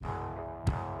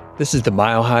This is the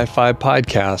Mile High 5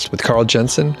 podcast with Carl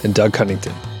Jensen and Doug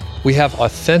Cunnington. We have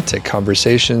authentic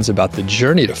conversations about the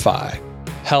journey to FI,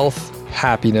 health,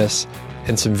 happiness,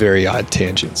 and some very odd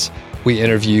tangents. We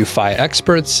interview FI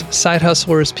experts, side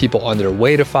hustlers, people on their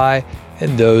way to FI,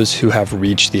 and those who have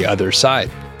reached the other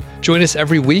side. Join us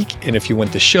every week, and if you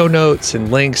want the show notes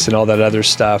and links and all that other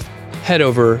stuff, head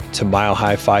over to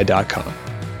milehighfi.com.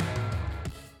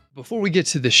 Before we get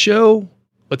to the show,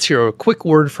 let's hear a quick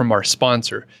word from our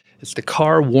sponsor. It's the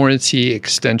Car Warranty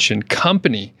Extension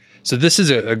Company. So this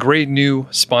is a great new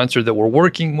sponsor that we're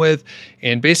working with.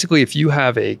 And basically, if you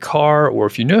have a car or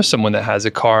if you know someone that has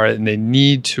a car and they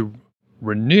need to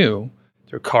renew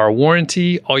their car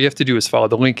warranty, all you have to do is follow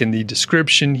the link in the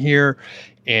description here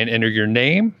and enter your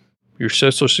name, your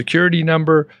social security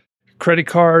number, credit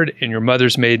card, and your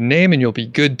mother's maiden name, and you'll be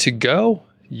good to go.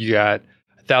 You got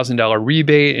a $1,000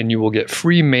 rebate, and you will get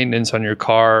free maintenance on your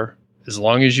car as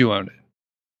long as you own it.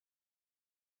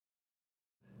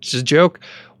 It's just a joke.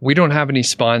 We don't have any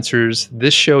sponsors.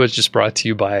 This show is just brought to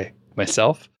you by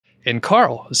myself and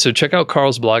Carl. So check out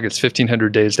Carl's blog. It's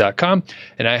 1500days.com.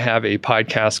 And I have a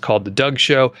podcast called The Doug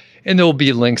Show, and there will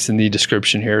be links in the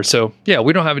description here. So yeah,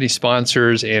 we don't have any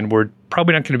sponsors, and we're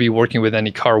probably not going to be working with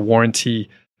any car warranty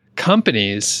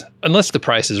companies unless the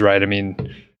price is right. I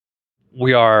mean,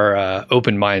 we are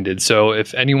open-minded. So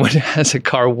if anyone has a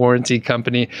car warranty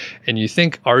company and you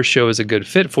think our show is a good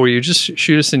fit for you, just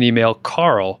shoot us an email,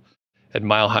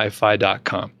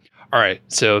 carl@milehighfi.com. All right.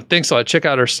 So thanks a lot. Check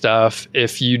out our stuff.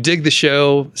 If you dig the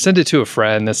show, send it to a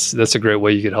friend. That's a great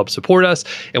way you could help support us.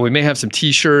 And we may have some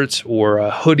t-shirts or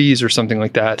hoodies or something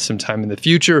like that sometime in the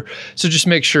future. So just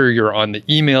make sure you're on the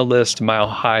email list,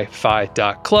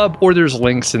 milehighfi.club, or there's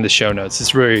links in the show notes.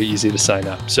 It's very easy to sign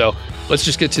up. So let's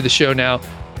just get to the show now,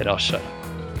 and I'll shut up.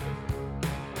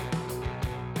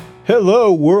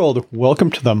 Hello, world.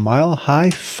 Welcome to the Mile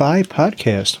High FI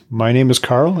podcast. My name is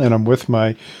Carl, and I'm with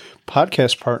my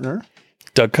podcast partner,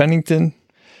 Doug Cunnington.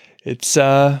 It's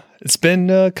been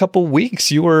a couple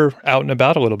weeks. You were out and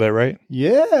about a little bit, right?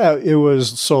 Yeah, it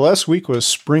was. So last week was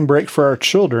spring break for our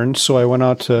children. So I went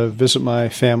out to visit my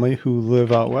family who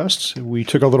live out west. We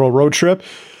took a little road trip.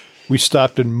 We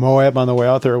stopped in Moab on the way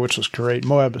out there, which was great.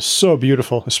 Moab is so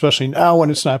beautiful, especially now when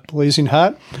it's not blazing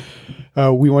hot.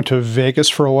 We went to Vegas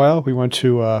for a while. We went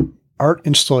to art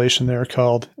installation there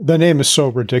called, the name is so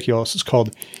ridiculous. It's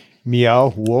called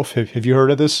Meow Wolf. Have you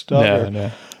heard of this stuff? No.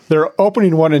 They're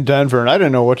opening one in Denver, and I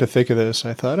didn't know what to think of this.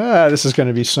 I thought, this is going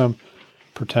to be some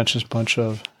pretentious bunch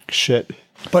of shit.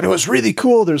 But it was really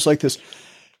cool. There's like this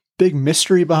big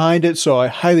mystery behind it, so I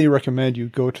highly recommend you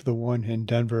go to the one in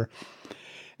Denver.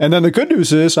 And then the good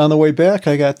news is, on the way back,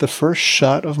 I got the first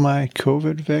shot of my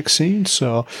COVID vaccine.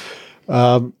 So,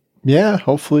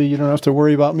 hopefully you don't have to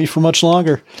worry about me for much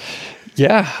longer.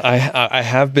 Yeah, I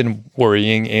have been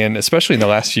worrying, and especially in the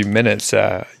last few minutes,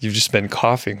 you've just been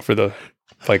coughing for the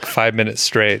 5 minutes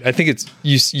straight. I think it's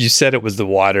you said it was the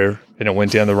water and it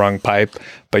went down the wrong pipe,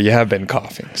 but you have been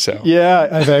coughing. So yeah,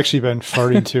 I've actually been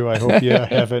farting too. I hope you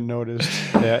haven't noticed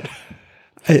that.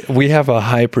 We have a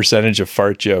high percentage of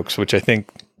fart jokes, which I think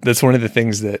that's one of the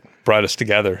things that brought us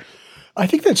together. I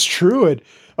think that's true. And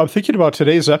I'm thinking about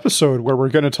today's episode where we're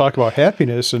going to talk about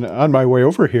happiness. And on my way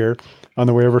over here, on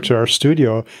the way over to our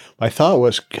studio, my thought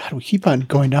was, God, we keep on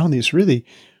going down these really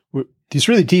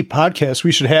deep podcasts.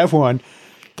 We should have one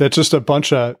that's just a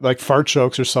bunch of fart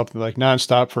jokes or something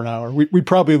nonstop for an hour. We'd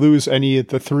probably lose any of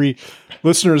the 3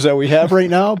 listeners that we have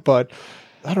right now, but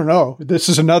I don't know. This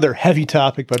is another heavy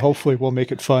topic, but hopefully we'll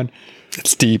make it fun.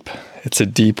 It's deep. It's a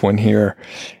deep one here.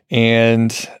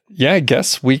 And yeah, I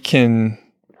guess we can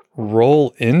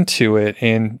roll into it.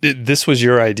 And this was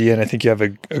your idea, and I think you have a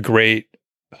great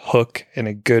hook and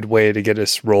a good way to get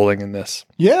us rolling in this.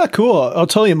 Yeah, cool. I'll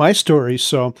tell you my story.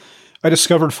 So I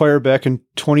discovered FIRE back in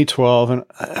 2012, and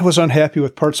I was unhappy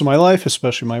with parts of my life,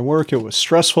 especially my work. It was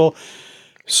stressful.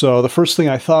 So the first thing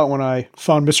I thought when I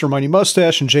found Mr. Money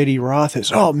Mustache and JD Roth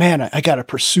is, oh man, I got to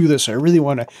pursue this. I really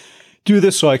want to do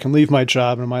this so I can leave my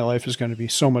job and my life is going to be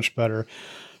so much better.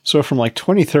 So from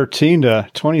 2013 to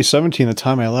 2017, the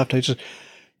time I left, I just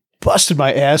busted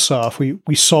my ass off.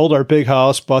 We sold our big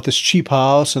house, bought this cheap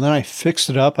house, and then I fixed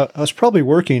it up. I was probably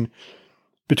working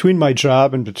between my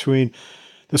job and between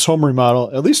this home remodel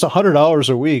at least 100 hours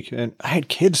a week. And I had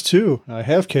kids too. I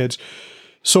have kids.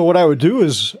 So what I would do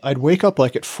is I'd wake up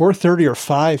at 4:30 or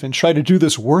 5 and try to do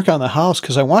this work on the house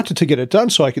because I wanted to get it done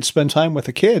so I could spend time with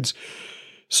the kids.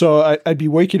 So I'd be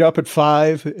waking up at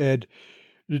 5 and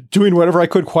doing whatever I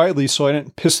could quietly so I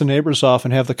didn't piss the neighbors off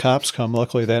and have the cops come.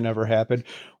 Luckily, that never happened.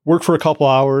 Work for a couple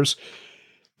hours.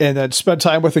 and then spend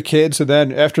time with the kids. And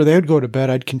then after they would go to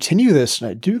bed, I'd continue this, and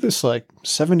I'd do this like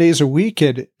 7 days a week.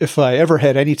 And if I ever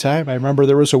had any time, I remember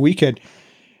there was a weekend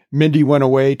Mindy went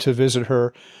away to visit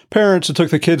her parents and took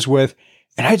the kids with,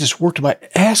 and I just worked my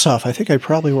ass off. I think I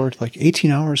probably worked like 18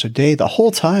 hours a day the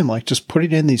whole time, like just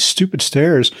putting in these stupid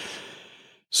stairs.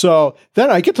 So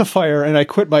then I get to fire and I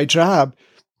quit my job.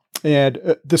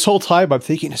 And this whole time I'm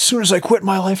thinking, as soon as I quit,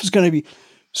 my life is going to be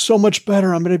so much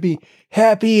better. I'm going to be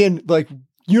happy, and like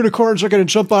unicorns are going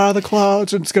to jump out of the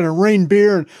clouds, and it's going to rain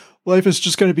beer, and life is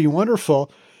just going to be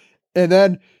wonderful. And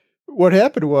then what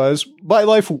happened was my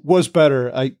life was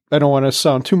better. I don't want to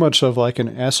sound too much of like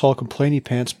an asshole complaining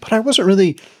pants, but I wasn't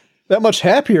really that much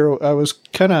happier. I was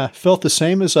kind of felt the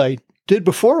same as I did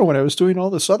before when I was doing all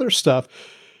this other stuff.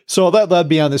 So that led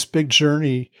me on this big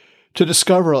journey to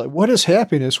discover, like, what is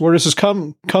happiness? Where does this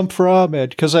come from? And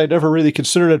because I'd never really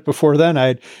considered it before then,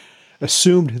 I'd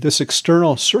assumed this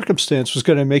external circumstance was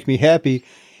going to make me happy.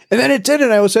 And then it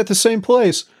didn't. I was at the same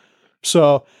place.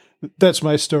 So that's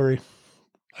my story.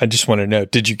 I just want to know,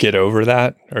 did you get over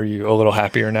that? Are you a little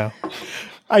happier now?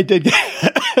 I did.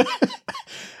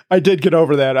 I did get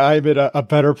over that. I'm in a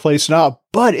better place now.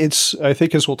 But it's, I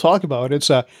think, as we'll talk about, it's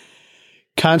a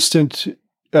constant.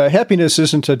 Happiness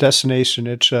isn't a destination.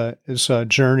 It's a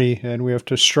journey, and we have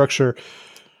to structure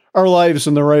our lives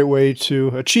in the right way to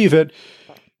achieve it.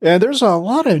 And there's a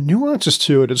lot of nuances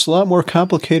to it. It's a lot more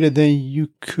complicated than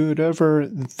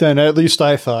at least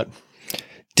I thought.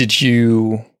 Did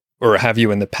you, or have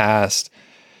you in the past,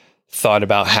 thought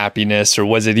about happiness, or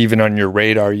was it even on your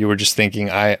radar? You were just thinking,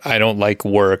 I don't like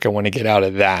work. I want to get out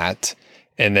of that.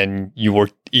 And then you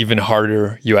worked even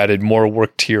harder. You added more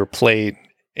work to your plate,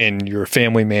 and you're a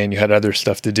family man. You had other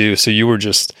stuff to do. So you were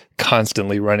just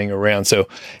constantly running around. So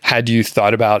had you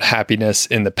thought about happiness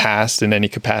in the past in any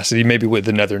capacity, maybe with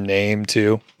another name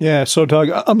too? Yeah. So Doug,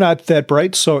 I'm not that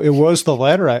bright. So it was the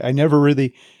latter. I never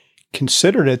really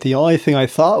considered it. The only thing I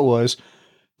thought was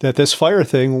that this fire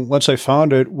thing, once I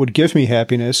found it, would give me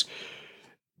happiness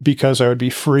because I would be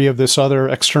free of this other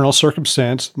external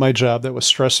circumstance, my job that was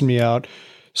stressing me out.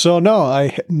 So no,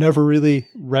 I never really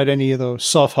read any of those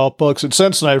self-help books. And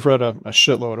since then, I've read a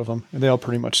shitload of them, and they all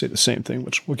pretty much say the same thing,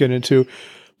 which we'll get into.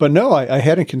 But no, I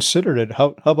hadn't considered it.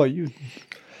 How about you?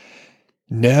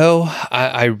 No,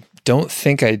 I don't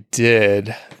think I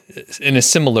did. In a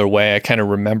similar way, I kind of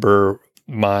remember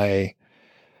my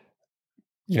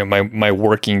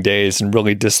working days and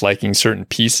really disliking certain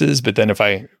pieces. But then if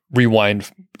I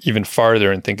rewind even farther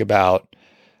and think about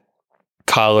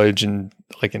college and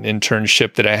like an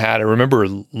internship that I had, I remember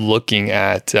looking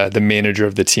at the manager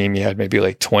of the team. He had maybe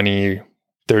like 20,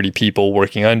 30 people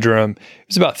working under him. It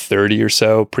was about 30 or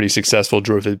so, pretty successful,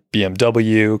 drove a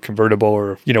BMW convertible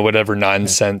or, whatever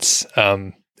nonsense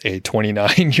a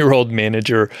 29-year-old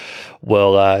manager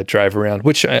will drive around,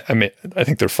 which I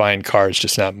think they're fine cars,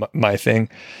 just not my thing.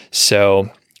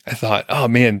 So I thought, oh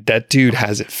man, that dude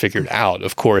has it figured out.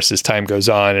 Of course, as time goes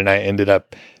on and I ended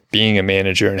up being a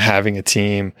manager and having a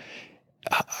team,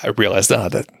 I realized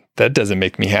that doesn't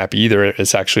make me happy either.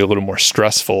 It's actually a little more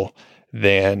stressful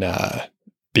than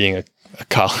being a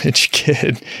college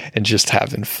kid and just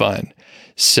having fun.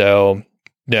 So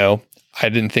no, I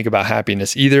didn't think about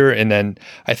happiness either. And then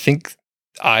I think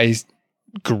I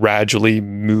gradually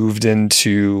moved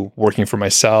into working for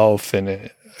myself, and a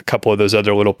couple of those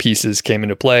other little pieces came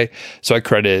into play. So I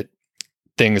credit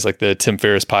things like the Tim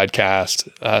Ferriss podcast,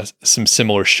 some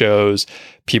similar shows,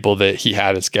 people that he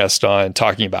had as guests on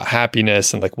talking about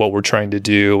happiness and like what we're trying to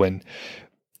do. And,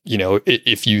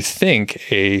 if you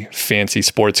think a fancy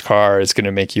sports car is going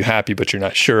to make you happy, but you're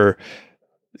not sure,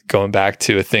 going back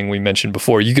to a thing we mentioned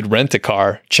before, you could rent a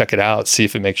car, check it out, see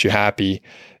if it makes you happy.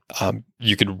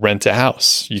 You could rent a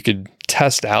house. You could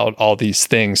test out all these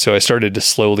things. So I started to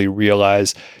slowly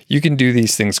realize you can do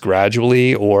these things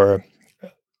gradually or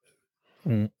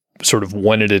sort of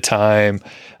one at a time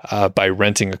by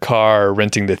renting a car,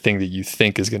 renting the thing that you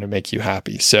think is going to make you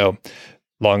happy. So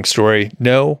long story,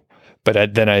 no.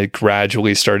 But then I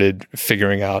gradually started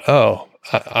figuring out,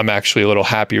 I'm actually a little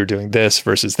happier doing this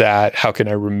versus that. How can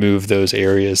I remove those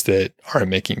areas that aren't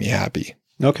making me happy?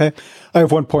 Okay. I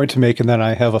have one point to make, and then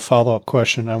I have a follow-up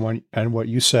question on what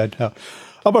you said.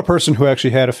 I'm a person who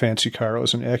actually had a fancy car. It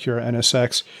was an Acura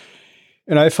NSX.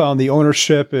 And I found the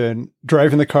ownership and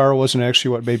driving the car wasn't actually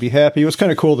what made me happy. It was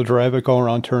kind of cool to drive it, go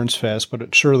around turns fast, but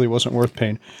it surely wasn't worth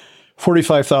paying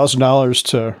 $45,000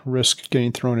 to risk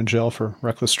getting thrown in jail for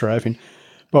reckless driving.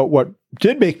 But what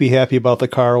did make me happy about the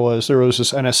car was there was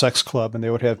this NSX club, and they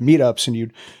would have meetups, and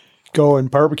you'd go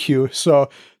and barbecue. So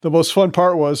the most fun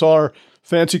part was all our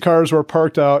fancy cars were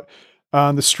parked out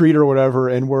on the street or whatever,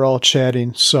 and we're all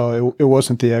chatting. So it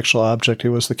wasn't the actual object. It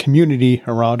was the community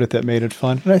around it that made it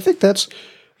fun. And I think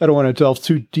I don't want to delve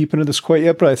too deep into this quite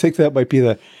yet, but I think that might be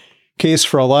the case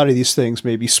for a lot of these things.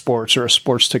 Maybe sports or a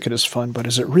sports ticket is fun, but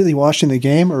is it really watching the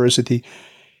game, or is it the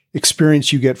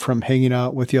experience you get from hanging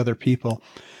out with the other people?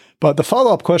 But the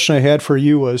follow-up question I had for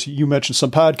you was, you mentioned some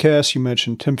podcasts, you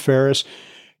mentioned Tim Ferriss.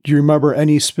 Do you remember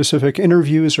any specific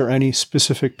interviews or any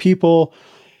specific people,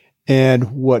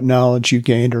 and what knowledge you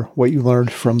gained or what you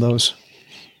learned from those?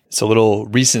 It's a little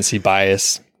recency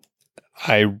bias.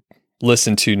 I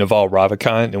listened to Naval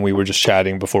Ravikant, and we were just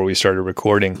chatting before we started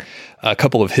recording. A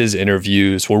couple of his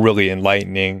interviews were really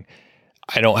enlightening.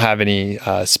 I don't have any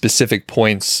specific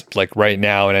points like right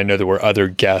now, and I know there were other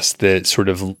guests that sort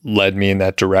of led me in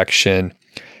that direction.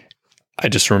 I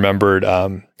just remembered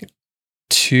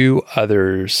two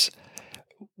others.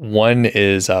 One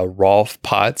is Rolf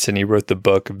Potts, and he wrote the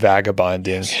book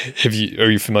Vagabonding.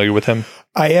 Are you familiar with him?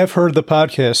 I have heard the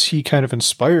podcast. He kind of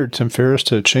inspired Tim Ferriss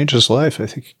to change his life. I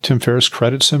think Tim Ferriss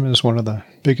credits him as one of the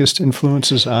biggest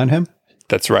influences on him.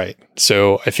 That's right.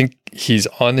 So I think he's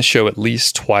on the show at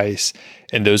least twice,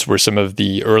 and those were some of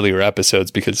the earlier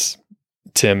episodes because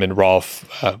Tim and Rolf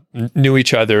knew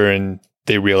each other and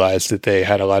they realized that they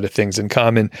had a lot of things in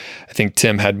common. I think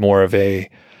Tim had more of a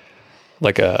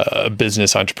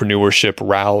business entrepreneurship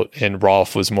route, and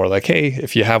Rolf was more like, hey,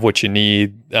 if you have what you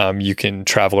need, you can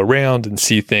travel around and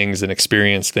see things and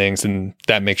experience things, and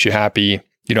that makes you happy.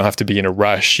 You don't have to be in a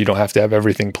rush. You don't have to have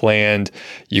everything planned.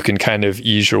 You can kind of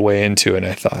ease your way into it. And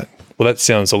I thought, well, that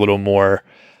sounds a little more,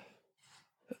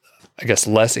 I guess,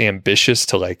 less ambitious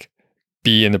to like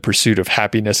be in the pursuit of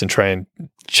happiness and try and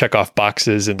check off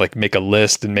boxes and like make a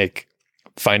list and make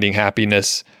finding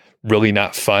happiness really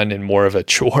not fun and more of a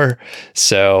chore.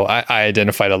 So I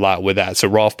identified a lot with that. So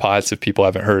Rolf Potts, if people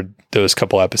haven't heard those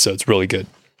couple episodes, really good.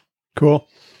 Cool.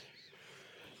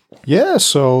 Yeah,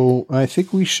 so I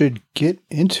think we should get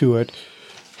into it.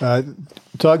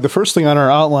 Doug, the first thing on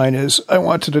our outline is I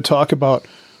wanted to talk about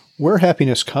where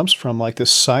happiness comes from, like the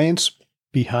science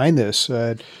behind this.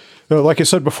 Like I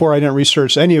said before, I didn't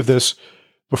research any of this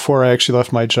before I actually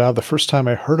left my job. The first time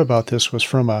I heard about this was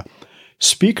from a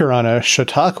speaker on a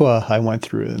Chautauqua I went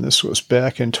through, and this was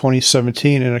back in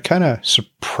 2017, and it kind of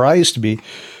surprised me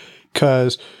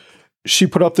because she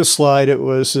put up this slide. It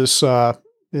was this...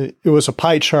 It was a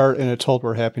pie chart, and it told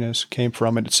where happiness came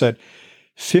from. And it said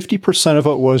 50% of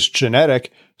it was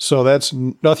genetic. So that's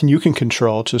nothing you can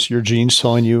control, just your genes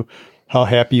telling you how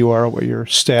happy you are, what your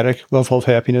static level of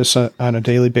happiness on a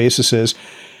daily basis is.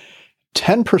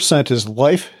 10% is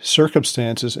life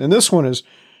circumstances. And this one is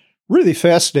really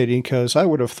fascinating because I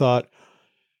would have thought,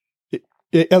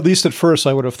 at least at first,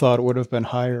 I would have thought it would have been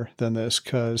higher than this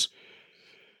because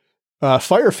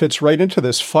fire fits right into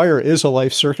this. Fire is a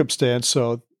life circumstance.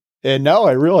 So, and now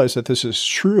I realize that this is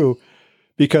true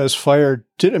because fire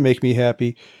didn't make me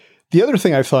happy. The other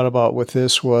thing I thought about with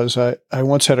this was I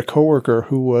once had a coworker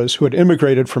who had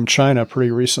immigrated from China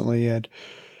pretty recently, and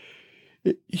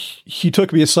he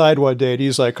took me aside one day and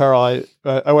he's like, Carl,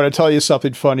 I want to tell you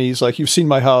something funny. He's like, you've seen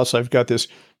my house. I've got this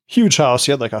huge house.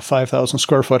 He had like a 5,000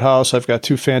 square foot house. I've got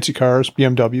two fancy cars,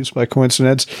 BMWs by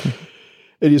coincidence.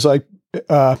 And he's like,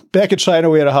 back in China,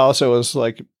 we had a house that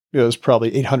was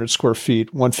probably 800 square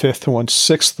feet, 1/5 to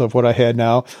 1/6 of what I had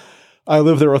now. I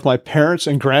lived there with my parents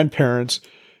and grandparents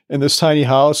in this tiny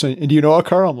house. And do you know what,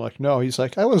 Carl? I'm like, no. He's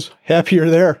like, I was happier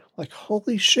there. I'm like,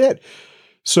 holy shit.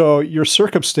 So your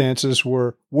circumstances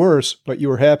were worse, but you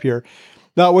were happier.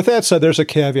 Now, with that said, there's a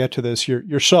caveat to this.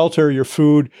 Your shelter, your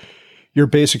food, your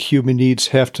basic human needs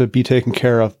have to be taken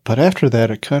care of. But after that,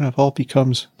 it kind of all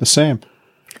becomes the same.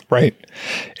 Right.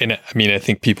 And I mean, I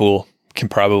think people can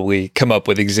probably come up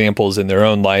with examples in their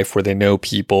own life where they know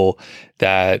people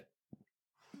that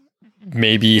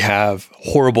maybe have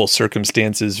horrible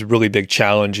circumstances, really big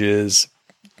challenges,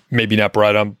 maybe not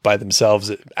brought on by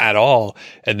themselves at all.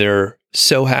 And they're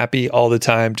so happy all the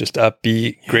time, just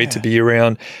upbeat, great to be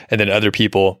around. And then other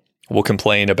people will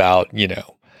complain about,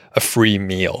 a free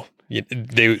meal.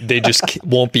 They just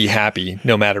won't be happy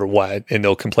no matter what, and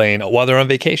they'll complain while they're on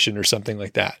vacation or something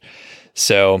like that.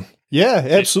 So yeah,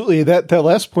 absolutely. That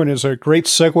last point is a great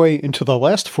segue into the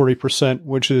last 40%,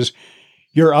 which is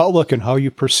your outlook and how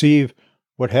you perceive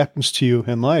what happens to you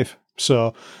in life.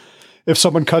 So if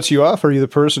someone cuts you off, are you the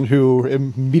person who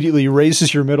immediately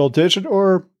raises your middle digit,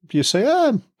 or do you say,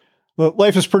 well,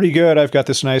 life is pretty good. I've got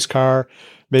this nice car.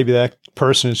 Maybe that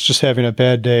person is just having a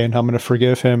bad day and I'm going to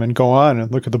forgive him and go on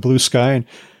and look at the blue sky and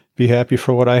be happy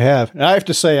for what I have. And I have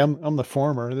to say, I'm the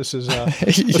former. This is a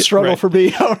struggle for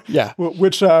me. Yeah.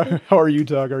 How are you,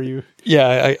 Doug? Are you?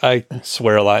 Yeah, I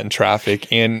swear a lot in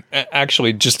traffic. And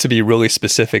actually, just to be really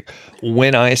specific,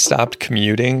 when I stopped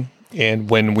commuting and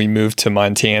when we moved to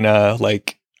Montana,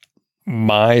 like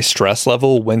my stress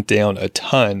level went down a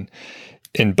ton.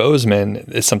 In Bozeman,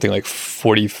 it's something like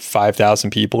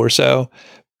 45,000 people or so,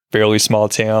 fairly small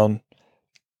town.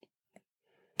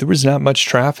 There was not much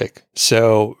traffic.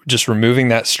 So just removing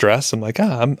that stress, I'm like,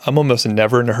 I'm almost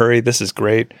never in a hurry. This is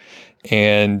great.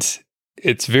 And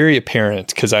it's very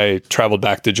apparent because I traveled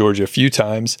back to Georgia a few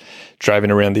times,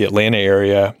 driving around the Atlanta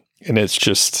area, and it's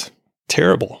just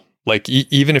terrible. Like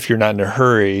even if you're not in a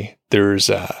hurry, there's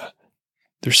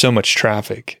so much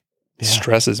traffic. It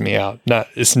stresses me out.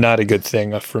 It's not a good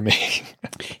thing for me.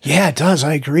 Yeah, it does.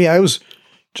 I agree. I was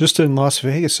just in Las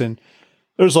Vegas, and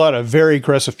there's a lot of very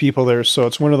aggressive people there. So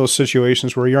it's one of those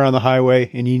situations where you're on the highway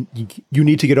and you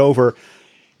need to get over.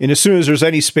 And as soon as there's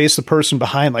any space, the person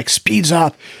behind like speeds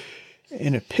up,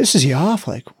 and it pisses you off.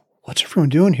 Like, what's everyone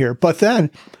doing here? But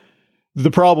then the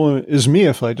problem is me.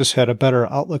 If I just had a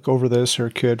better outlook over this,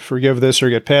 or could forgive this or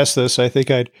get past this, I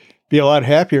think I'd be a lot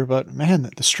happier. But man,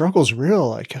 the struggle's real.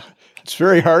 Like, it's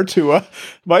very hard to,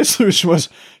 my solution was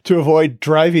to avoid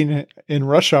driving in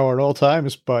rush hour at all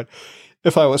times. But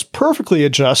if I was perfectly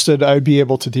adjusted, I'd be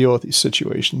able to deal with these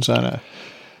situations on a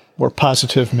more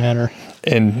positive manner.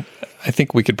 And I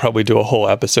think we could probably do a whole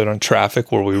episode on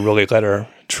traffic where we really let our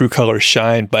true colors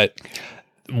shine. But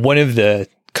one of the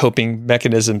coping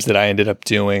mechanisms that I ended up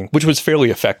doing, which was fairly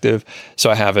effective. So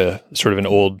I have a sort of an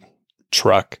old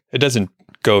truck. It doesn't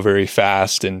go very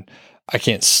fast, and I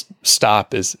can't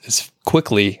stop as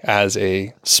quickly as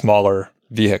a smaller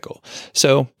vehicle.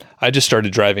 So I just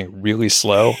started driving really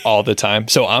slow all the time.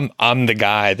 So I'm the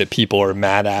guy that people are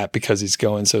mad at because he's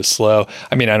going so slow.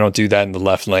 I mean, I don't do that in the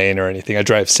left lane or anything. I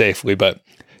drive safely, but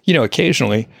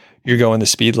occasionally you're going the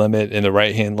speed limit in the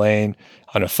right-hand lane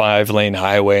on a 5-lane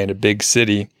highway in a big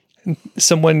city, and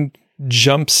someone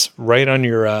jumps right on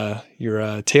your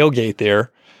tailgate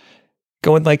there,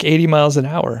 going like 80 miles an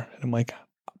hour. And I'm like,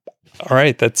 all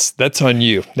right, that's on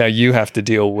you. Now you have to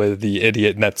deal with the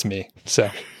idiot, and that's me.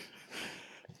 So,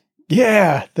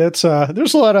 yeah, that's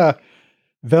there's a lot of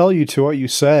value to what you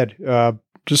said.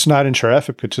 Just not in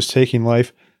traffic, but just taking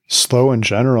life slow in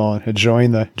general and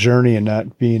enjoying the journey and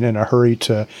not being in a hurry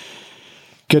to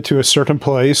get to a certain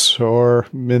place,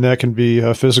 and that can be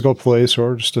a physical place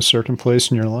or just a certain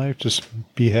place in your life. Just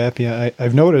be happy.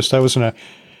 I've noticed I was in a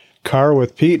car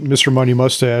with Pete, Mr. Money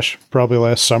Mustache, probably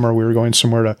last summer. We were going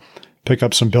somewhere to pick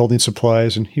up some building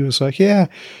supplies, and he was like, yeah,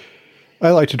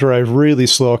 I like to drive really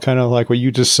slow, kind of like what you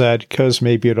just said, because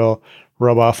maybe it'll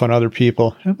rub off on other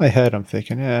people. In my head, I'm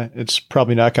thinking, it's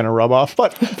probably not going to rub off,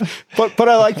 but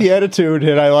I like the attitude,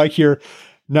 and I like your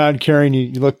non-caring.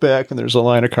 You look back, and there's a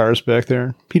line of cars back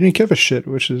there. Pete didn't give a shit,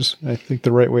 which is, I think,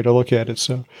 the right way to look at it.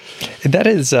 So that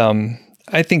is,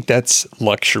 I think that's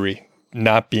luxury,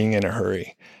 not being in a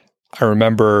hurry. I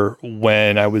remember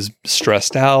when I was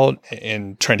stressed out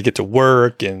and trying to get to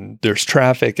work, and there's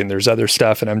traffic and there's other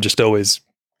stuff, and I'm just always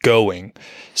going.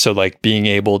 So like being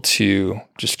able to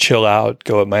just chill out,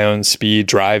 go at my own speed,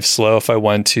 drive slow if I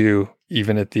want to,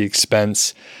 even at the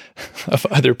expense of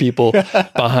other people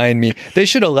behind me. They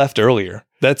should have left earlier.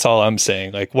 That's all I'm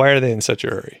saying. Like, why are they in such a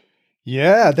hurry?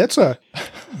 Yeah, there's a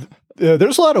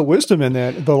lot of wisdom in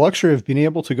that, the luxury of being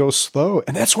able to go slow.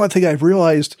 And that's one thing I've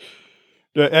realized.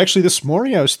 Actually, this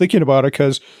morning I was thinking about it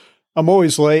because I'm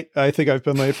always late. I think I've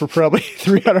been late for probably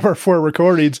 3 out of our 4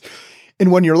 recordings.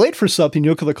 And when you're late for something, you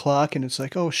look at the clock and it's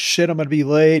like, oh shit, I'm going to be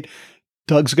late.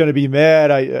 Doug's going to be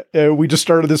mad. We just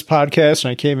started this podcast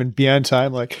and I came in beyond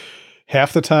time, like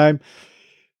half the time.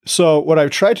 So what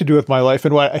I've tried to do with my life,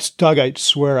 and Doug, I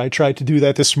swear I tried to do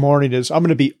that this morning, is I'm going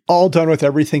to be all done with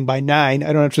everything by 9.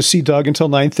 I don't have to see Doug until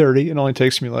 9:30. It only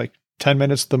takes me like 10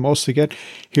 minutes at the most to get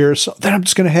here. So then I'm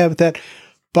just going to have that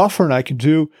buffer and I can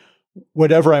do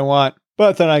whatever I want.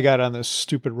 But then I got on this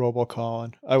stupid robocall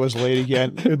and I was late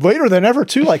again, later than ever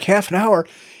too, like half an hour.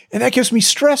 And that gives me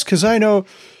stress because I know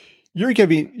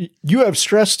you have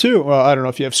stress too. Well, I don't know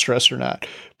if you have stress or not,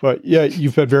 but yeah,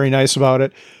 you've been very nice about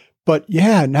it. But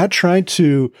yeah, not trying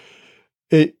to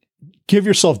give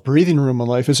yourself breathing room in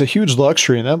life is a huge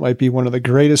luxury. And that might be one of the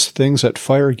greatest things that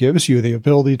fire gives you, the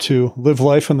ability to live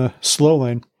life in the slow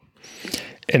lane.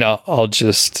 And I'll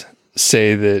just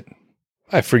say that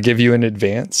I forgive you in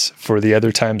advance for the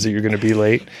other times that you're going to be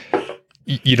late.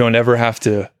 You don't ever have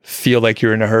to feel like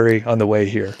you're in a hurry on the way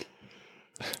here.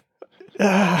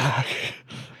 I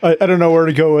don't know where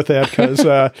to go with that because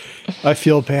I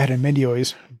feel bad, and Mindy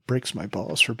always breaks my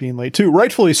balls for being late too.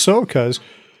 Rightfully so, because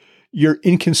you're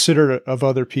inconsiderate of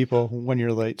other people when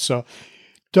you're late. So,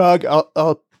 Doug,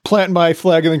 I'll plant my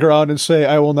flag in the ground and say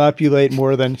I will not be late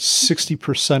more than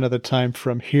 60% of the time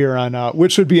from here on out,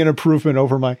 which would be an improvement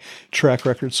over my track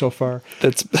record so far.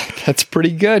 That's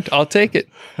pretty good. I'll take it.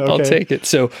 Okay. I'll take it.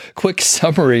 So, quick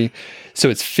summary. So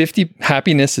it's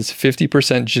happiness is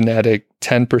 50% genetic,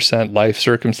 10% life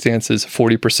circumstances,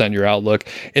 40% your outlook.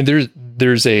 And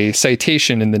there's a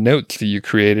citation in the notes that you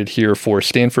created here for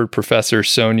Stanford professor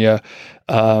Sonia.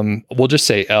 We'll just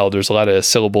say L. There's a lot of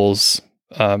syllables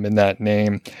in that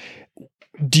name.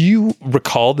 Do you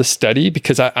recall the study?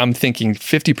 Because I'm thinking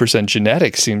 50%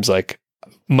 genetic seems like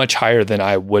much higher than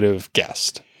I would have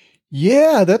guessed.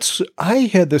 Yeah, I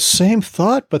had the same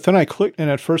thought, but then I clicked, and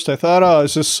at first I thought, oh,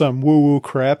 is this some woo-woo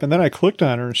crap? And then I clicked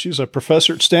on her, and she's a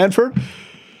professor at Stanford.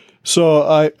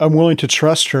 So I'm willing to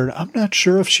trust her. I'm not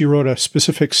sure if she wrote a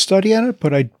specific study on it,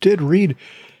 but I did read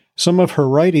some of her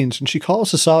writings, and she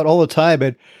calls us out all the time.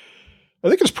 And I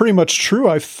think it's pretty much true.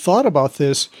 I've thought about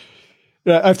this.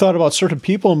 I've thought about certain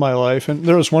people in my life, and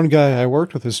there was one guy I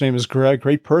worked with. His name is Greg,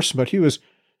 great person, but he was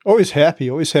always happy,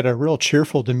 always had a real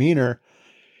cheerful demeanor.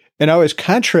 And I always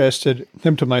contrasted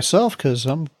him to myself because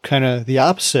I'm kind of the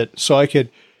opposite. So I think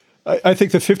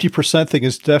the 50% thing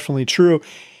is definitely true.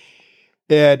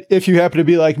 And if you happen to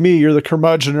be like me, you're the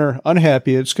curmudgeon or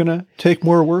unhappy, it's going to take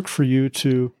more work for you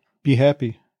to be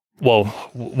happy. Well,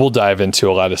 we'll dive into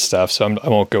a lot of stuff, so I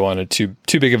won't go on a too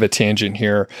big of a tangent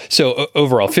here. So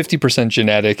overall, 50%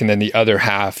 genetic, and then the other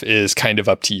half is kind of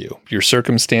up to you. Your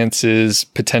circumstances,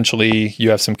 potentially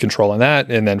you have some control on that,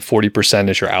 and then 40%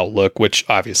 is your outlook, which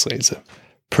obviously is a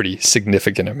pretty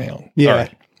significant amount. Yeah. All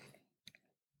right.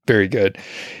 Very good.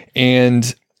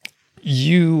 And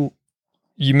you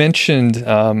mentioned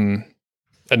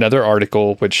another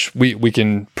article, which we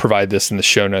can provide this in the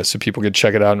show notes so people can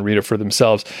check it out and read it for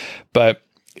themselves. But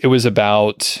it was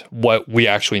about what we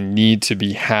actually need to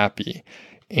be happy.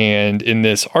 And in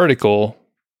this article,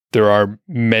 there are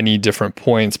many different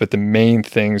points, but the main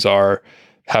things are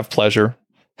have pleasure,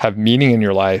 have meaning in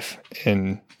your life,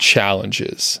 and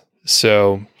challenges.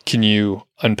 So can you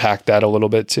unpack that a little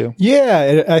bit too?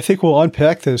 Yeah, I think we'll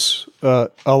unpack this a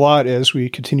lot as we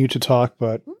continue to talk,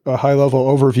 but a high-level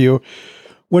overview.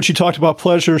 When she talked about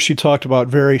pleasure, she talked about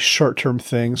very short-term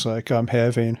things like I'm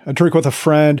having a drink with a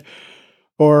friend,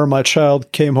 or my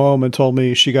child came home and told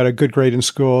me she got a good grade in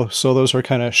school. So those are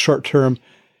kind of short-term,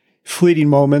 fleeting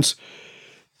moments.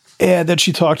 And then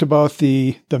she talked about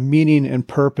the meaning and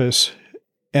purpose.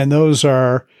 And those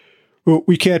are,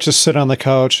 we can't just sit on the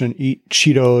couch and eat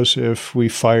Cheetos if we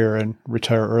fire and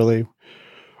retire early,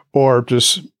 or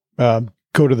just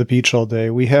go to the beach all day.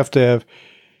 We have to have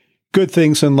good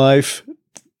things in life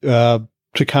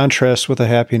to contrast with the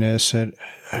happiness. And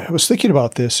I was thinking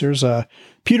about this. There's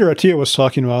Peter Attia was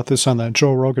talking about this on the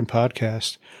Joe Rogan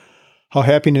podcast, how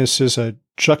happiness is a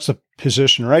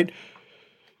juxtaposition, right?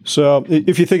 So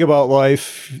if you think about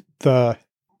life,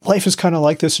 life is kind of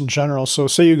like this in general. So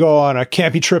say you go on a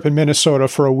camping trip in Minnesota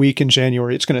for a week in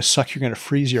January, it's going to suck. You're going to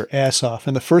freeze your ass off.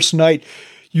 And the first night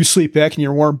you sleep back in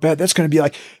your warm bed, that's going to be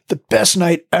like the best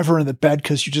night ever in the bed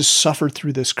because you just suffered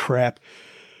through this crap.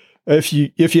 If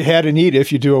you hadn't eat,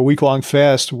 if you do a week-long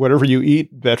fast, whatever you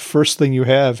eat, that first thing you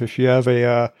have, if you have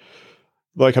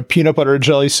like a peanut butter and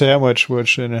jelly sandwich,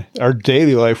 which in our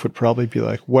daily life would probably be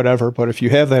like whatever, but if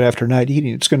you have that after night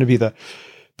eating, it's going to be the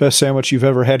best sandwich you've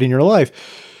ever had in your life.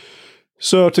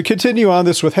 So to continue on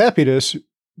this with happiness,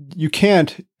 you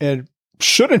can't and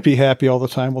shouldn't be happy all the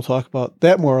time. We'll talk about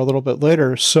that more a little bit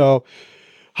later. So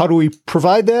how do we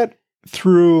provide that?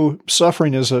 Through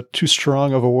suffering is too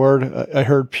strong of a word. I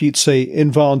heard Pete say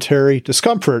involuntary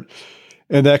discomfort,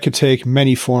 and that could take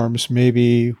many forms.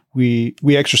 Maybe we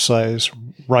exercise.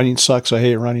 Running sucks. I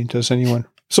hate running. Does anyone?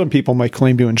 Some people might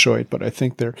claim to enjoy it, but I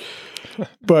think they're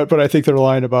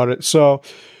lying about it. So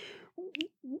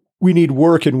we need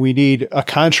work, and we need a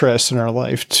contrast in our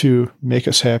life to make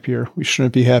us happier. We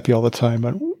shouldn't be happy all the time,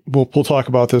 but we'll talk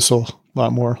about this a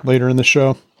lot more later in the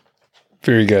show.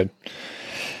 Very good.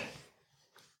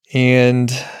 And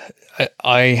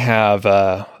I have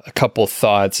a couple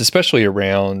thoughts, especially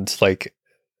around like,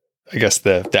 I guess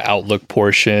the outlook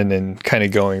portion and kind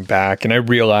of going back. And I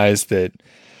realized that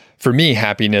for me,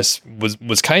 happiness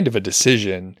was kind of a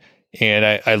decision. And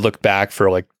I look back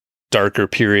for like darker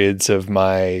periods of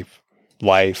my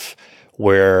life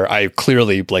where I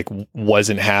clearly like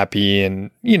wasn't happy. And,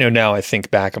 you know, now I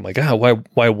think back, I'm like,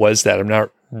 why was that? I'm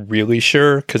not really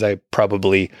sure, because I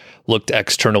probably looked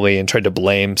externally and tried to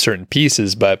blame certain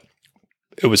pieces, but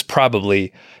it was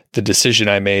probably the decision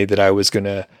I made that I was going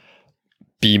to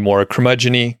be more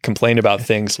curmudgeon-y, complain about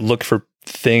things, look for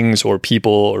things or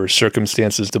people or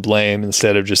circumstances to blame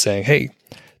instead of just saying, hey,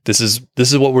 this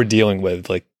is what we're dealing with.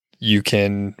 Like, you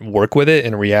can work with it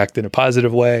and react in a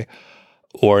positive way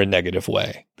or a negative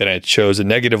way. Then I chose a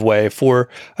negative way for,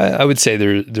 I would say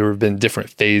there have been different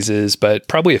phases, but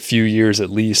probably a few years at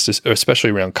least,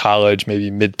 especially around college, maybe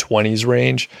mid-20s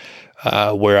range,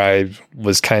 where I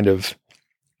was kind of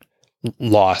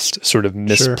lost, sort of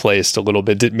misplaced a little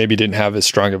bit, maybe didn't have as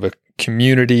strong of a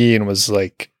community and was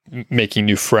like making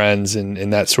new friends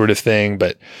and that sort of thing,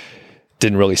 but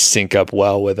didn't really sync up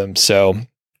well with them. So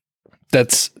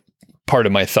that's part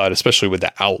of my thought, especially with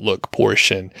the outlook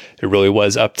portion. It really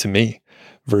was up to me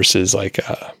versus like,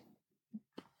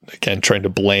 again, trying to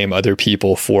blame other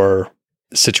people for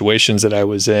situations that I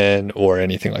was in or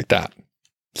anything like that.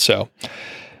 So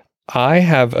I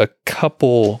have a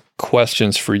couple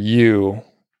questions for you,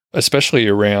 especially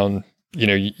around,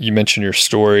 you mentioned your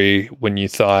story when you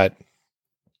thought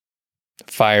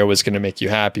fire was going to make you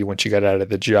happy once you got out of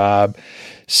the job.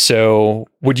 So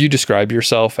would you describe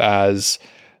yourself as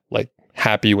like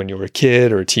happy when you were a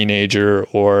kid or a teenager,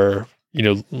 or,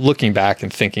 looking back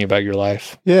and thinking about your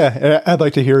life? Yeah. I'd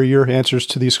like to hear your answers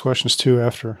to these questions too,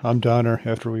 after I'm done or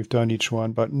after we've done each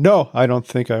one. But no, I don't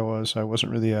think I was. I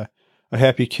wasn't really a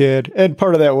happy kid. And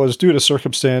part of that was due to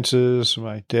circumstances.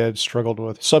 My dad struggled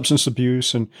with substance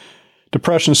abuse and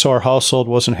depression, so our household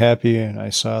wasn't happy. And I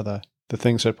saw the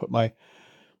things that put my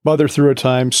mother through at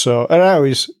times. So, and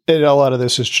a lot of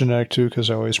this is genetic too, because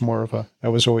I was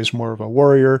always more of a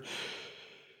warrior.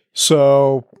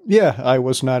 So yeah, I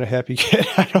was not a happy kid.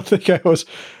 I don't think I was.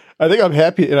 I think I'm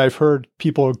happy, and I've heard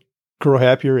people grow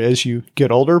happier as you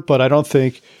get older, but I don't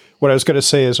think. What I was going to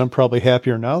say is I'm probably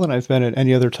happier now than I've been at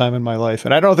any other time in my life.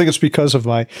 And I don't think it's because of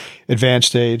my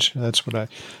advanced age. That's what I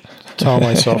tell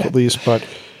myself at least. But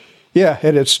yeah,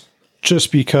 and it's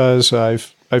just because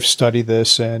I've studied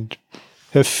this and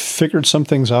have figured some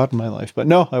things out in my life. But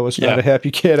no, I was not a happy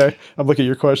kid. I'm looking at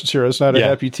your questions here. I was not a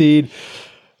happy teen.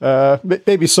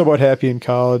 Maybe somewhat happy in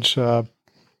college.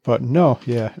 But no,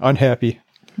 unhappy.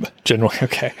 Generally,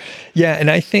 okay. Yeah, and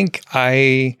I think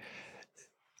I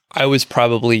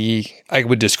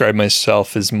would describe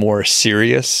myself as more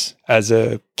serious as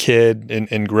a kid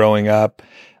and growing up.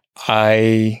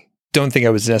 I don't think I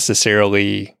was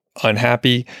necessarily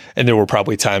unhappy. And there were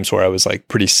probably times where I was like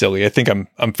pretty silly. I think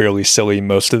I'm fairly silly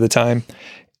most of the time.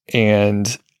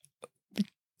 And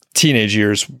teenage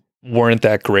years weren't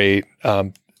that great.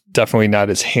 Definitely not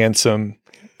as handsome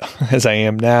as I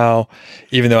am now.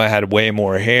 Even though I had way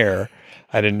more hair,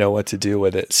 I didn't know what to do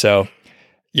with it. So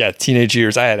yeah, teenage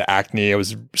years, I had acne. I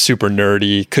was super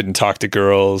nerdy, couldn't talk to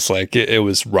girls. Like it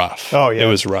was rough. Oh yeah. It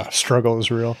was rough. Struggle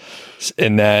is real.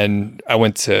 And then I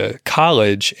went to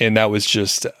college, and that was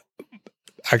just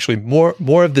actually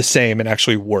more of the same and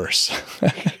actually worse.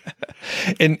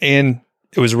 and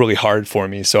it was really hard for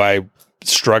me. So I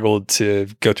struggled to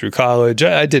go through college.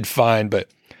 I did fine, but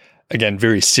again,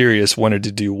 very serious, wanted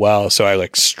to do well. So I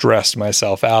like stressed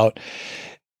myself out.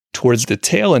 Towards the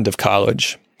tail end of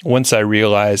college, once I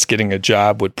realized getting a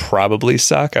job would probably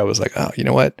suck, I was like, oh, you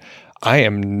know what? I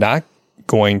am not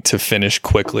going to finish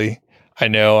quickly. I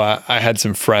know I had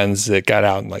some friends that got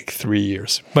out in like 3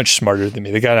 years, much smarter than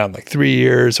me. They got out in like 3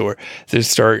 years, or they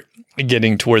start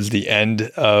getting towards the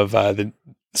end of the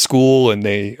school and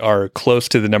they are close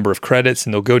to the number of credits,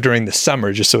 and they'll go during the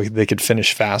summer just so they could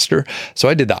finish faster. So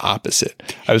I did the opposite.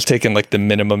 I was taking like the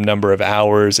minimum number of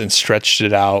hours and stretched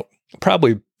it out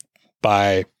probably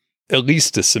by at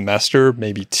least a semester,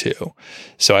 maybe 2.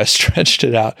 So I stretched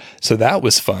it out. So that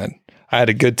was fun. I had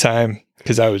a good time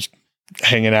because I was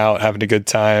hanging out, having a good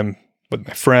time with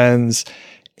my friends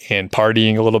and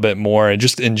partying a little bit more and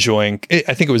just enjoying it.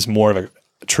 I think it was more of a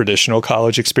traditional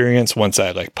college experience once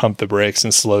I like pumped the brakes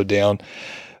and slowed down.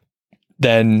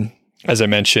 Then, as I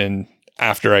mentioned,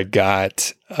 after I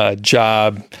got a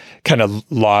job, kind of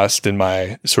lost in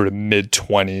my sort of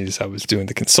mid-20s. I was doing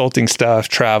the consulting stuff,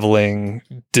 traveling,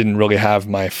 didn't really have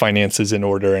my finances in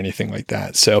order or anything like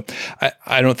that. So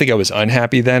I don't think I was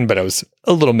unhappy then, but I was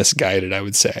a little misguided, I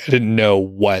would say. I didn't know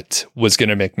what was going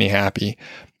to make me happy.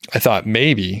 I thought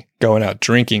maybe going out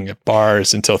drinking at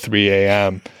bars until 3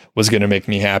 a.m. was going to make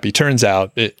me happy. Turns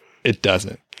out it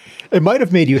doesn't. It might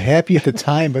have made you happy at the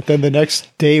time, but then the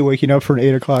next day waking up for an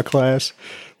 8 o'clock class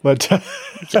led to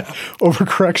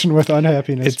overcorrection with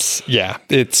unhappiness.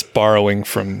 It's borrowing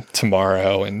from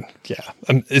tomorrow. And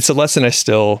it's a lesson I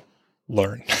still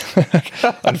learn,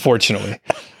 unfortunately.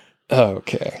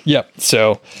 Okay. Yep.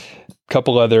 So a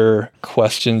couple other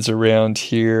questions around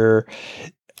here.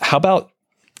 How about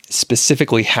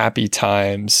specifically happy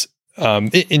times?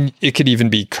 It could even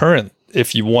be current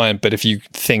if you want, but if you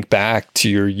think back to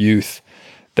your youth,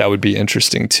 that would be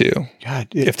interesting too. God,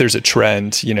 if there's a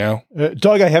trend,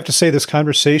 Doug, I have to say this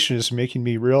conversation is making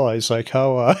me realize like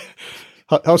how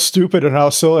stupid and how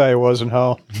silly I was and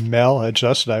how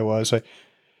maladjusted I was.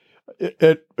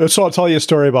 So I'll tell you a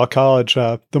story about college.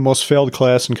 The most failed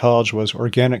class in college was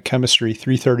organic chemistry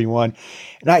 331.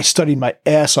 And I studied my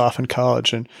ass off in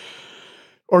college. And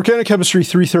organic chemistry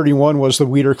 331 was the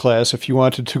weeder class. If you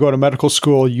wanted to go to medical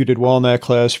school, you did well in that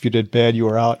class. If you did bad, you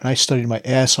were out. And I studied my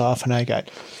ass off and I got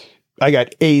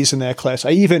A's in that class.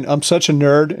 I'm such a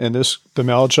nerd, and the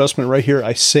maladjustment right here,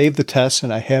 I saved the tests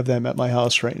and I have them at my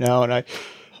house right now. And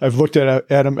I've looked at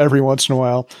them every once in a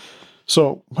while.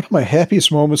 So one of my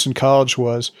happiest moments in college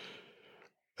was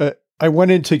I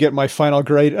went in to get my final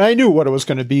grade, and I knew what it was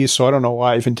going to be, so I don't know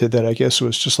why I even did that. I guess it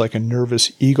was just like a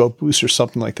nervous ego boost or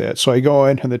something like that. So I go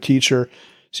in, and the teacher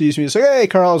sees me and says, "Hey,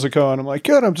 Carl, how's it going?" I'm like,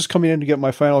 "Good, I'm just coming in to get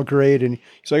my final grade." And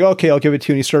he's like, "Okay, I'll give it to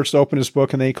you." And he starts to open his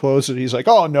book, and then he closes it. He's like,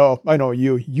 "Oh, no, I know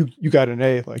you got an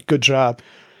A. Like, good job."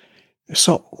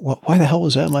 So why the hell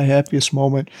was that my happiest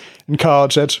moment in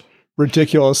college? That's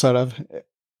ridiculous. Out of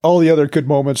all the other good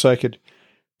moments I could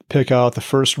pick out, the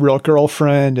first real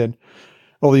girlfriend and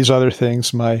all these other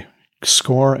things, my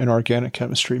score in organic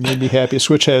chemistry made me happiest,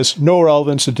 which has no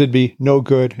relevance. It did me no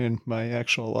good in my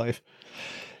actual life.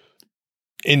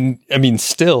 You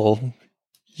still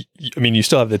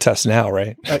have the test now,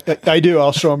 right? I do.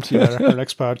 I'll show them to you at our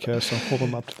next podcast. I'll hold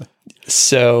them up to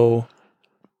So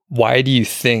why do you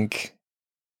think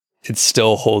it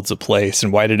still holds a place,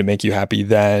 and why did it make you happy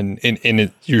then?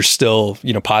 And you're still,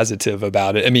 positive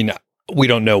about it. I mean, we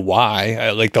don't know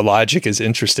why. Like, the logic is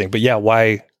interesting, but yeah,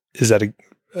 why is that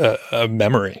a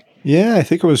memory? Yeah, I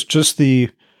think it was just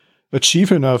the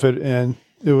achievement of it, and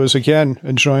it was, again,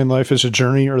 enjoying life as a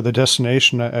journey or the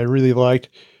destination. I really liked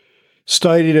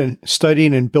studying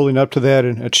and building up to that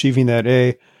and achieving that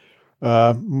A.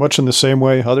 Much in the same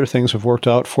way other things have worked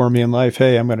out for me in life.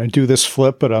 Hey, I'm going to do this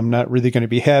flip, but I'm not really going to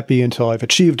be happy until I've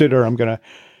achieved it, or I'm going to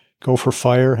go for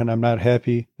fire and I'm not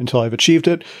happy until I've achieved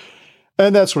it.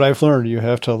 And that's what I've learned. You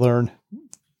have to learn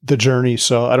the journey.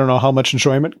 So I don't know how much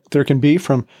enjoyment there can be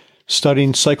from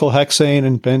studying cyclohexane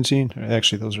and benzene.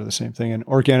 Actually, those are the same thing, and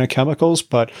organic chemicals,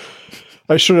 but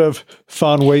I should have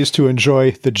found ways to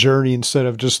enjoy the journey instead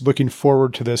of just looking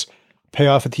forward to this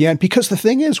payoff at the end. Because the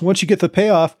thing is, once you get the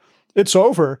payoff, it's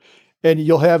over, and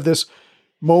you'll have this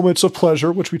moments of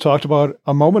pleasure, which we talked about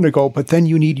a moment ago, but then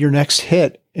you need your next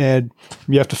hit, and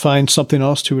you have to find something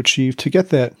else to achieve to get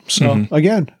that. So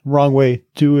again, wrong way.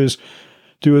 Do as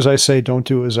I say, don't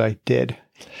do as I did.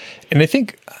 And I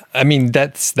think,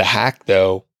 that's the hack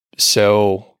though.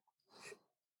 So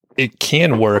it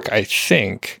can work, I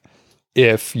think,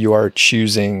 if you are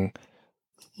choosing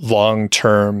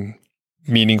long-term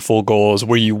meaningful goals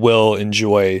where you will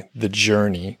enjoy the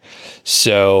journey.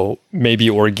 So maybe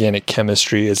organic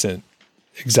chemistry isn't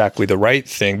exactly the right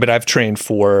thing, but I've trained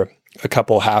for a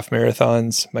couple half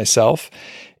marathons myself,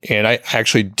 and I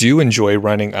actually do enjoy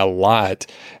running a lot.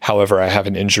 However, I have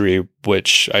an injury,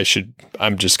 which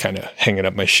I'm just kind of hanging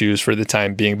up my shoes for the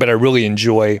time being, but I really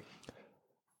enjoy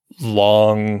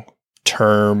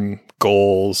long-term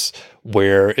goals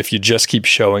where if you just keep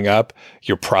showing up,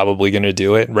 you're probably going to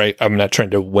do it, right? I'm not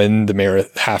trying to win the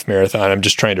half marathon. I'm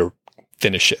just trying to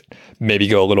finish it, maybe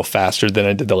go a little faster than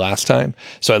I did the last time.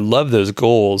 So I love those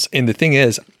goals. And the thing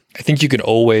is, I think you can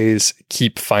always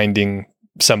keep finding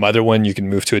some other one. You can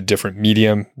move to a different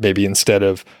medium. Maybe instead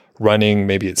of running,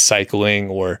 maybe it's cycling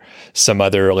or some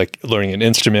other, like learning an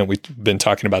instrument. We've been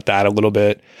talking about that a little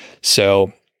bit.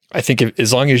 So I think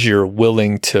as long as you're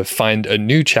willing to find a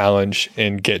new challenge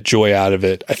and get joy out of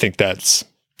it, I think that's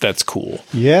cool.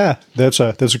 Yeah, that's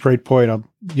a great point.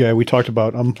 We talked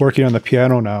about, I'm working on the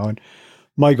piano now, and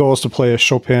my goal is to play a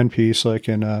Chopin piece like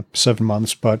in 7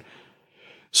 months. But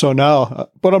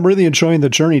I'm really enjoying the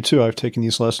journey too. I've taken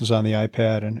these lessons on the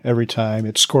iPad, and every time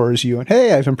it scores you, and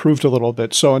hey, I've improved a little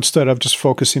bit. So instead of just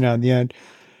focusing on the end,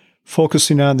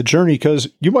 focusing on the journey, because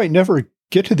you might never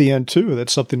get to the end too.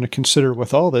 That's something to consider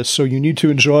with all this. So you need to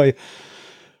enjoy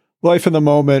life in the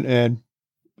moment and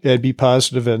be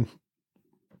positive and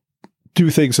do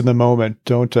things in the moment.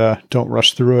 Don't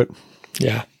rush through it.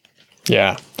 Yeah.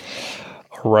 Yeah.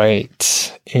 All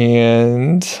right.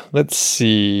 And let's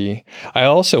see. I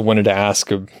also wanted to ask,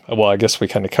 I guess we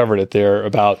kind of covered it there,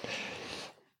 about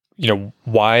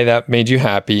why that made you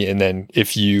happy, and then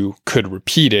if you could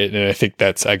repeat it. And I think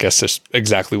that's just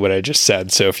exactly what I just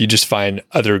said. So if you just find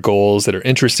other goals that are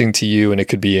interesting to you, and it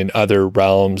could be in other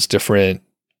realms, different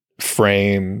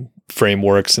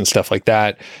frameworks and stuff like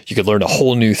that, you could learn a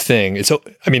whole new thing.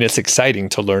 It's exciting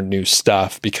to learn new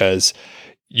stuff because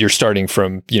you're starting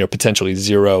from, potentially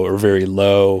zero or very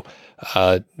low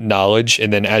knowledge.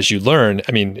 And then as you learn,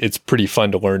 I mean, it's pretty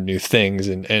fun to learn new things.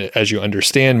 And as you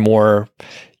understand more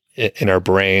in our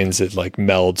brains, it like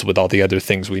melds with all the other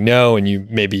things we know. And you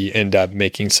maybe end up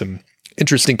making some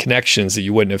interesting connections that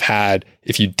you wouldn't have had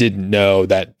if you didn't know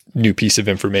that new piece of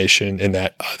information in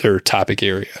that other topic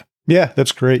area. Yeah,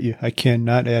 that's great. I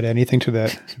cannot add anything to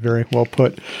that. Very well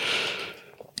put.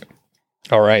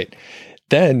 All right.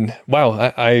 Then,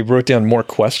 wow, I wrote down more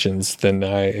questions than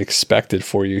I expected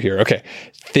for you here. Okay.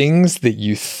 Things that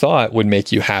you thought would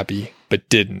make you happy, but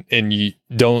didn't. And you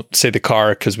don't say the car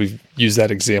because we've used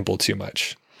that example too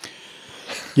much.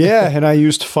 Yeah, and I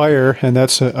used fire, and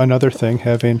that's another thing,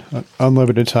 having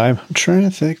unlimited time. I'm trying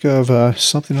to think of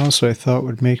something else I thought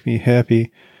would make me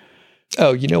happy.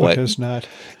 Oh, you know what? It's not.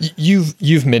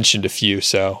 You've mentioned a few,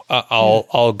 so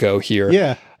I'll go here.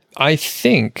 Yeah. I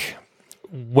think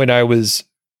when I was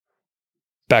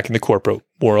back in the corporate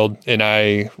world and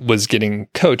I was getting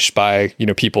coached by,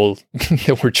 people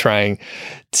that were trying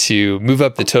to move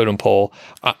up the totem pole,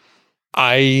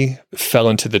 I fell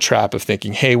into the trap of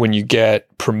thinking, hey, when you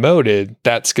get promoted,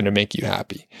 that's going to make you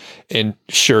happy. And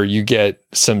sure, you get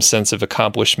some sense of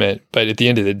accomplishment, but at the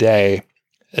end of the day,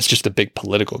 it's just a big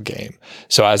political game.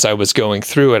 So as I was going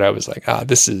through it, I was like,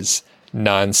 this is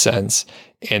nonsense.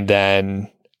 And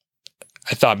then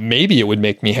I thought maybe it would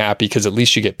make me happy because at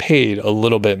least you get paid a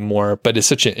little bit more, but it's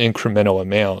such an incremental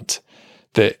amount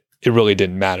that it really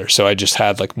didn't matter. So I just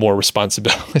had like more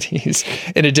responsibilities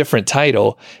in a different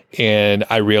title. And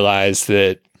I realized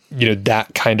that,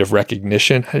 that kind of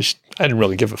recognition, I didn't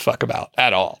really give a fuck about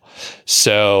at all.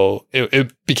 So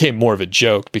it became more of a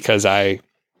joke because I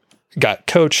got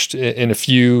coached in a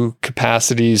few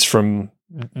capacities from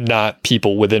not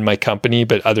people within my company,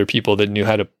 but other people that knew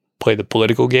how to play the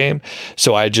political game.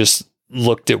 So I just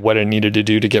looked at what I needed to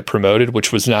do to get promoted,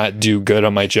 which was not do good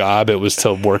on my job. It was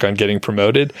to work on getting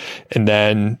promoted. And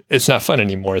then it's not fun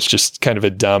anymore. It's just kind of a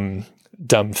dumb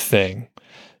thing.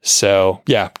 So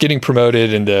yeah, getting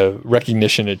promoted and the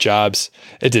recognition at jobs,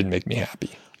 it didn't make me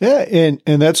happy. Yeah.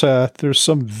 And that's there's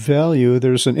some value.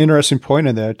 There's an interesting point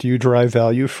in that. Do you derive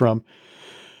value from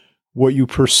what you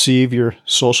perceive your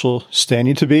social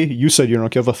standing to be? You said you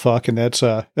don't give a fuck, and that's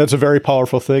a very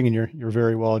powerful thing, and you're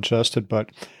very well adjusted. But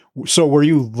so were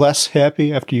you less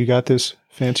happy after you got this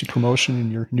fancy promotion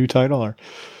in your new title? Or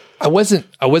I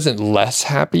wasn't less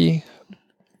happy,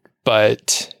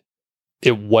 but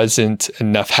it wasn't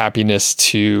enough happiness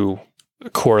to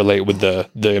correlate with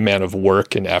the amount of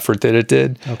work and effort that it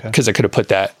did. Okay. Because I could have put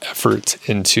that effort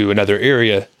into another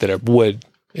area that I would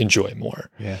enjoy more.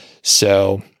 Yeah.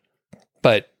 So,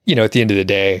 but at the end of the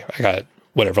day, I got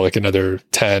whatever, like another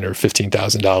 $10,000 or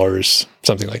 $15,000,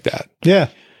 something like that. Yeah.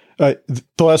 The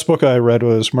last book I read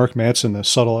was Mark Manson, The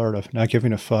Subtle Art of Not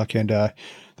Giving a Fuck. And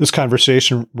this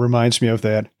conversation reminds me of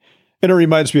that. And it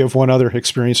reminds me of one other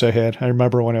experience I had. I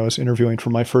remember when I was interviewing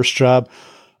for my first job,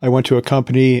 I went to a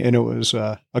company and it was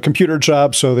a computer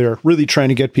job. So they're really trying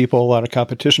to get people, a lot of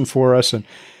competition for us. And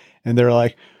they're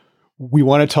like, we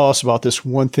want to tell us about this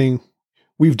one thing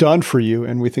we've done for you.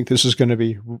 And we think this is going to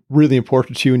be really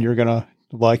important to you and you're going to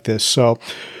like this. So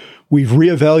we've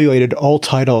reevaluated all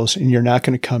titles and you're not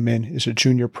going to come in as a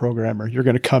junior programmer. You're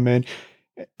going to come in.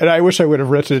 And I wish I would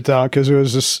have written it down because it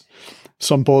was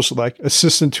some bullshit like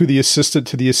assistant to the assistant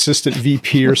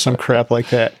VP or some crap like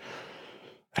that.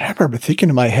 And I remember thinking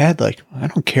in my head, like, I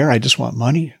don't care. I just want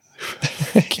money.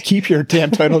 Keep your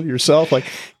damn title to yourself. Like,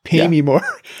 pay me more.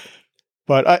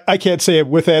 But I can't say it.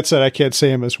 With that said, I can't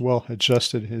say I'm as well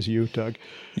adjusted as you, Doug.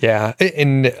 Yeah.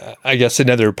 And I guess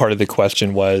another part of the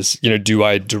question was, do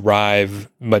I derive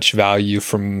much value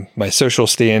from my social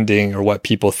standing or what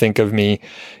people think of me?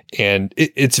 And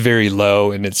it's very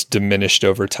low and it's diminished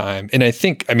over time. And I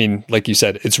think, like you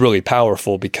said, it's really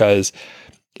powerful because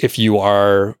if you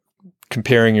are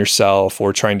comparing yourself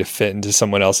or trying to fit into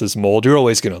someone else's mold, you're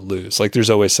always going to lose. Like there's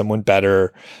always someone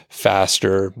better,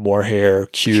 faster, more hair,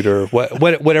 cuter,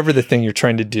 whatever the thing you're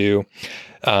trying to do.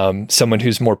 Someone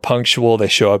who's more punctual, they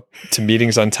show up to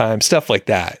meetings on time, stuff like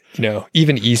that,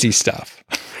 even easy stuff.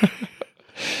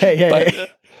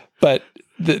 But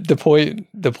the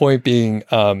point being,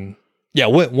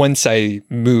 once I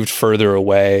moved further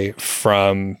away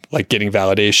from like getting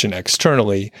validation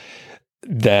externally,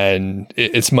 then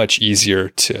it's much easier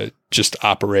to just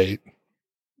operate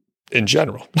in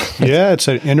general. Yeah, it's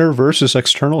an inner versus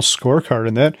external scorecard,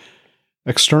 and that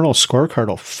external scorecard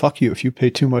will fuck you if you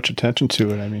pay too much attention to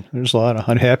it. There's a lot of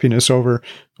unhappiness over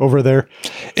there.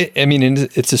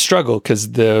 It's a struggle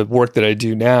because the work that I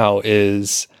do now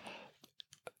is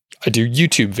I do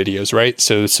YouTube videos, right?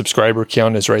 So the subscriber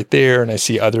count is right there. And I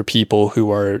see other people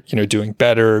who are, doing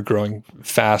better, growing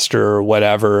faster or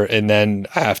whatever. And then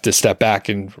I have to step back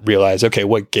and realize, okay,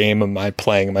 what game am I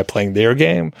playing? Am I playing their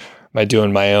game? Am I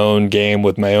doing my own game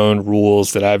with my own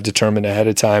rules that I've determined ahead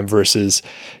of time versus,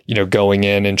 going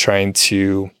in and trying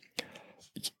to,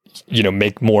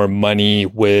 make more money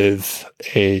with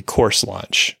a course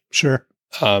launch? Sure.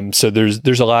 So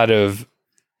there's a lot of,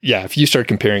 if you start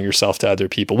comparing yourself to other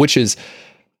people, which is,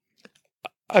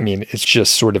 it's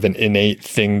just sort of an innate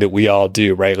thing that we all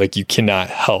do, right? Like you cannot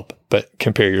help but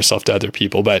compare yourself to other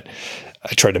people, but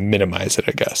I try to minimize it,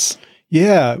 I guess.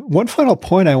 Yeah. One final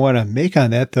point I want to make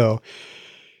on that though,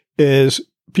 is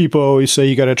people always say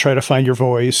you got to try to find your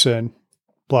voice and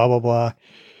blah, blah, blah.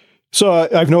 So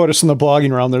I've noticed in the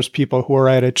blogging realm, there's people who are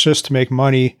at it just to make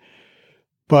money.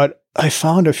 But I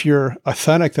found if you're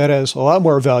authentic, that has a lot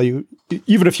more value.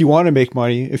 Even if you want to make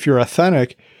money, if you're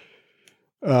authentic,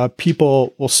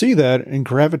 people will see that and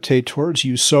gravitate towards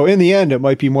you. So in the end, it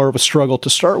might be more of a struggle to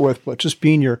start with, but just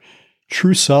being your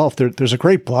true self. There's a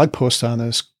great blog post on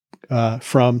this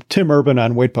from Tim Urban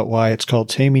on Wait But Why. It's called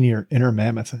Taming Your Inner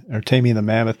Mammoth, or Taming the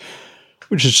Mammoth,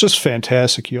 which is just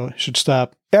fantastic. You should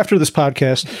stop after this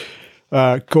podcast,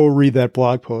 go read that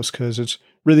blog post because it's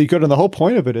really good. And the whole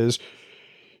point of it is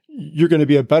you're going to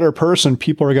be a better person.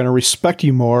 People are going to respect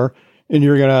you more, and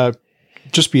you're going to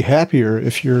just be happier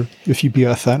if you be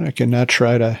authentic and not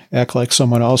try to act like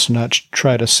someone else and not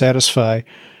try to satisfy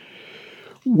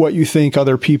what you think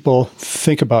other people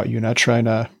think about you, not trying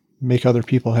to make other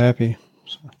people happy.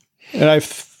 So, and I've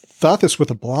thought this with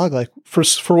a blog, like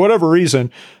for whatever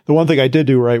reason, the one thing I did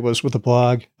do right was with the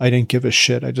blog, I didn't give a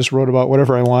shit. I just wrote about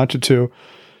whatever I wanted to.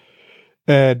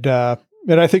 And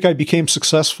I think I became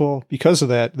successful because of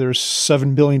that. There's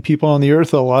 7 billion people on the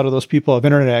earth. A lot of those people have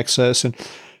internet access, and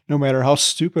no matter how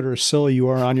stupid or silly you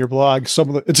are on your blog, it's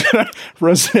going to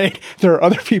resonate. There are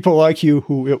other people like you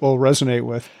who it will resonate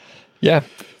with. Yeah.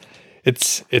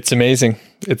 It's amazing.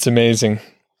 It's amazing.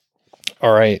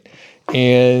 All right.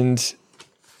 And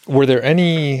were there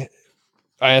any,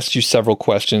 I asked you several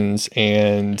questions,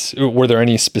 and were there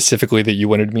any specifically that you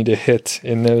wanted me to hit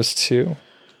in those two?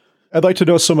 I'd like to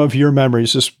know some of your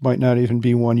memories. This might not even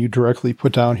be one you directly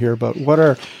put down here, but what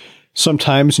are some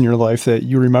times in your life that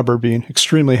you remember being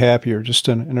extremely happy or just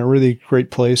in a really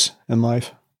great place in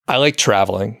life? I like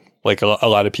traveling, like a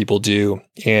lot of people do.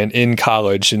 And in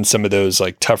college, in some of those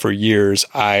like tougher years,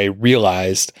 I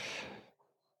realized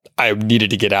I needed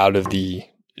to get out of the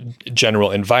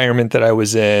general environment that I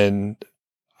was in.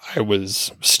 I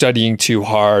was studying too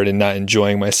hard and not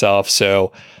enjoying myself.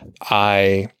 So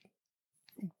I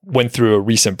went through a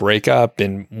recent breakup,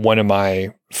 and one of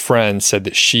my friends said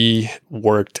that she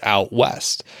worked out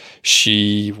west.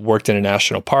 She worked in a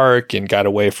national park and got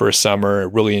away for a summer,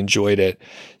 really enjoyed it.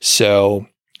 So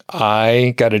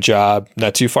I got a job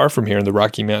not too far from here in the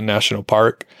Rocky Mountain National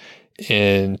Park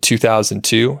in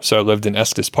 2002. So I lived in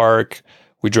Estes Park.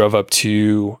 We drove up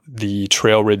to the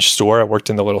Trail Ridge store. I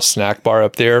worked in the little snack bar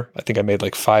up there. I think I made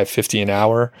like $5.50 an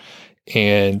hour,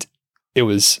 and it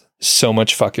was so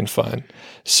much fucking fun.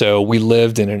 So we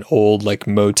lived in an old like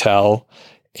motel,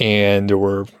 and there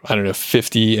were,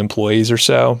 50 employees or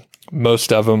so.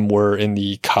 Most of them were in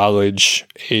the college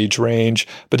age range,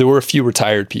 but there were a few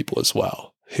retired people as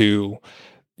well who,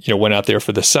 went out there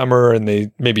for the summer, and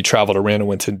they maybe traveled around and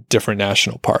went to different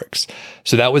national parks.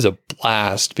 So that was a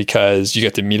blast because you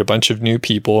get to meet a bunch of new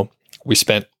people. We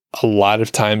spent a lot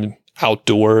of time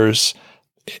outdoors,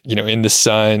 in the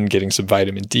sun, getting some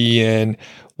vitamin D in.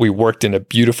 We worked in a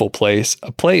beautiful place,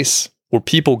 a place where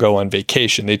people go on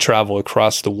vacation. They travel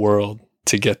across the world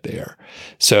to get there.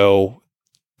 So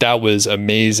that was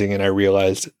amazing. And I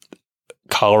realized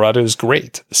Colorado is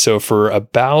great. So for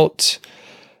about,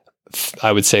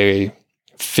 I would say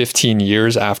 15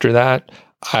 years after that,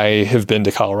 I have been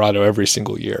to Colorado every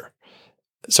single year.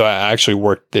 So I actually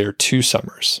worked there 2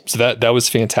 summers. So that was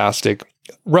fantastic.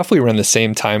 Roughly around the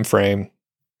same time frame.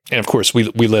 And of course, we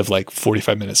live like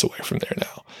 45 minutes away from there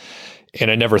now.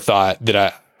 And I never thought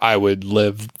that I would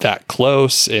live that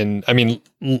close. And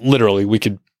literally, we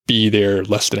could be there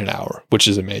less than an hour, which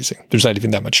is amazing. There's not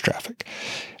even that much traffic.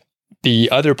 The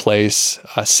other place,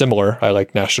 similar, I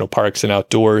like national parks and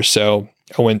outdoors. So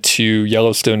I went to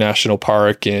Yellowstone National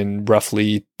Park in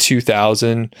roughly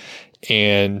 2000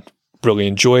 and really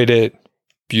enjoyed it.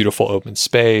 Beautiful open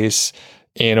space,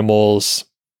 animals,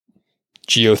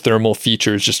 geothermal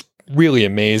features, just really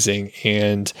amazing.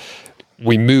 And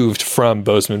we moved from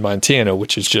Bozeman, Montana,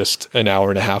 which is just an hour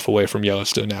and a half away from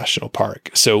Yellowstone National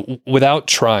Park. So without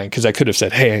trying, because I could have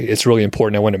said, hey, it's really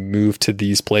important, I want to move to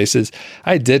these places.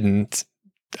 I didn't.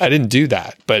 didn't do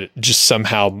that, but just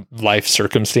somehow life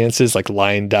circumstances like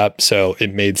lined up. So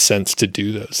it made sense to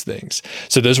do those things.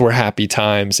 So those were happy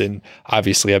times. And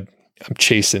obviously I'm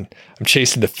chasing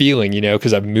the feeling,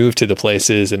 because I've moved to the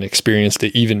places and experienced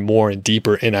it even more and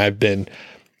deeper. And I've been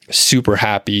super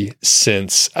happy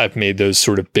since I've made those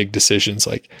sort of big decisions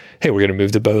like, hey, we're going to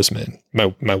move to Bozeman.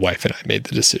 My wife and I made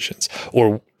the decisions.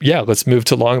 Or yeah, let's move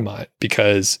to Longmont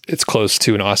because it's close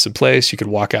to an awesome place. You could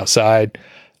walk outside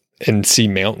and see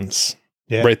mountains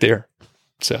right there.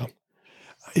 So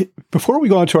before we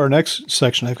go on to our next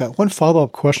section, I've got one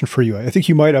follow-up question for you. I think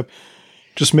you might have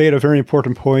just made a very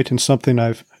important point and something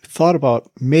I've thought about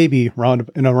maybe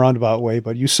in a roundabout way,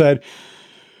 but you said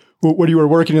when you were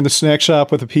working in the snack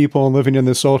shop with the people and living in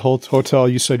this old hotel,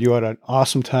 you said you had an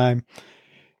awesome time.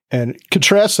 And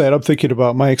contrast that, I'm thinking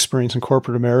about my experience in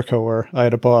corporate America where I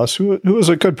had a boss who was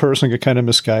a good person, got kind of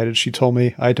misguided. She told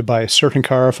me I had to buy a certain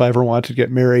car if I ever wanted to get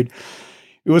married.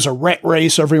 It was a rat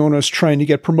race. Everyone was trying to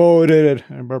get promoted.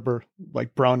 I remember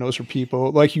like brown-noser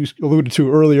people, like you alluded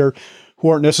to earlier, who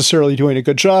aren't necessarily doing a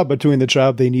good job, but doing the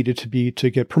job they needed to be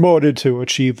to get promoted, to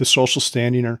achieve the social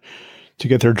standing or to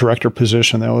get their director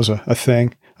position. That was a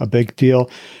thing, a big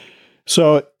deal.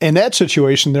 So in that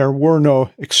situation, there were no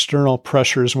external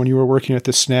pressures when you were working at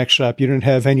the snack shop. You didn't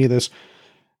have any of this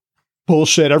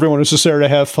bullshit. Everyone was just there to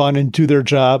have fun and do their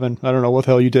job. And I don't know what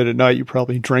the hell you did at night. You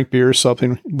probably drank beer or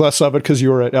something, less of it because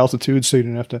you were at altitude, so you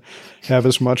didn't have to have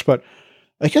as much. But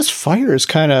I guess fire is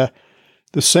kind of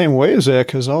the same way as that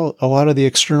because a lot of the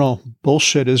external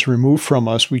bullshit is removed from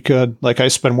us. We could, like I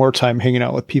spend more time hanging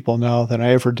out with people now than I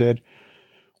ever did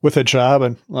with a job.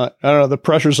 And I don't know, the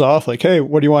pressure's off. Like, hey,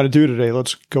 what do you want to do today?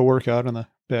 Let's go work out in the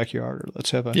backyard or let's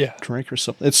have a drink or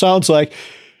something. It sounds like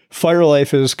fire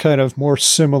life is kind of more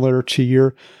similar to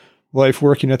your life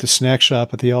working at the snack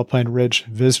shop at the Alpine Ridge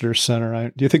Visitor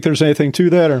Center. Do you think there's anything to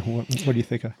that or what do you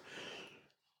think of?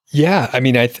 Yeah. I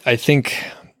mean, I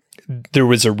think there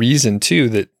was a reason too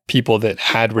that people that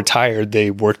had retired,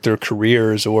 they worked their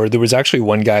careers, or there was actually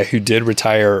one guy who did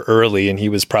retire early and he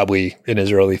was probably in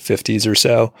his early 50s or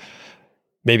so,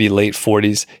 maybe late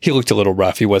 40s. He looked a little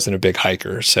rough. He wasn't a big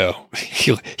hiker. So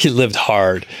he lived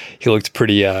hard. He looked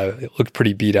pretty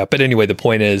beat up. But anyway, the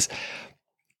point is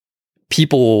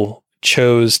people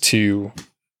chose to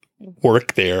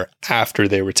work there after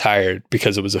they retired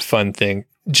because it was a fun thing.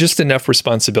 Just enough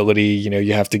responsibility.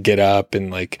 You have to get up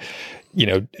and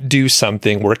do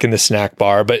something, work in the snack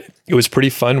bar, but it was pretty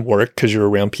fun work because you're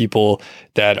around people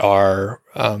that are,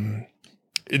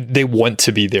 they want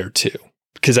to be there too.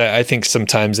 Because I think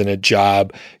sometimes in a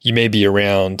job, you may be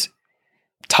around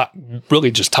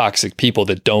really just toxic people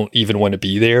that don't even want to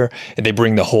be there and they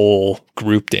bring the whole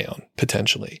group down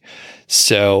potentially.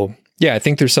 So yeah, I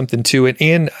think there's something to it.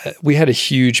 And we had a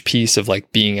huge piece of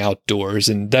like being outdoors,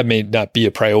 and that may not be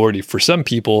a priority for some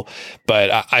people,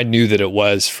 but I knew that it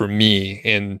was for me.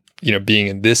 And, being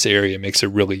in this area makes it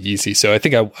really easy. So I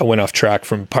think I went off track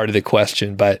from part of the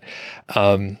question, but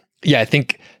I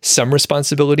think some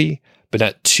responsibility, but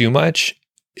not too much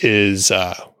is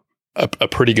a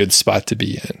pretty good spot to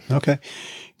be in. Okay.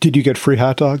 Did you get free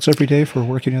hot dogs every day for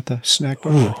working at the snack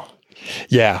bar? Ooh.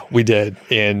 Yeah, we did.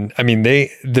 And I mean,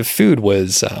 the food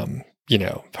was,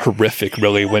 horrific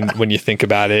really when you think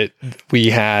about it. We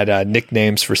had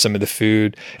nicknames for some of the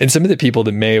food, and some of the people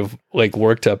that may have like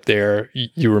worked up there,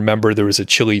 you remember there was a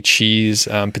chili cheese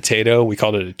potato. We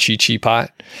called it a chi-chi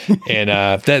pot. And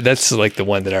that's like the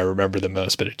one that I remember the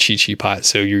most, but a chi-chi pot.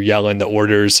 So you're yelling the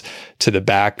orders to the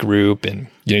back group and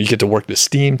you get to work the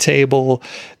steam table.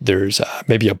 There's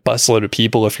maybe a busload of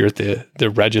people if you're at the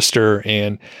register.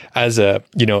 And as a,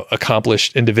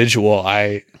 accomplished individual,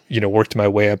 I, worked my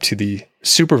way up to the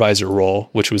supervisor role,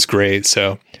 which was great.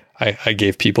 So I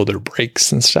gave people their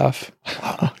breaks and stuff.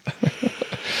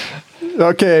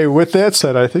 Okay. With that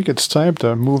said, I think it's time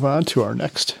to move on to our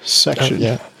next section.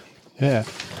 Yeah.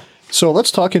 So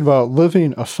let's talk about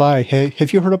living a FI. Hey,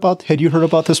 had you heard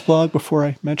about this blog before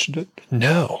I mentioned it?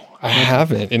 No, I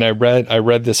haven't. And I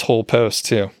read this whole post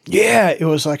too. Yeah, it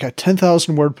was like a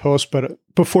 10,000 word post. But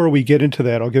before we get into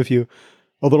that, I'll give you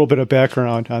a little bit of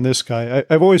background on this guy.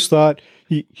 I've always thought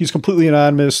he's completely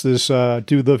anonymous, this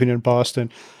dude living in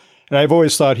Boston. And I've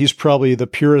always thought he's probably the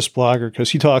purest blogger because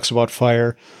he talks about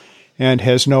fire and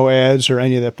has no ads or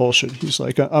any of that bullshit. He's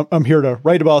like, I'm here to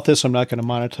write about this. I'm not going to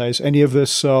monetize any of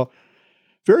this. So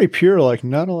very pure, like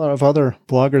not a lot of other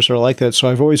bloggers are like that. So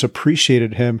I've always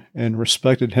appreciated him and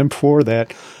respected him for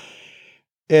that.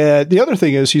 The other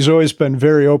thing is he's always been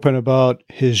very open about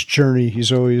his journey.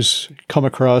 He's always come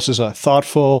across as a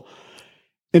thoughtful,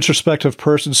 introspective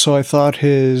person. So I thought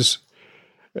his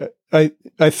I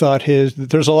thought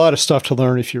there's a lot of stuff to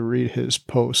learn if you read his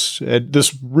posts. And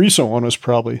this recent one was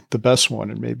probably the best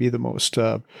one and maybe the most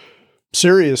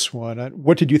serious one.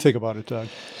 What did you think about it, Doug?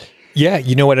 Yeah,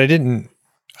 you know what? I didn't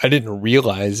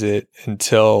realize it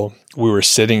until we were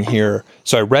sitting here.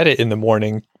 So I read it in the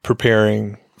morning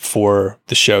preparing for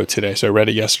the show today. So I read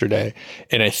it yesterday,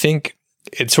 and I think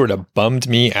it sort of bummed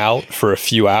me out for a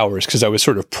few hours because I was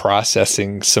sort of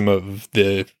processing some of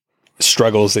the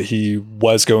struggles that he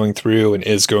was going through and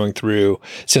is going through.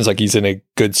 Seems like he's in a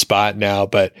good spot now,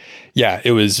 but yeah,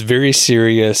 it was very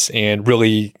serious and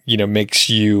really, makes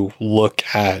you look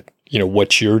at,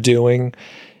 what you're doing.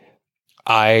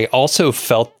 I also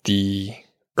felt the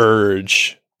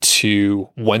urge to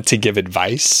want to give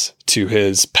advice to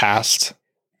his past,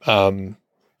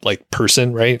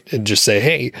 person, right? And just say,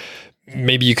 hey,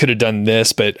 maybe you could have done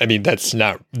this, but I mean, that's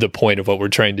not the point of what we're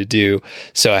trying to do.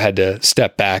 So I had to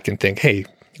step back and think, hey,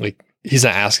 he's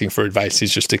not asking for advice.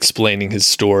 He's just explaining his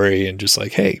story and just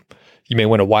like, hey, you may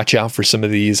want to watch out for some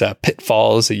of these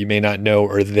pitfalls that you may not know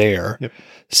are there. Yep.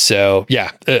 So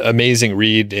yeah, amazing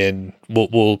read, and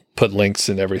we'll put links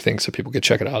and everything so people can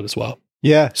check it out as well.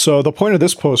 Yeah. So the point of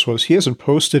this post was he hasn't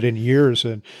posted in years,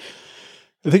 and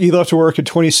I think he left work in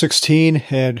 2016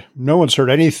 and no one's heard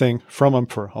anything from him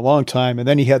for a long time. And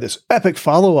then he had this epic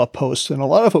follow-up post, and a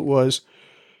lot of it was,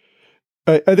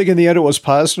 I think in the end it was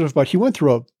positive, but he went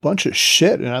through a bunch of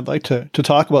shit. And I'd like to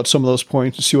talk about some of those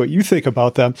points and see what you think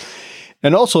about them,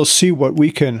 and also see what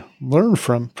we can learn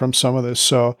from some of this.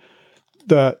 So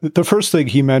the first thing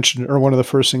he mentioned, or one of the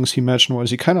first things he mentioned,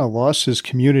 was he kind of lost his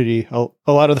community. A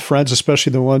lot of the friends,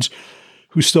 especially the ones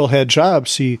who still had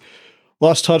jobs, he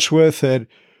lost touch with,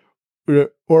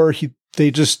 or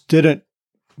they just didn't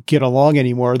get along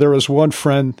anymore. There was one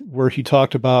friend where he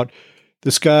talked about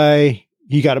this guy,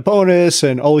 he got a bonus,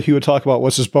 and all he would talk about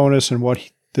was his bonus and what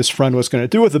this friend was going to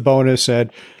do with the bonus.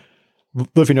 And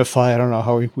Living a Fi, I don't know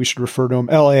how we should refer to him,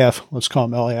 LAF, let's call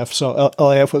him LAF. So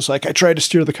LAF was like, I tried to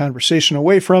steer the conversation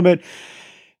away from it,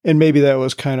 and maybe that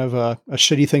was kind of a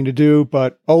shitty thing to do,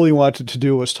 but all he wanted to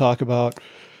do was talk about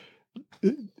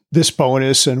this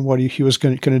bonus and what he was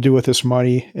going to do with this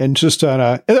money. And just and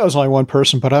that was only one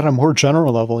person, but on a more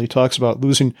general level, he talks about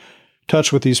losing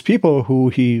touch with these people who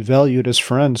he valued as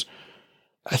friends.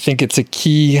 I think it's a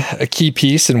key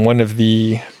piece, and one of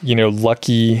the,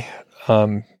 lucky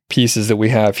pieces that we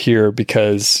have here,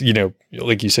 because,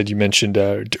 like you said, you mentioned,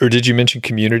 or did you mention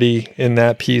community in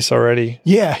that piece already?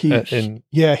 Yeah.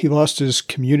 He lost his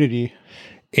community.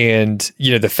 And,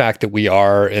 the fact that we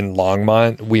are in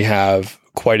Longmont, we have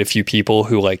quite a few people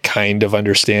who kind of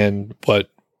understand what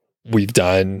we've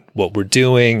done, what we're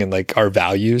doing, and our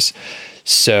values.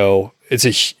 So it's a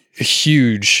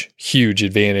huge, huge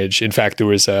advantage. In fact, there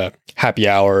was a happy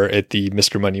hour at the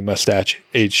Mr. Money Mustache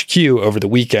HQ over the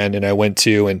weekend, and I went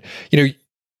to, and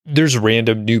there's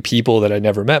random new people that I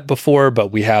never met before,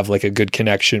 but we have a good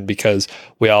connection because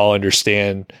we all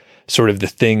understand sort of the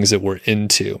things that we're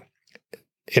into.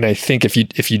 And I think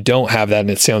if you don't have that,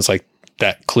 and it sounds like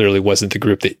that clearly wasn't the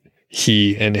group that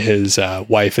he and his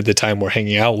wife at the time were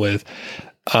hanging out with,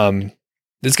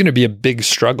 it's going to be a big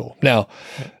struggle. Now,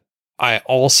 I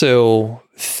also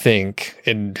think,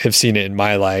 and have seen it in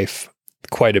my life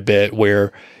quite a bit,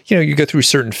 where, you go through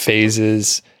certain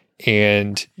phases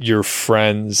and your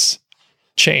friends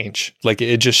change.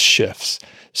 It just shifts.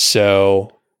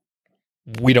 So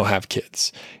we don't have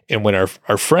kids. And when our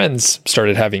friends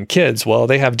started having kids, well,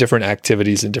 they have different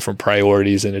activities and different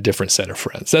priorities and a different set of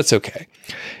friends. That's okay.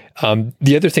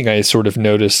 The other thing I sort of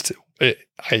noticed,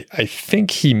 I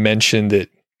think he mentioned that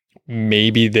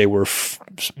maybe there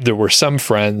were some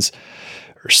friends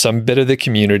or some bit of the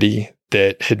community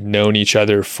that had known each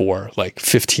other for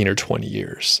 15 or 20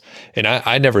 years. And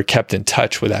I never kept in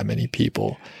touch with that many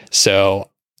people. So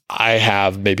I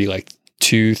have maybe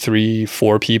 2, 3,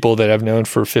 4 people that I've known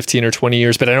for 15 or 20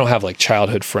 years, but I don't have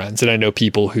childhood friends. And I know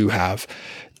people who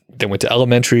they went to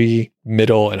elementary,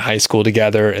 middle, and high school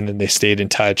together, and then they stayed in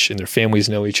touch and their families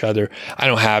know each other. I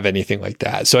don't have anything like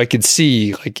that. So I could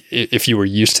see if you were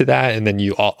used to that and then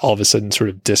you all of a sudden sort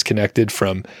of disconnected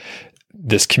from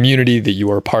this community that you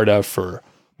were a part of for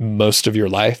most of your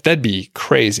life, that'd be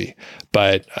crazy.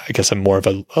 But I guess I'm more of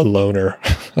a loner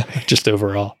just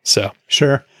overall. So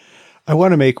sure. I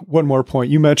want to make one more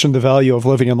point. You mentioned the value of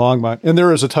living in Longmont, and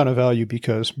there is a ton of value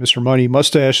because Mr. Money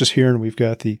Mustache is here and we've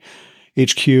got the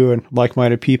HQ and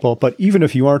like-minded people. But even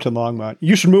if you aren't in Longmont,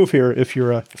 you should move here. If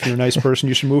you're a nice person,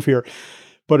 you should move here.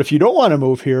 But if you don't want to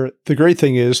move here, the great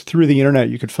thing is through the internet,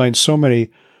 you could find so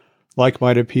many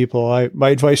like-minded people. My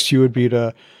advice to you would be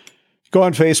to go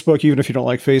on Facebook, even if you don't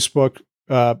like Facebook,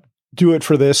 do it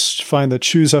for this. Find the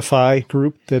Choose FI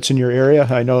group that's in your area.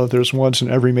 I know there's ones in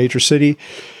every major city.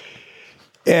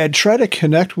 And try to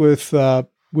connect with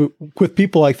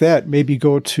people like that. Maybe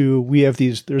there's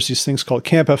these things called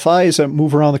Camp FIs that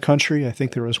move around the country. I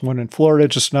think there was one in Florida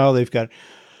just now. They've got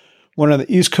one on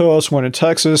the East Coast, one in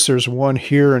Texas. There's one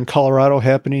here in Colorado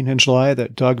happening in July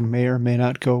that Doug may or may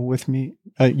not go with me.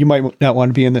 You might not want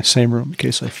to be in the same room in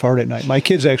case I fart at night. My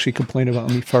kids actually complain about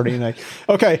me farting at night.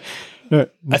 Okay.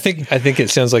 I think it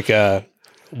sounds like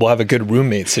we'll have a good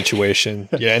roommate situation.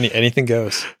 Yeah, anything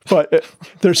goes. But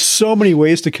there's so many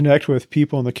ways to connect with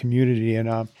people in the community, and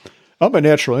I'm a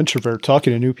natural introvert.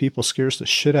 Talking to new people scares the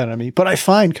shit out of me. But I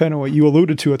find kind of what you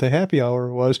alluded to at the happy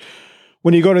hour was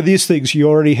when you go to these things,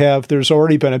 there's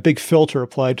already been a big filter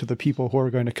applied to the people who are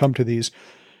going to come to these.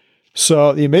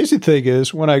 So the amazing thing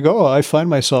is when I go, I find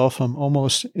myself, I'm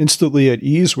almost instantly at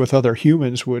ease with other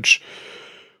humans, which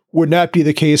would not be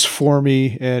the case for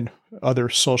me in other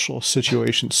social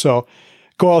situations. So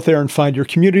go out there and find your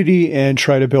community and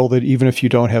try to build it, even if you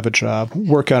don't have a job.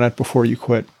 Work on it before you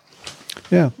quit.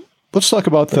 Yeah. Let's talk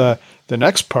about the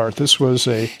next part. This was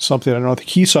something I don't think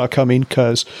he saw coming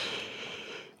because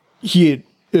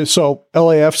so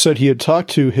LAF said he had talked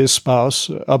to his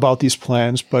spouse about these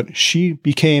plans, but she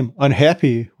became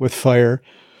unhappy with fire.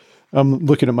 I'm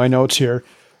looking at my notes here.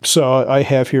 So I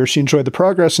have here, she enjoyed the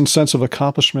progress and sense of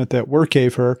accomplishment that work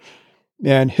gave her.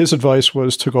 And his advice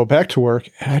was to go back to work.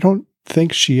 And I don't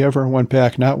think she ever went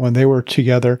back, not when they were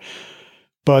together.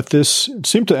 But this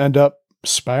seemed to end up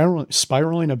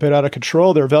spiraling a bit out of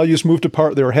control. Their values moved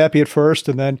apart. They were happy at first,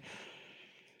 and then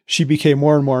she became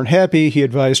more and more unhappy. He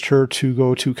advised her to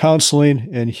go to counseling,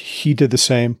 and he did the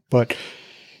same. But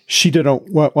she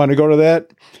didn't want to go to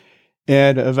that.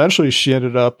 And eventually she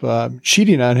ended up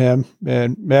cheating on him.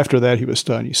 And after that, he was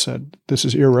done. He said, "This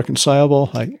is irreconcilable.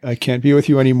 I can't be with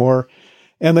you anymore."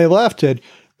 And they left. And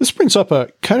this brings up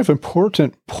a kind of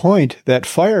important point that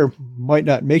fire might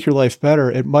not make your life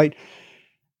better. It might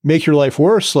make your life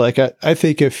worse. Like I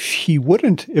think if they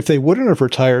wouldn't have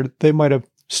retired, they might have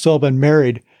still been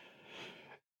married.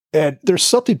 And there's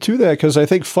something to that because I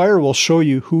think fire will show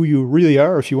you who you really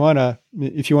are. If you want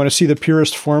to see the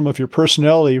purest form of your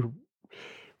personality,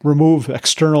 remove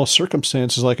external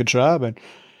circumstances like a job, and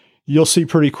you'll see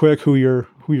pretty quick who your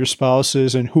spouse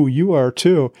is and who you are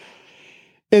too.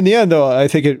 In the end, though, I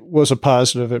think it was a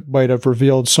positive. It might have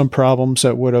revealed some problems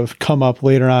that would have come up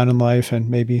later on in life, and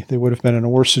maybe they would have been in a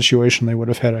worse situation. They would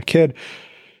have had a kid.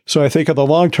 So I think in the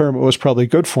long term, it was probably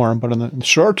good for him. But in the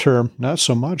short term, not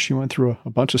so much. He went through a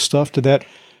bunch of stuff. Did that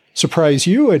surprise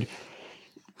you?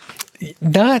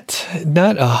 Not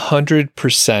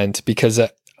 100%, because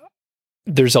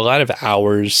there's a lot of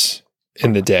hours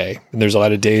in the day, and there's a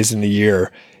lot of days in the year.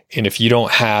 And if you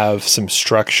don't have some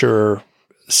structure,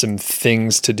 some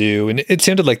things to do, and it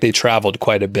sounded like they traveled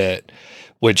quite a bit,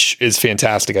 which is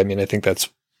fantastic. I mean, I think that's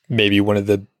maybe one of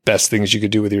the best things you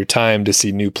could do with your time, to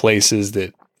see new places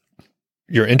that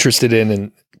you're interested in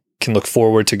and can look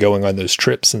forward to going on those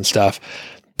trips and stuff.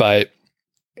 But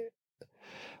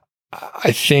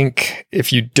I think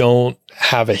if you don't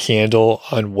have a handle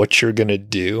on what you're going to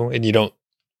do, and you don't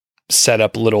set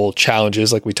up little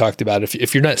challenges like we talked about,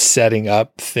 if you're not setting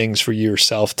up things for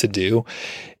yourself to do,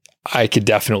 I could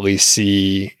definitely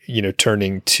see,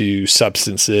 turning to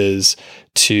substances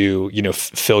to,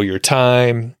 fill your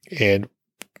time and,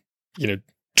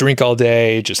 drink all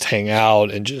day, just hang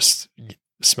out and just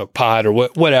smoke pot or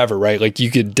whatever, right? Like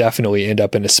you could definitely end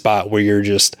up in a spot where you're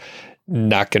just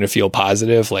not going to feel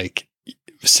positive, like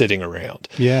sitting around.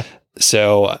 Yeah.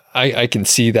 So I can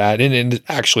see that. And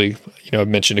actually, I've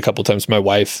mentioned a couple of times, my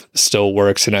wife still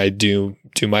works and I do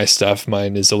my stuff.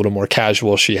 Mine is a little more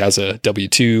casual. She has a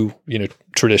W-2,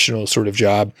 traditional sort of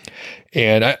job.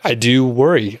 And I do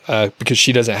worry because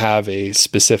she doesn't have a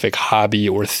specific hobby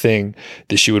or thing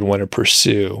that she would want to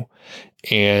pursue.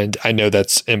 And I know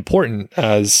that's important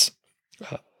as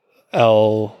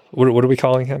what are we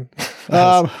calling him?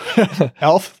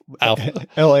 Alf.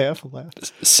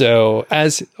 LAF. So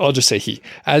I'll just say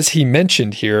as he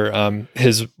mentioned here,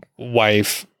 his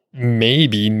wife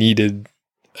maybe needed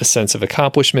a sense of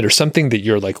accomplishment or something that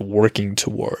you're like working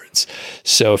towards.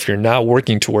 So if you're not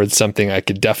working towards something, I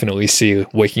could definitely see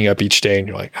waking up each day and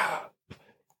you're like,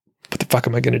 what the fuck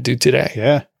am I going to do today?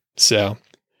 Yeah. So.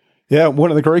 Yeah,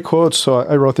 one of the great quotes, so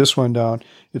I wrote this one down.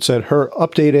 It said, her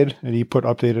updated, and he put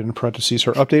updated in parentheses,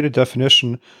 her updated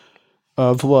definition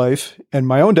of life and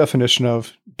my own definition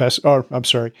of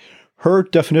her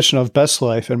definition of best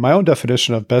life and my own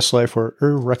definition of best life were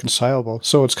irreconcilable.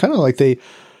 So it's kind of like they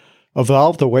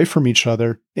evolved away from each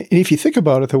other. And if you think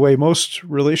about it, the way most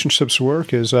relationships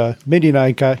work is Mindy and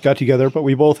I got together, but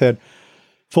we both had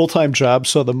full-time jobs.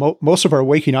 So most of our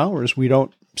waking hours, we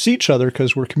don't see each other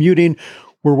because we're commuting,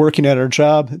 we're working at our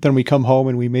job. Then we come home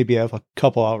and we maybe have a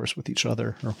couple hours with each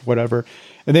other or whatever.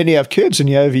 And then you have kids and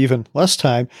you have even less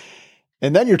time.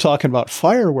 And then you're talking about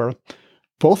fire where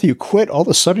both of you quit. All of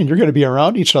a sudden, you're going to be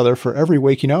around each other for every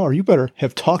waking hour. You better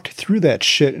have talked through that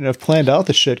shit and have planned out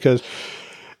the shit, because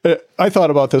I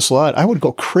thought about this a lot. I would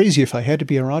go crazy if I had to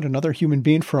be around another human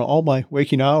being for all my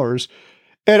waking hours.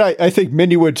 And I think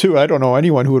Mindy would too. I don't know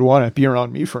anyone who would want to be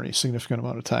around me for any significant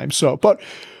amount of time. So, but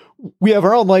we have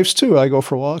our own lives too. I go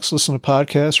for walks, listen to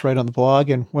podcasts, write on the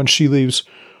blog. And when she leaves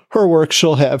her work,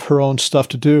 she'll have her own stuff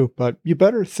to do. But you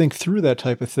better think through that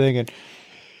type of thing.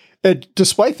 And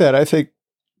despite that, I think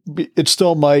it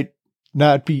still might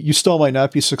not be, you still might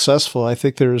not be successful. I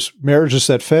think there's marriages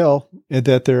that fail and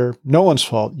that they're no one's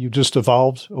fault. You just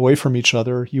evolved away from each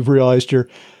other. You've realized your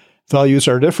values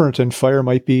are different, and fire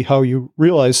might be how you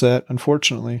realize that,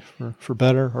 unfortunately, for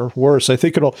better or worse. I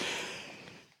think it'll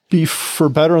be for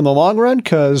better in the long run,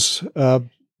 because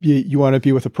you want to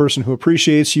be with a person who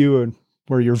appreciates you and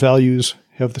where your values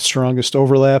have the strongest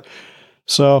overlap.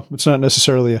 So it's not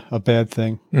necessarily a bad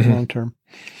thing long term.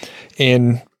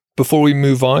 And before we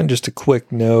move on, just a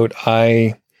quick note,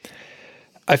 I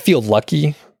feel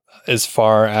lucky as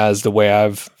far as the way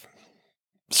I've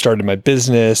started my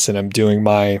business and I'm doing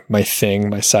my thing,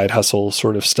 my side hustle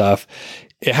sort of stuff.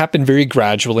 It happened very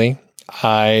gradually.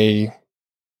 I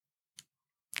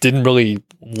didn't really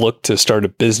look to start a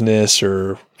business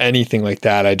or anything like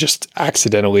that. I just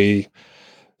accidentally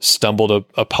stumbled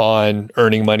upon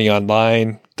earning money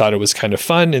online, thought it was kind of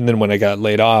fun. And then when I got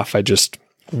laid off, I just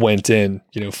went in,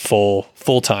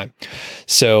 full time.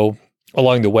 So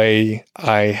along the way,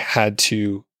 I had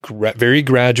to very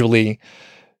gradually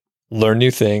learn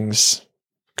new things,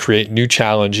 create new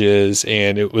challenges,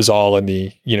 and it was all in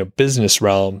the, business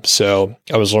realm. So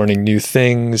I was learning new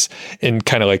things, and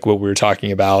kind of like what we were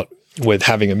talking about with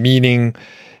having a meeting,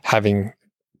 having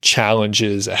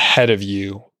challenges ahead of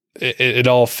you, it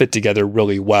all fit together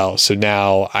really well. So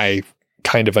now I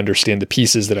kind of understand the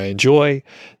pieces that I enjoy,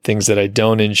 things that I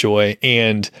don't enjoy,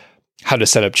 and how to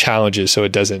set up challenges so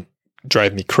it doesn't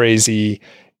drive me crazy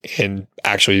and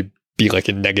actually be like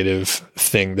a negative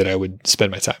thing that I would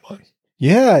spend my time on.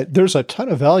 Yeah, there's a ton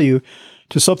of value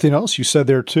to something else you said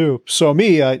there too. So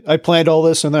me, I planned all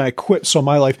this and then I quit. So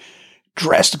my life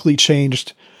drastically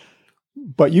changed,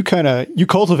 but you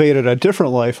cultivated a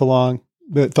different life along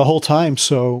the whole time.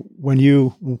 So when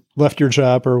you left your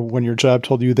job, or when your job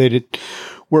told you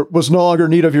was no longer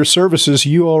in need of your services,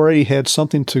 you already had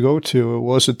something to go to. It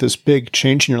wasn't this big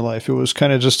change in your life. It was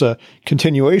kind of just a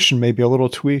continuation, maybe a little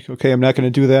tweak. Okay, I'm not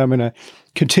going to do that. I'm going to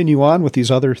continue on with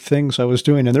these other things I was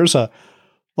doing. And there's a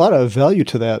lot of value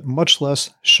to that, much less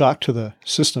shock to the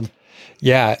system.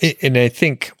 Yeah. And I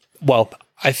think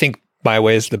my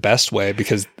way is the best way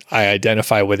because I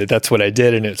identify with it. That's what I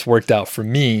did, and it's worked out for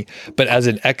me. But as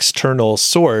an external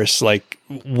source, like,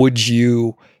 would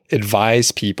you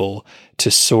advise people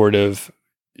to sort of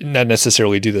not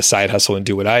necessarily do the side hustle and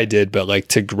do what I did, but like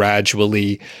to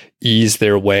gradually ease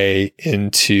their way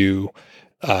into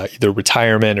either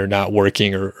retirement or not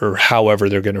working, or however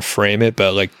they're going to frame it,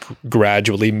 but like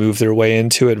gradually move their way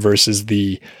into it versus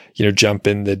the, jump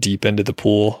in the deep end of the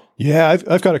pool? Yeah,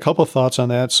 I've got a couple of thoughts on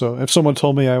that. So if someone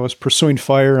told me I was pursuing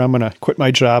fire, I'm going to quit my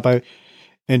job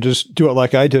and just do it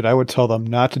like I did, I would tell them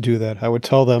not to do that. I would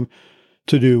tell them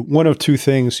to do one of two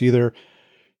things: either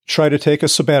try to take a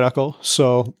sabbatical,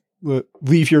 so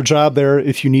leave your job there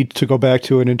if you need to go back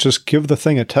to it, and just give the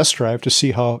thing a test drive to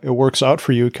see how it works out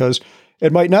for you, because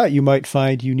it might not. You might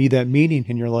find you need that meaning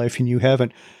in your life and you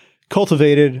haven't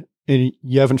cultivated, and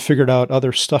you haven't figured out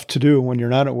other stuff to do when you're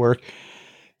not at work.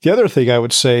 The other thing I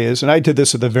would say is, and I did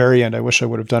this at the very end, I wish I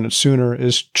would have done it sooner,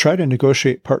 is try to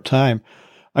negotiate part-time.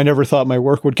 I never thought my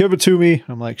work would give it to me.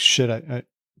 I'm like, shit,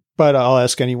 but I'll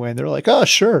ask anyway. And they're like, oh,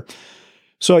 sure.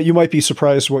 So you might be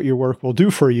surprised what your work will do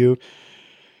for you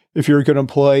if you're a good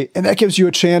employee. And that gives you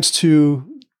a chance to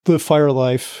live fire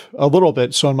life a little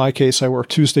bit. So in my case, I work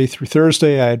Tuesday through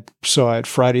Thursday. I had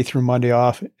Friday through Monday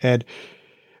off. And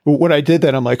when I did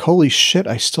that, I'm like, holy shit,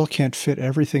 I still can't fit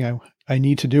everything I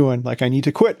need to do, and like I need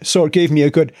to quit. So it gave me a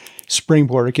good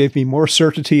springboard. It gave me more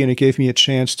certainty, and it gave me a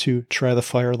chance to try the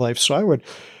fire life. So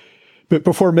but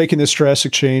before making this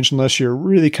drastic change, unless you're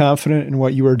really confident in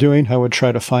what you are doing, I would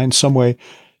try to find some way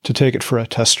to take it for a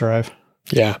test drive.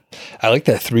 Yeah. I like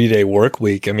that 3-day work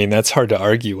week. I mean, that's hard to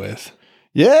argue with.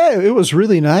 Yeah, it was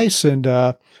really nice. And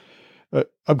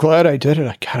I'm glad I did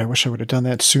it. God, I wish I would have done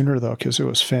that sooner, though, because it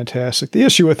was fantastic. The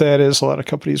issue with that is a lot of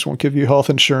companies won't give you health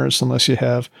insurance unless you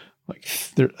have, like,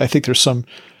 I think there's some.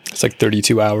 It's like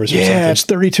 32 hours or something. Yeah, it's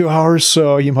 32 hours,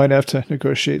 so you might have to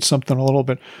negotiate something a little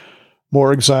bit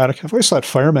more exotic. I've always thought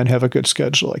firemen have a good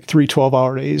schedule, like 3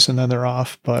 12-hour days, and then they're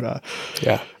off. But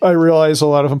yeah, I realize a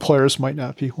lot of employers might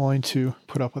not be willing to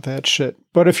put up with that shit.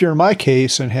 But if you're in my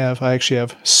case and I actually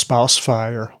have spouse-fi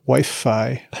or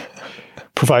wife-fi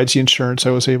provides the insurance,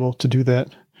 I was able to do that.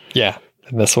 Yeah,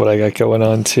 and that's what I got going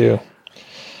on too.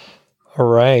 All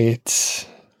right.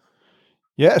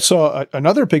 Yeah, so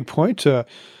another big point,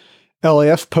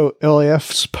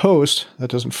 LAF's post, that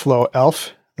doesn't flow,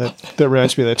 Elf, that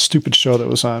reminds me of that stupid show that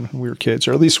was on when we were kids,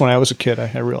 or at least when I was a kid.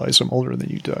 I realize I'm older than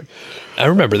you, Doug. I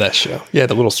remember that show. Yeah,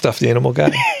 the little stuffed animal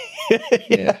guy.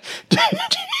 Yeah.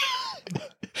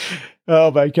 Oh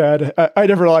my God. I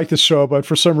never liked this show, but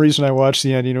for some reason I watched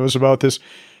the ending. It was about this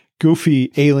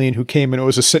goofy alien who came in. It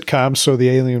was a sitcom, so the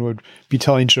alien would be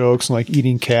telling jokes and like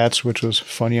eating cats, which was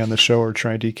funny on the show, or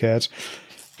trying to eat cats.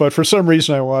 But for some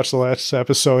reason I watched the last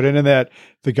episode, and in that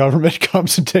the government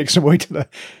comes and takes him away to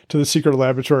the secret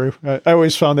laboratory. I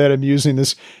always found that amusing,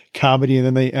 this comedy, and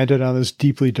then they ended on this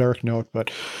deeply dark note.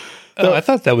 But I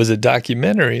thought that was a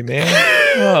documentary, man.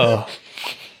 Oh,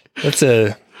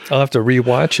 I'll have to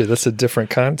rewatch it. That's a different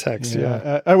context.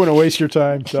 Yeah. I wouldn't waste your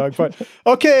time, Doug. But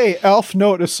okay, Alf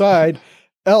note aside,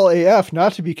 LAF,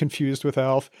 not to be confused with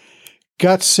Alf,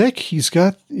 got sick.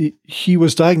 He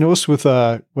was diagnosed with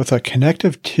a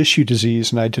connective tissue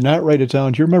disease, and I did not write it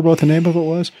down. Do you remember what the name of it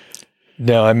was?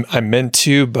 No, I meant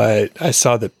to, but I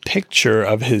saw the picture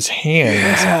of his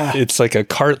hand. Yeah. It's like a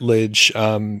cartilage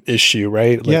issue,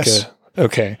 right? Like yes.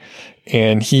 Okay.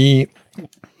 And he,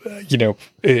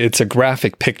 it's a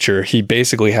graphic picture. He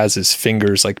basically has his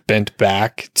fingers like bent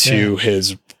back to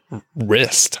his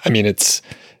wrist. I mean, it's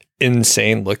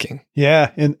insane looking.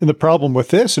 Yeah. And the problem with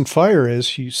this and fire is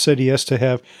he said he has to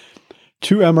have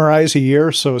 2 MRIs a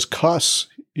year. So his costs,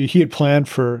 he had planned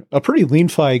for a pretty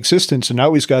lean-fi existence. And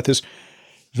now he's got this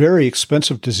very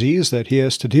expensive disease that he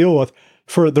has to deal with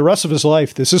for the rest of his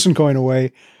life. This isn't going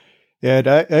away. And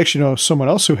I actually know someone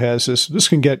else who has this. This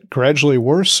can get gradually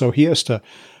worse. So he has to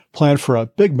plan for a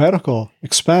big medical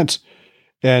expense.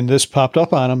 And this popped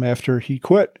up on him after he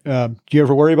quit. Do you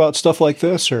ever worry about stuff like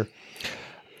this, or?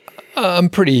 I'm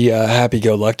pretty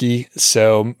happy-go-lucky,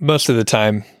 so most of the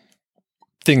time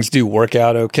things do work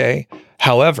out okay.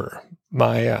 However,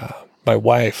 my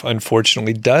wife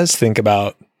unfortunately does think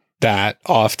about that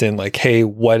often, like, hey,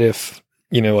 what if,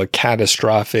 a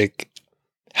catastrophic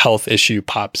health issue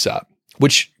pops up,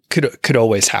 which could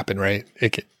always happen, right?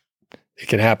 It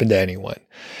can happen to anyone.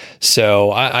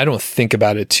 So I don't think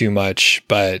about it too much,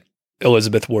 but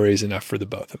Elizabeth worries enough for the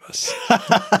both of us.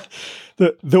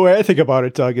 The way I think about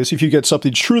it, Doug, is if you get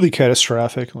something truly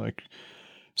catastrophic, like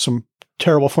some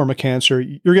terrible form of cancer,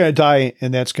 you're going to die,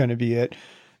 and that's going to be it.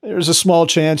 There's a small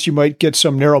chance you might get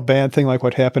some narrow band thing like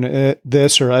what happened to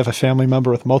this, or I have a family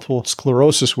member with multiple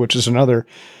sclerosis, which is another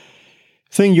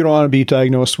thing you don't want to be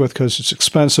diagnosed with because it's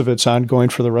expensive, it's ongoing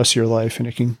for the rest of your life, and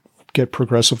it can get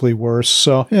progressively worse.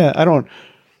 So, yeah, I don't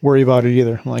worry about it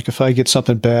either. Like, if I get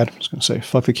something bad, I was going to say,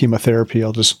 fuck the chemotherapy,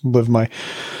 I'll just live my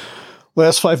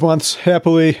last 5 months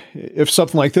happily. If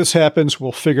something like this happens,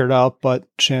 we'll figure it out, but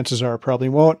chances are it probably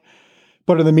won't.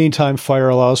 But in the meantime, fire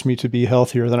allows me to be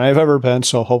healthier than I've ever been,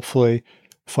 so hopefully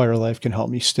Fire Life can help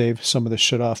me stave some of this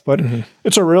shit off. But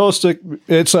it's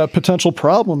a potential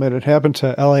problem, and it happened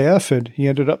to LAF, and he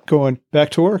ended up going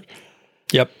back to work.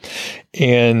 Yep.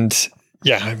 And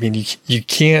yeah, I mean, you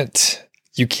can't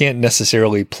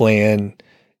necessarily plan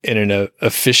in an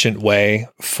efficient way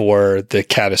for the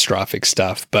catastrophic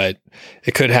stuff, but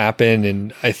it could happen.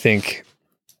 And I think,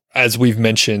 as we've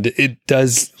mentioned, it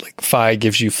does, like, FI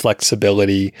gives you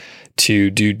flexibility to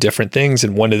do different things.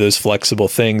 And one of those flexible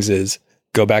things is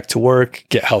go back to work,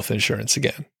 get health insurance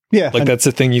again. Yeah. Like, that's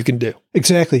a thing you can do.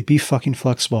 Exactly. Be fucking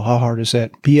flexible. How hard is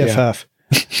that? BFF.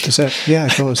 Is that,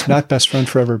 it goes, not best friend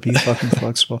forever. Be fucking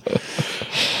flexible.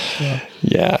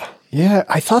 Yeah. Yeah.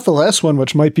 I thought the last one,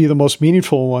 which might be the most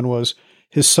meaningful one, was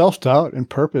his self-doubt and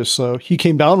purpose. So he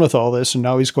came down with all this, and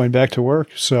now he's going back to work.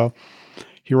 So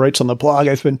he writes on the blog,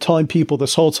 I've been telling people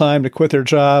this whole time to quit their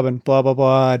job and blah, blah,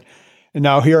 blah. And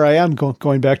now here I am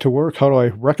going back to work. How do I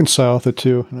reconcile the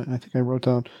two? And I think I wrote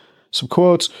down some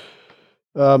quotes.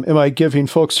 Am I giving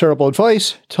folks terrible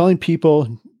advice? Telling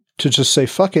people to just say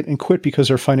fuck it and quit because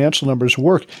their financial numbers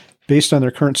work based on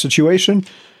their current situation?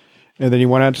 And then he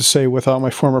went on to say, without my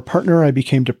former partner, I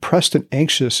became depressed and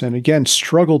anxious, and again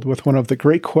struggled with one of the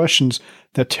great questions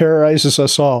that terrorizes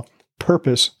us all.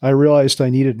 Purpose. I realized I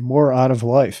needed more out of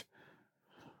life.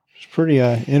 It's pretty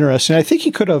interesting. I think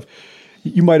he could have,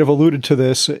 you might have alluded to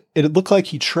this. It looked like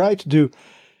he tried to do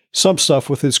some stuff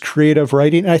with his creative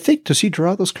writing. And I think, does he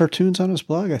draw those cartoons on his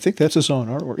blog? I think that's his own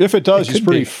artwork. If it does, he's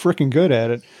pretty freaking good at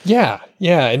it. Yeah.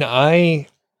 Yeah. And I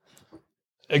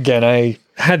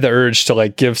had the urge to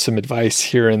like give some advice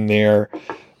here and there,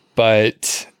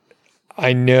 but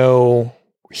I know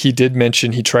he did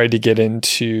mention he tried to get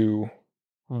into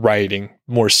writing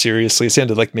more seriously. It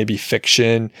sounded like maybe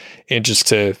fiction and just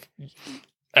to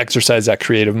exercise that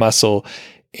creative muscle.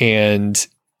 And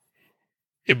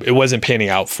it wasn't panning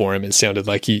out for him. It sounded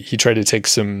like he tried to take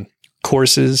some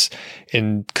courses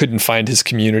and couldn't find his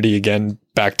community again,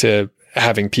 back to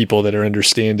having people that are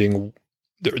understanding,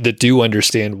 that do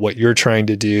understand what you're trying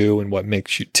to do and what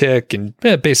makes you tick, and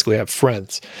basically have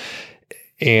friends.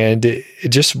 And it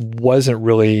just wasn't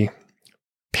really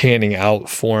panning out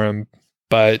for him,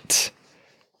 but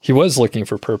he was looking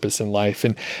for purpose in life.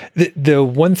 And the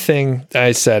one thing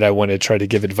I said, I want to try to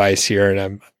give advice here,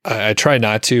 and I try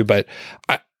not to, but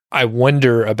I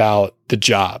wonder about the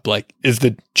job. Like, is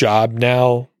the job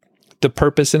now the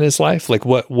purpose in his life? Like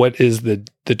what is the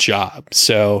job?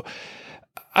 So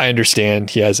I understand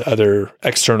he has other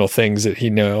external things that he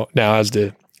now has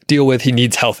to deal with. He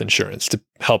needs health insurance to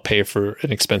help pay for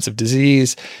an expensive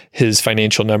disease. His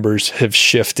financial numbers have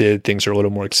shifted. Things are a little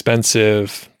more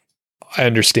expensive. I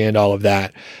understand all of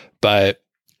that. But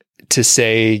to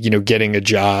say, getting a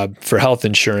job for health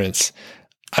insurance,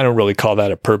 I don't really call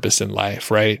that a purpose in life,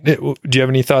 right? Do you have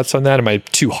any thoughts on that? Am I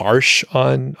too harsh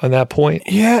on that point?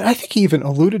 Yeah, I think he even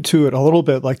alluded to it a little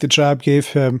bit, like the job gave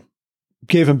him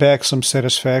back some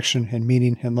satisfaction and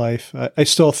meaning in life. I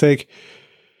still think,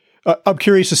 I'm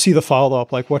curious to see the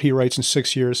follow-up, like what he writes in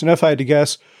 6 years. And if I had to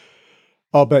guess,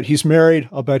 I'll bet he's married,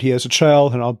 I'll bet he has a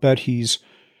child, and I'll bet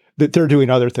that they're doing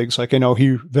other things. Like, I know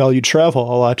he valued travel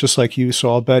a lot, just like you, so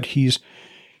I'll bet he's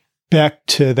back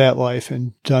to that life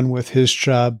and done with his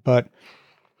job. But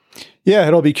yeah,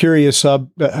 it'll be curious. I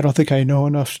don't think I know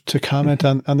enough to comment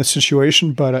on the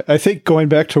situation, but I think going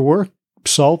back to work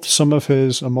solved some of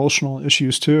his emotional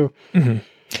issues too. Mm-hmm.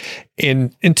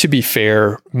 And to be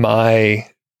fair, my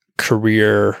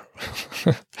career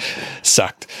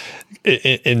sucked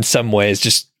in some ways.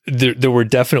 Just there were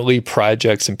definitely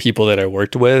projects and people that I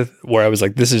worked with where I was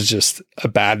like, this is just a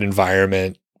bad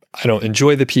environment. I don't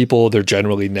enjoy the people. They're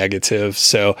generally negative.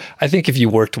 So I think if you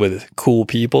worked with cool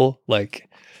people, like,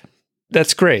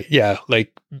 that's great. Yeah.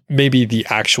 Like, maybe the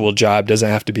actual job doesn't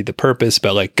have to be the purpose,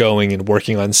 but like going and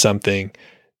working on something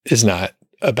is not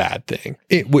a bad thing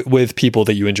with people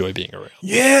that you enjoy being around.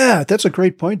 Yeah. That's a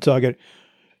great point, Doug.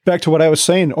 Back to what I was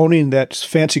saying, owning that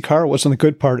fancy car wasn't the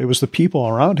good part. It was the people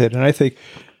around it. And I think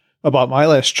about my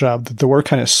last job, the work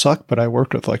kind of sucked, but I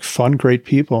worked with like fun, great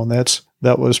people. And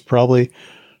that was probably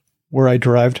where I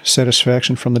derived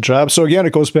satisfaction from the job. So again,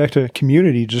 it goes back to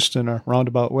community, just in a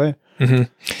roundabout way. Mm-hmm.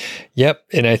 Yep.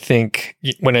 And I think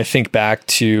when I think back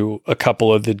to a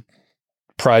couple of the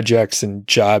projects and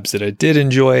jobs that I did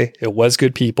enjoy, it was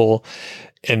good people.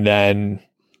 And then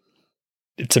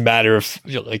it's a matter of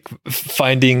like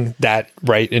finding that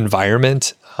right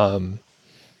environment.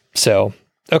 So,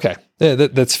 okay. Yeah,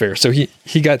 that's fair. So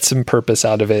he got some purpose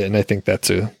out of it. And I think that's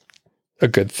a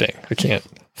good thing. I can't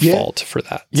fault for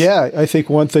that. Yeah, I think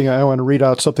one thing, I want to read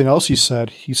out something else he said.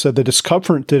 He said the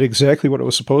discomfort did exactly what it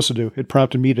was supposed to do. It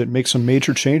prompted me to make some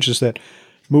major changes that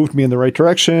moved me in the right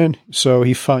direction. So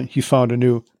he found a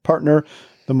new partner.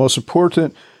 The most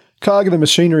important cog in the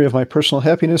machinery of my personal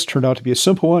happiness turned out to be a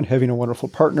simple one: having a wonderful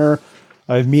partner.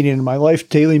 I have meaning in my life,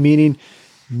 daily meaning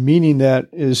that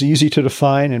is easy to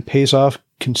define and pays off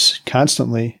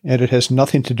constantly, and it has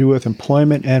nothing to do with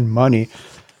employment and money.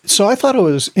 So I thought it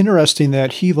was interesting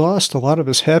that he lost a lot of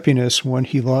his happiness when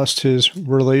he lost his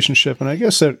relationship. And I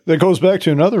guess that goes back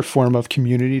to another form of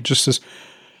community, just this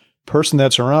person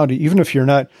that's around, even if you're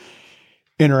not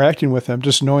interacting with them,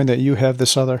 just knowing that you have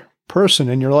this other person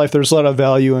in your life. There's a lot of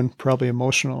value and probably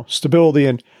emotional stability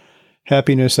and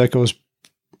happiness that goes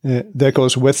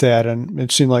with that. And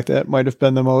it seemed like that might have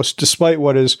been the most, despite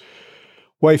what his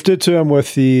wife did to him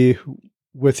with the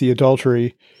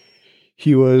adultery,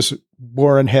 he was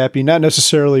more unhappy, not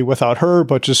necessarily without her,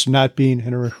 but just not being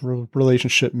in a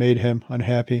relationship made him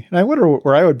unhappy. And I wonder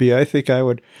where I would be. I think I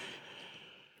would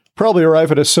probably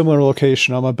arrive at a similar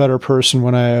location. I'm a better person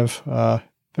when I have,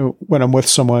 when I'm with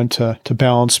someone to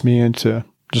balance me and to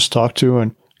just talk to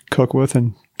and cook with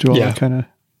and do all that kind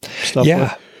of stuff.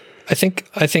 Yeah. With.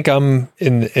 I think I'm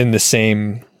in the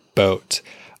same boat.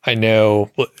 I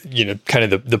know,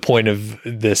 kind of the point of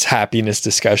this happiness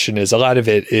discussion is a lot of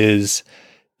it is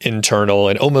internal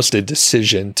and almost a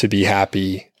decision to be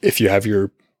happy if you have your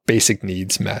basic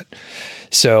needs met.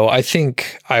 So I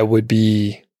think I would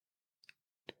be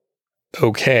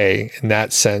okay in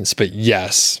that sense. But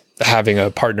yes, having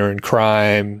a partner in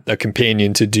crime, a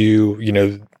companion to do,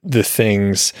 the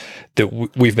things that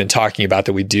we've been talking about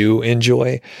that we do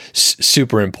enjoy,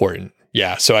 super important.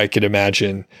 Yeah. So I could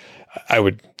imagine I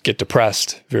would get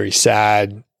depressed, very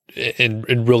sad, and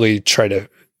really try to,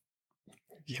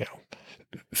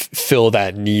 fill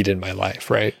that need in my life.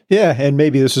 Right. Yeah. And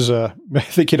maybe this is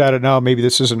thinking about it now, maybe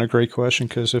this isn't a great question,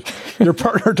 because if your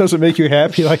partner doesn't make you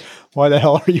happy, like, why the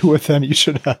hell are you with them? You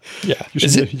should,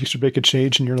 you should make a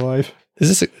change in your life.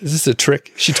 Is this a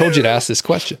trick? She told you to ask this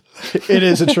question. It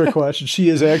is a trick question. She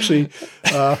is actually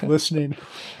listening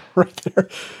right there.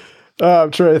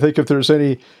 I'm trying to think if there's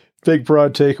any big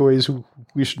broad takeaways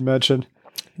we should mention.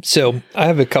 So I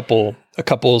have a couple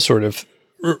sort of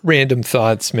random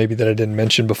thoughts maybe that I didn't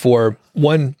mention before.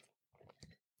 One,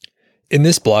 in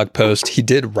this blog post, he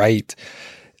did write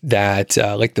that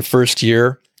like the first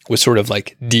year was sort of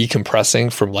like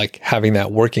decompressing from like having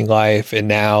that working life, and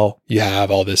now you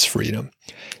have all this freedom.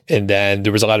 And then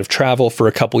there was a lot of travel for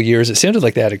a couple years. It sounded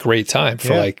like they had a great time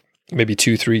for like maybe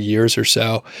 2-3 years or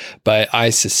so. But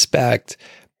I suspect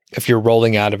if you're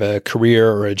rolling out of a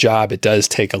career or a job, it does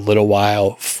take a little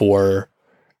while for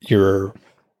your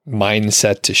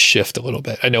mindset to shift a little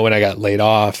bit. I know when I got laid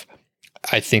off,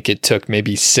 I think it took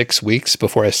maybe 6 weeks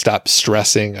before I stopped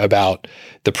stressing about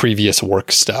the previous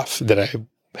work stuff that I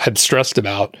had stressed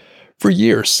about for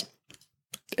years.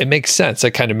 It makes sense. I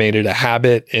kind of made it a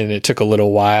habit, and it took a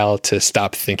little while to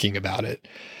stop thinking about it.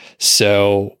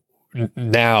 So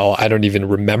now I don't even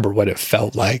remember what it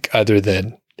felt like, other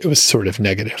than it was sort of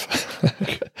negative.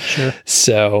 Sure.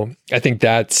 So I think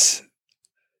that's,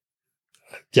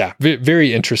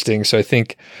 very interesting. So I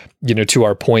think, to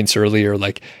our points earlier,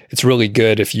 like it's really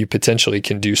good if you potentially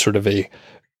can do sort of a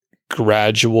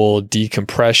gradual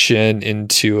decompression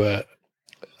into a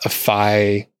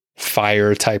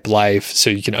fire type life, so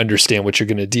you can understand what you're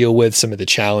going to deal with, some of the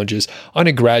challenges on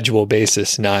a gradual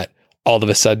basis, not all of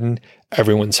a sudden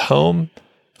everyone's home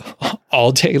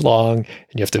all day long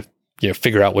and you have to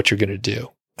figure out what you're going to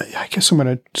do. I guess I'm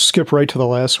going to skip right to the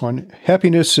last one.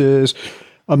 Happiness is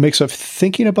a mix of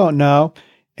thinking about now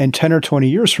and 10 or 20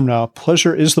 years from now.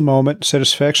 Pleasure is the moment,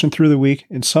 satisfaction through the week,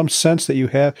 in some sense that you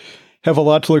have a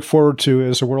lot to look forward to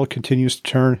as the world continues to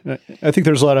turn. I think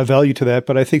there's a lot of value to that,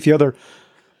 but I think the other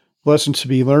lesson to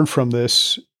be learned from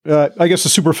this, I guess the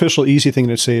superficial, easy thing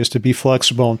to say is to be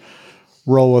flexible and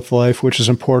roll with life, which is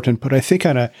important. But I think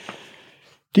on a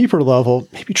deeper level,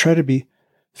 maybe try to be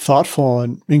thoughtful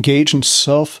and engage in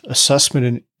self-assessment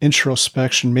and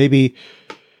introspection. Maybe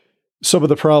some of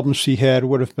the problems he had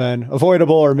would have been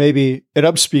avoidable, or maybe it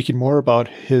up speaking more about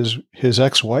his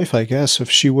ex-wife, I guess, if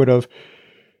she would have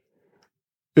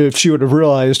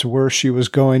realized where she was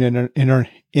going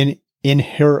in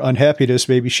her unhappiness,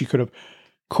 maybe she could have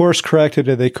course corrected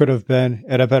it. They could have been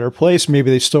at a better place. Maybe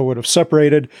they still would have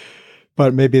separated,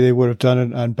 but maybe they would have done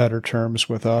it on better terms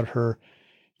without her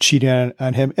cheating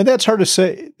on him. And that's hard to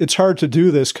say. It's hard to do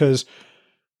this because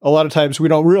a lot of times we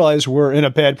don't realize we're in a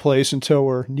bad place until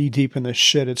we're knee deep in this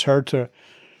shit. It's hard to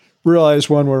realize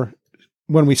when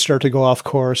we start to go off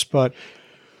course, but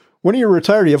when you're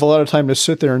retired, you have a lot of time to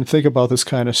sit there and think about this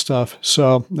kind of stuff.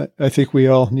 So I think we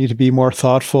all need to be more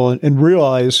thoughtful and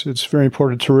realize, it's very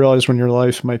important to realize when your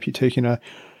life might be taking a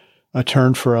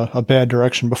turn for a bad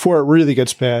direction before it really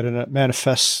gets bad and it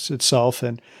manifests itself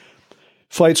in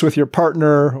fights with your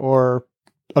partner or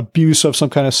abuse of some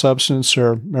kind of substance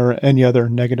or any other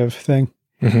negative thing.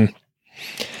 Mm-hmm.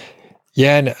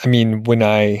 Yeah. And I mean, when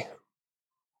I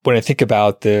think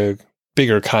about the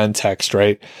bigger context,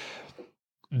 right?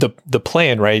 The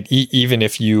plan, right? Even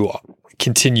if you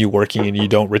continue working and you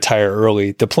don't retire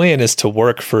early, the plan is to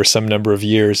work for some number of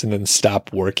years and then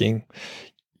stop working.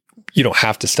 You don't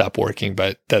have to stop working,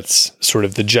 but that's sort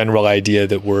of the general idea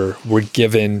that we're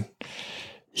given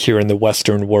here in the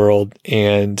Western world.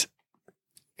 And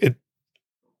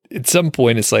at some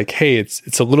point it's like, hey,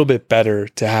 it's a little bit better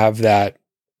to have that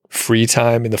free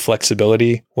time and the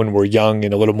flexibility when we're young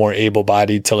and a little more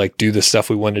able-bodied to like do the stuff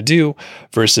we want to do,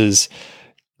 versus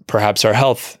perhaps our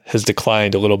health has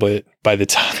declined a little bit by the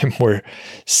time we're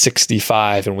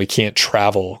 65 and we can't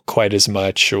travel quite as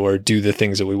much or do the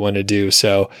things that we want to do.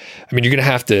 So, I mean, you're going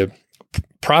to have to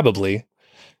probably,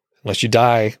 unless you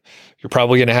die, you're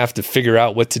probably going to have to figure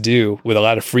out what to do with a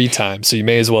lot of free time. So you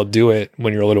may as well do it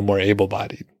when you're a little more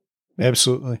able-bodied.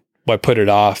 Absolutely. Why put it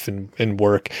off and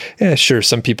work? Yeah, sure.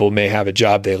 Some people may have a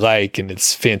job they like and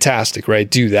it's fantastic, right?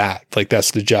 Do that. Like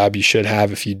that's the job you should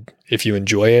have if you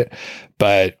enjoy it.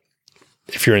 But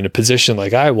if you're in a position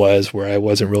like I was, where I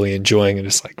wasn't really enjoying it,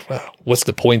 it's like, wow, what's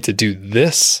the point to do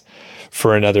this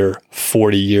for another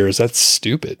 40 years? That's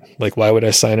stupid. Like, why would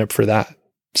I sign up for that?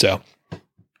 So,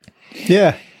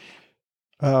 yeah.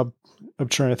 I'm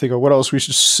trying to think of what else we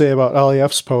should say about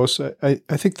Alieff's post. I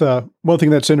think the one thing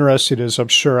that's interesting is, I'm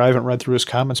sure I haven't read through his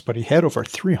comments, but he had over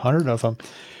 300 of them.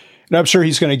 And I'm sure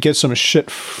he's going to get some shit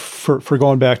for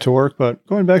going back to work, but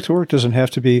going back to work doesn't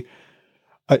have to be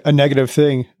a negative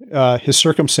thing. His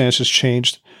circumstances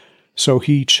changed, so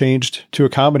he changed to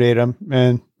accommodate him,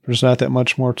 and there's not that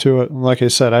much more to it. And like I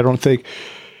said, I don't think,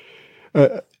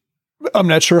 I'm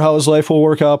not sure how his life will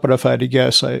work out, but if I had to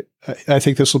guess, I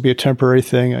think this will be a temporary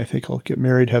thing. I think he'll get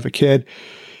married, have a kid,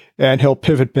 and he'll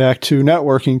pivot back to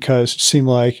networking, because it seemed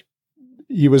like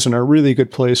he was in a really good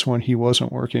place when he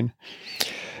wasn't working.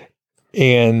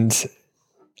 And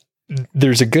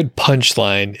there's a good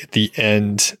punchline at the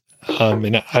end.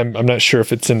 And I'm not sure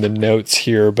if it's in the notes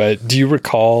here, but do you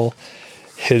recall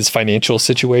his financial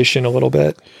situation a little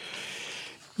bit?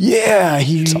 Yeah,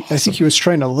 awesome. I think he was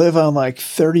trying to live on like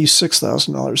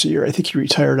 $36,000 a year. I think he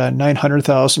retired on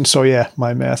 $900,000. So yeah,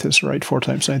 my math is right. 4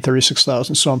 times 9,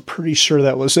 36,000. So I'm pretty sure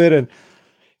that was it. And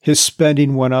his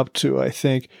spending went up to,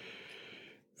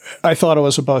 I thought it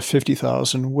was about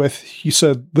 $50,000. He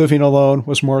said living alone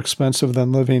was more expensive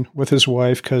than living with his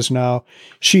wife, because now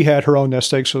she had her own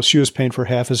nest egg, so she was paying for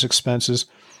half his expenses.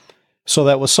 So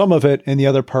that was some of it, and the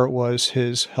other part was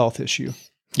his health issue.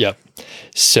 Yep.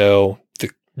 So the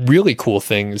really cool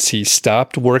thing is he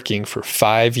stopped working for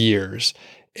 5 years,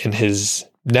 and his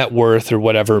net worth, or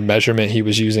whatever measurement he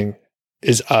was using,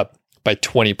 is up by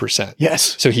 20%.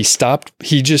 Yes. So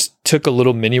he just took a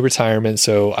little mini retirement.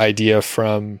 So idea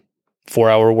from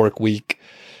 4-hour work week,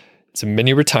 it's a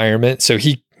mini retirement. So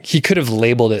he could have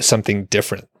labeled it something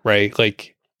different, right?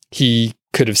 Like, he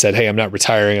could have said, hey, I'm not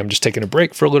retiring, I'm just taking a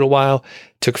break for a little while.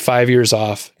 Took 5 years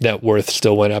off, net worth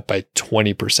still went up by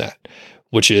 20%,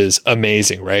 which is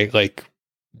amazing, right? Like,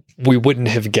 we wouldn't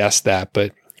have guessed that,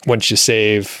 but once you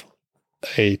save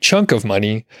a chunk of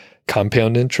money,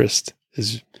 compound interest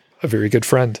is a very good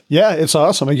friend. Yeah, it's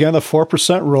awesome. Again, the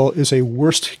 4% rule is a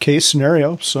worst case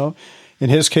scenario. So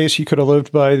in his case, he could have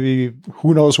lived by the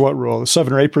who knows what rule, the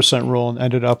 7 or 8% rule, and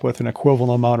ended up with an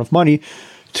equivalent amount of money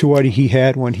to what he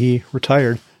had when he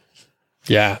retired.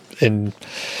 Yeah. And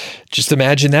just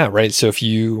imagine that, right? So if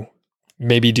you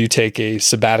maybe do take a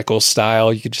sabbatical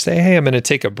style, you could just say, hey, I'm going to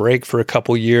take a break for a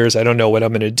couple years. I don't know what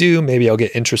I'm going to do. Maybe I'll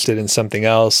get interested in something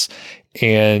else.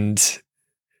 And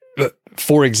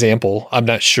for example, I'm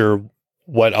not sure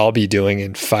what I'll be doing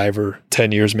in 5 or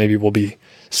 10 years. Maybe we'll be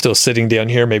still sitting down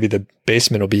here. Maybe the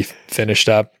basement will be finished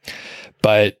up.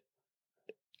 But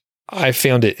I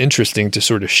found it interesting to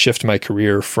sort of shift my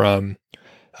career from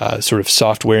sort of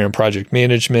software and project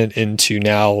management into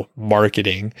now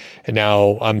marketing. And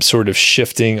now I'm sort of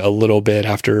shifting a little bit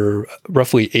after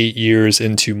roughly 8 years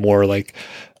into more like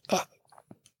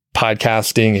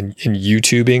podcasting and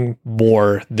YouTubing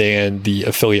more than the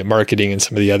affiliate marketing and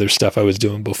some of the other stuff I was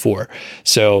doing before.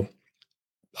 So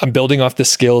I'm building off the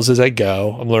skills as I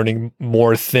go. I'm learning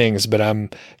more things, but I'm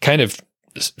kind of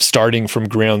starting from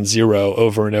ground zero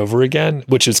over and over again,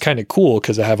 which is kind of cool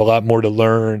because I have a lot more to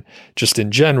learn just in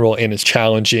general, and it's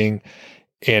challenging.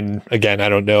 And again, I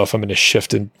don't know if I'm going to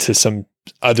shift into some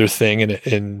other thing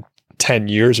in 10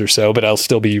 years or so, but I'll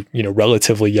still be,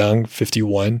 relatively young,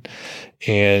 51.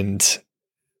 And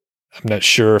I'm not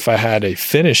sure if I had a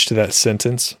finish to that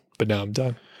sentence, but now I'm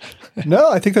done.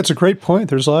 No, I think that's a great point.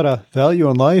 There's a lot of value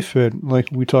in life. And like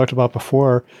we talked about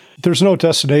before, there's no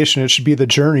destination. It should be the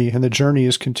journey. And the journey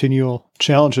is continual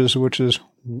challenges, which is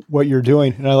what you're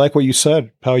doing. And I like what you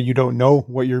said, how you don't know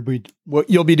what you'll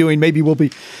be doing. Maybe we'll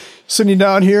be sitting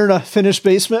down here in a finished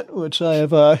basement, which I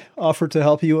have offered to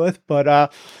help you with.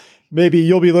 But maybe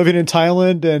you'll be living in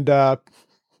Thailand, and I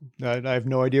have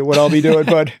no idea what I'll be doing.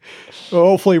 But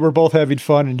hopefully we're both having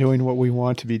fun and doing what we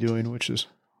want to be doing, which is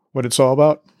what it's all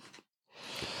about.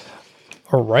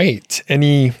 All right.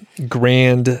 Any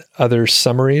grand other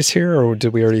summaries here, or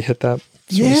did we already hit that?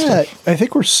 Yeah, I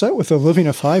think we're set with the Living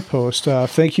a Fi post.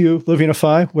 Thank you, Living a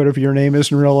Fi, whatever your name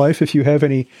is in real life. If you have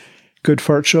any good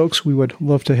fart jokes, we would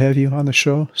love to have you on the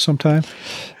show sometime.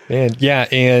 Man, yeah.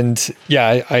 And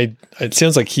yeah, it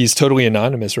sounds like he's totally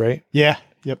anonymous, right? Yeah.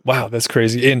 Yep. Wow, that's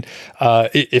crazy. And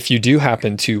if you do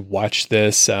happen to watch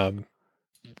this,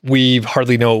 we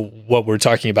hardly know what we're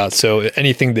talking about. So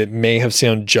anything that may have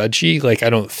sounded judgy, like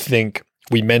I don't think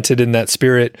we meant it in that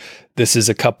spirit. This is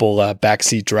a couple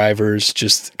backseat drivers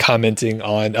just commenting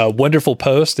on a wonderful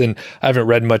post. And I haven't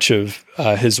read much of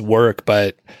his work,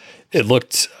 but it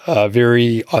looked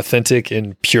very authentic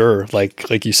and pure.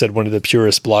 Like you said, one of the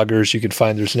purest bloggers you could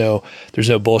find. There's no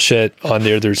bullshit on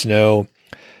there. There's no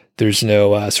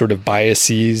sort of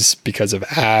biases because of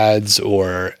ads,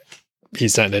 or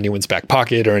he's not in anyone's back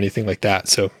pocket or anything like that.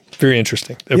 So very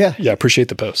interesting. Yeah. Appreciate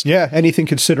the post. Yeah.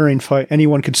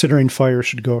 Anyone considering fire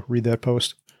should go read that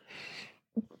post.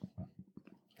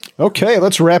 Okay.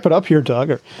 Let's wrap it up here,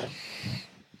 Doug.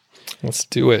 Let's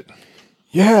do it.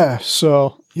 Yeah.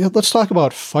 So let's talk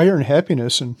about fire and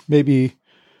happiness, and maybe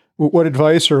what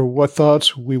advice or what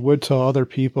thoughts we would tell other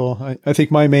people. I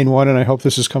think my main one, and I hope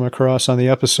this has come across on the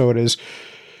episode, is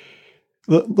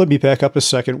let me back up a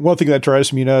second. One thing that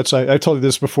drives me nuts, I told you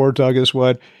this before, Doug, is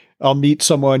what I'll meet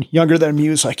someone younger than me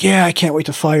who's like, yeah, I can't wait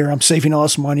to fire. I'm saving all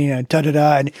this money and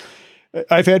da-da-da. And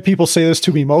I've had people say this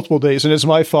to me multiple days, and it's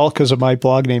my fault because of my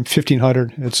blog name,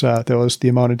 1500. That was the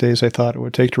amount of days I thought it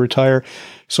would take to retire.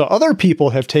 So other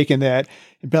people have taken that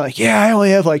and been like, yeah, I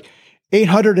only have like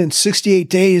 868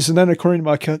 days, and then according to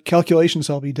my calculations,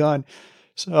 I'll be done.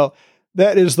 So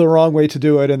that is the wrong way to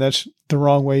do it, and that's the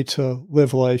wrong way to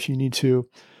live life. You need to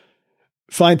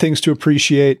find things to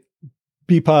appreciate,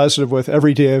 be positive with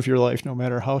every day of your life, no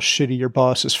matter how shitty your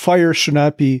boss is. Fire should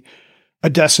not be a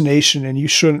destination, and you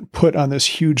shouldn't put it on this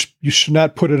huge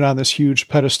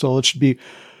pedestal. It should be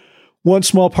one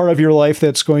small part of your life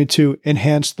that's going to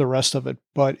enhance the rest of it.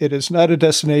 But it is not a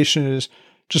destination. It is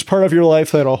just part of your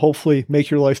life that'll hopefully make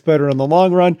your life better in the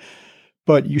long run.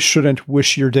 But you shouldn't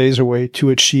wish your days away to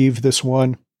achieve this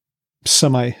one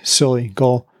semi-silly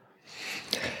goal.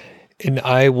 And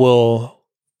I will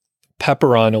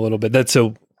pepper on a little bit. That's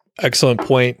an excellent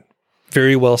point.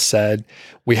 Very well said.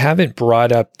 We haven't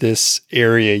brought up this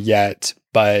area yet,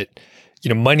 but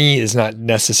money is not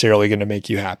necessarily going to make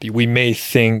you happy. We may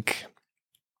think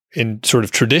in sort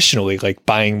of traditionally, like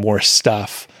buying more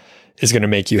stuff is going to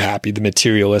make you happy, the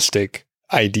materialistic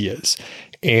ideas.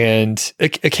 And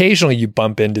occasionally you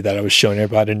bump into that. I was showing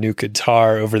everybody a new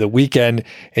guitar over the weekend,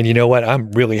 and you know what?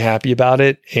 I'm really happy about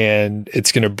it, and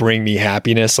it's going to bring me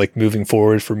happiness like moving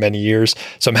forward for many years.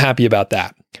 So I'm happy about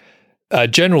that.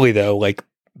 Generally though, like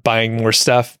buying more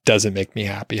stuff doesn't make me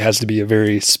happy. It has to be a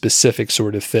very specific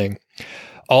sort of thing.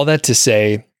 All that to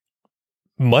say,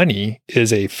 money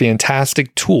is a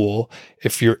fantastic tool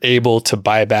if you're able to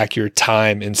buy back your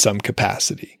time in some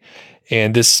capacity.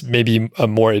 And this may be a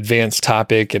more advanced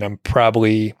topic, and I'm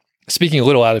probably speaking a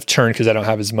little out of turn because I don't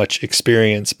have as much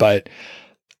experience, but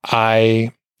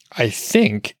I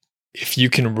think if you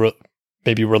can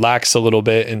maybe relax a little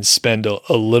bit and spend a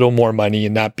little more money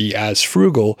and not be as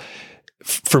frugal,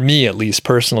 for me at least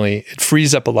personally, it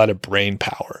frees up a lot of brain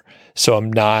power. So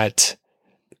I'm not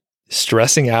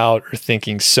stressing out or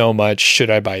thinking so much, should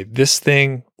I buy this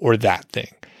thing or that thing?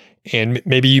 And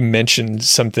maybe you mentioned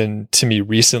something to me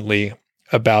recently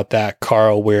about that,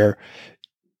 Carl, where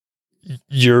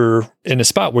you're in a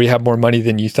spot where you have more money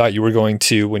than you thought you were going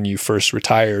to when you first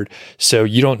retired. So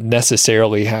you don't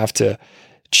necessarily have to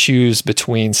choose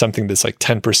between something that's like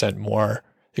 10% more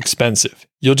expensive.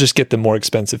 You'll just get the more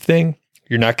expensive thing.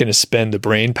 You're not going to spend the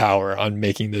brain power on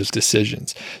making those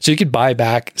decisions. So you could buy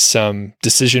back some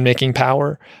decision-making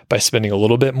power by spending a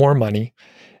little bit more money,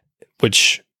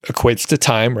 which equates to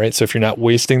time, right? So if you're not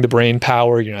wasting the brain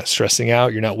power, you're not stressing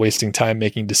out, you're not wasting time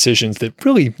making decisions that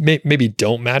really maybe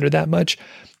don't matter that much.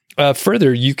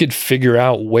 Further, you could figure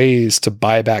out ways to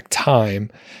buy back time.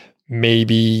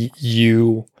 Maybe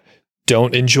you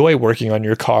don't enjoy working on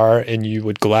your car and you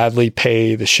would gladly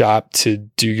pay the shop to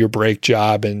do your brake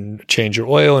job and change your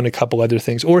oil and a couple other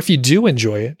things. Or if you do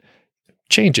enjoy it,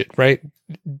 change it, right?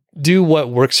 Do what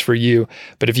works for you.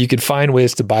 But if you could find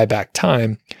ways to buy back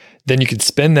time, then you could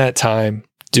spend that time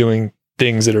doing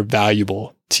things that are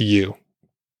valuable to you.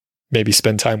 Maybe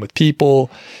spend time with people,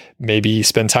 maybe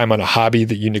spend time on a hobby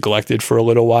that you neglected for a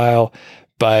little while.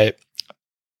 But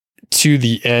to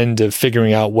the end of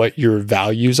figuring out what your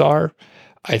values are,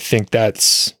 I think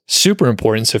that's super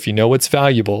important. So if you know what's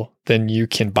valuable, then you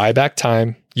can buy back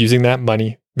time using that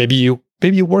money. Maybe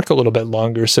you work a little bit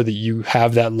longer so that you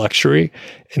have that luxury,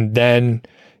 and then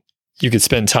you could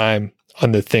spend time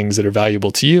on the things that are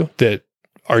valuable to you that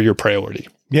are your priority.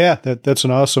 Yeah, that's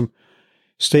an awesome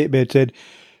statement.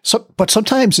 But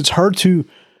sometimes it's hard to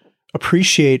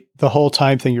appreciate the whole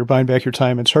time thing. You're buying back your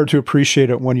time. It's hard to appreciate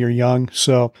it when you're young.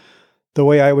 So the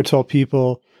way I would tell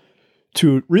people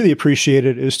to really appreciate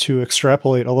it is to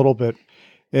extrapolate a little bit.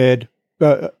 And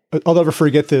I'll never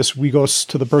forget this. We go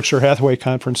to the Berkshire Hathaway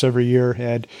conference every year,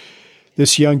 and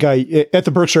this young guy at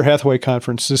the Berkshire Hathaway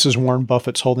conference. This is Warren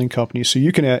Buffett's holding company. So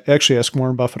you can actually ask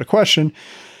Warren Buffett a question.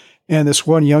 And this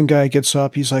one young guy gets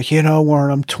up. He's like,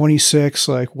 Warren, I'm 26.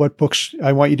 Like, what books?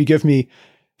 I want you to give me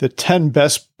the 10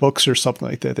 best books or something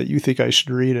like that you think I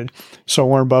should read. And so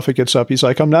Warren Buffett gets up. He's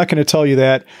like, I'm not going to tell you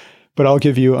that, but I'll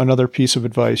give you another piece of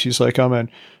advice. He's like, I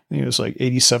think it was like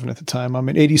 87 at the time. I'm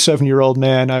an 87-year-old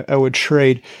man. I would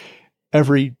trade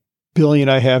every billion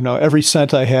I have now, every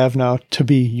cent I have now, to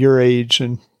be your age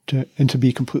and to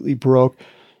be completely broke.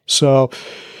 So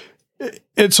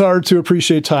it's hard to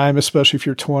appreciate time, especially if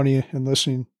you're 20 and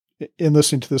listening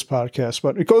to this podcast,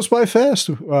 but it goes by fast.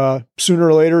 Sooner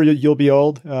or later, you'll be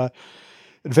old,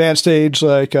 advanced age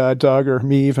like Doug or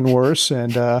me, even worse.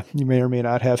 And you may or may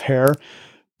not have hair,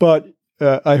 but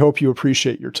I hope you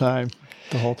appreciate your time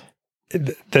the whole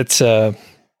time. That's a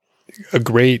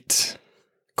great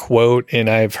quote. And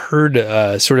I've heard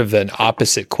sort of an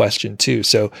opposite question too.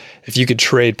 So if you could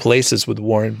trade places with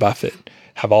Warren Buffett,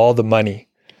 have all the money,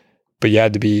 but you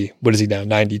had to be, what is he now,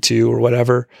 92 or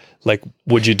whatever? Like,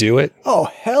 would you do it? Oh,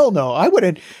 hell no. I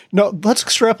wouldn't. No, let's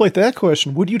extrapolate that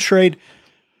question. Would you trade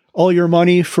all your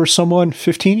money for someone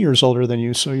 15 years older than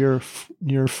you? So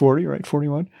you're 40, right?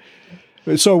 41.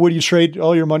 So would you trade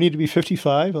all your money to be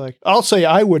 55? Like, I'll say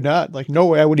I would not. Like, no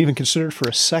way I would even consider it for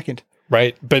a second.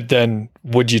 Right. But then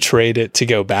would you trade it to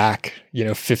go back,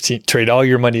 15, trade all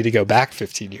your money to go back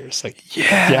 15 years? Like,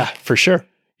 yeah, for sure.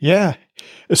 Yeah.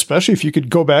 Especially if you could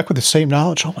go back with the same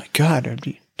knowledge. Oh my God, it'd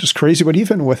be just crazy. But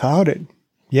even without it,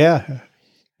 yeah,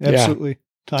 absolutely.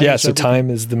 Time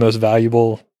is the most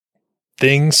valuable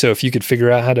thing. So if you could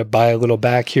figure out how to buy a little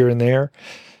back here and there,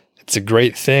 it's a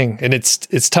great thing. And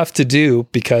it's tough to do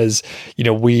because,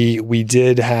 we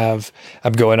did have,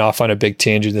 I'm going off on a big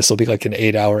tangent. This will be like an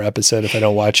 8-hour episode if I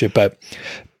don't watch it, but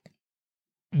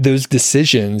those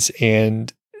decisions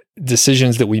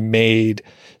that we made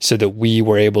so that we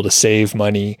were able to save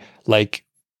money, like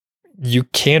you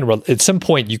can, at some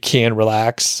point you can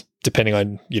relax depending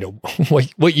on,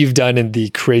 what you've done and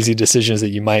the crazy decisions that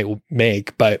you might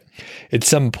make. But at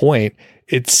some point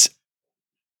it's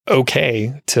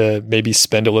okay to maybe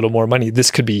spend a little more money.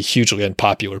 This could be hugely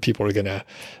unpopular. People are going to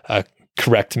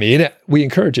correct me, and we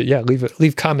encourage it. Yeah.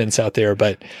 Leave comments out there.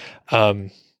 But,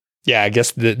 I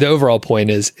guess the overall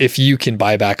point is if you can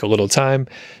buy back a little time,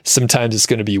 sometimes it's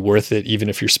going to be worth it, even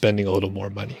if you're spending a little more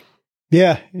money.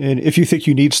 Yeah. And if you think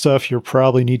you need stuff, you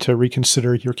probably need to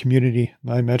reconsider your community.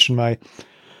 I mentioned my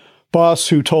boss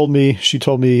she told me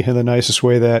in the nicest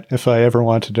way that if I ever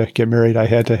wanted to get married, I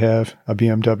had to have a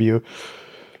BMW.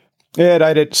 And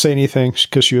I didn't say anything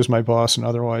because she was my boss and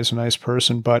otherwise a nice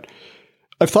person. But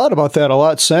I've thought about that a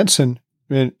lot since. And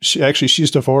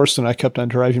she's divorced, and I kept on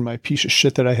driving my piece of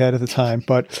shit that I had at the time.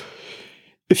 But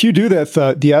if you do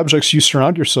that, the objects you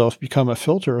surround yourself become a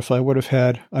filter. If I would have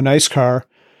had a nice car,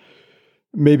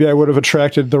 maybe I would have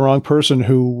attracted the wrong person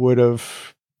who would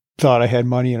have thought I had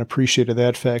money and appreciated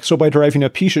that fact. So by driving a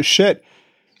piece of shit,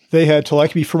 they had to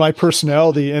like me for my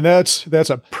personality, and that's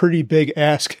a pretty big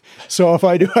ask. So if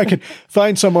I do, I can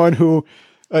find someone who,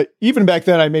 even back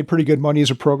then, I made pretty good money as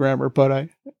a programmer, but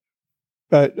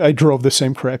I drove the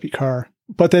same crappy car.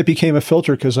 But that became a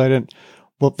filter because I didn't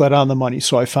let on the money.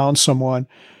 So I found someone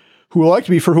who liked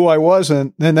me for who I was,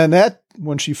 and then that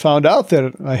when she found out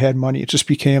that I had money, it just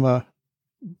became a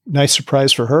nice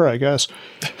surprise for her, I guess.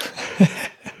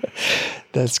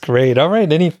 That's great. All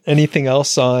right. Anything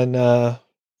else on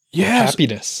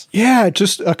happiness? Yeah,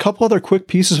 just a couple other quick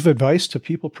pieces of advice to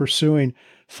people pursuing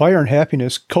fire and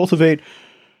happiness. Cultivate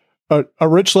a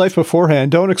rich life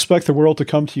beforehand. Don't expect the world to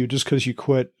come to you just because you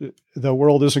quit. The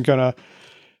world isn't going to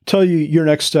tell you your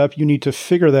next step. You need to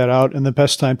figure that out, and the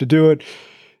best time to do it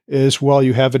is while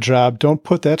you have a job. Don't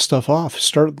put that stuff off.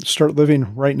 Start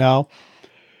living right now.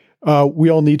 We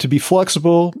all need to be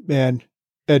flexible and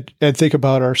think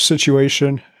about our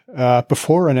situation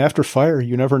before and after fire.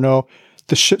 You never know.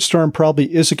 The shitstorm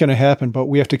probably isn't going to happen, but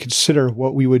we have to consider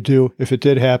what we would do if it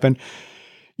did happen.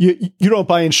 You don't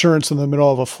buy insurance in the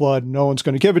middle of a flood. No one's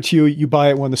going to give it to you. You buy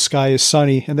it when the sky is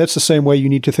sunny. And that's the same way you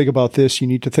need to think about this. You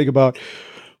need to think about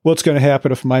what's going to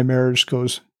happen if my marriage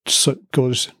goes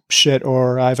shit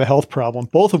or I have a health problem,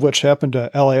 both of which happened to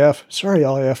LAF. Sorry,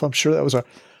 LAF. I'm sure that was a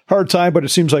hard time, but it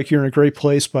seems like you're in a great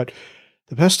place. But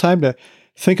the best time to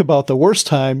think about the worst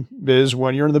time is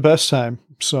when you're in the best time.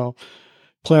 So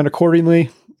plan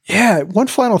accordingly. Yeah. One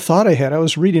final thought I had, I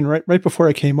was reading right before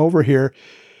I came over here.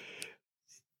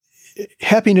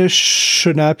 Happiness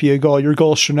should not be a goal. Your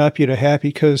goal should not be to be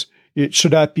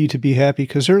happy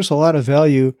because there's a lot of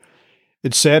value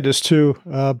in sadness too.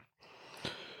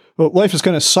 well, life is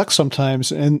going to suck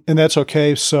sometimes, and that's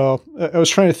okay. So I was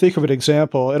trying to think of an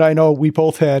example, and I know we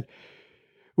both had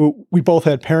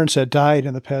parents that died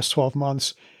in the past 12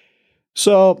 months.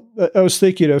 So I was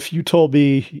thinking, if you told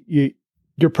me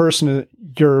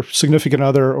your significant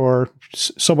other or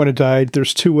someone had died,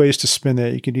 there's two ways to spin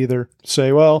that. You could either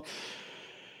say, well,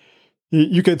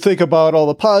 you could think about all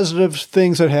the positive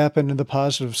things that happened in the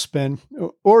positive spin,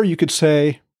 or you could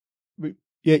say,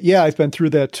 yeah, I've been through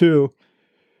that too.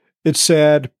 It's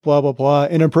sad, blah, blah, blah,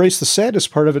 and embrace the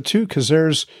saddest part of it too,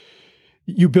 because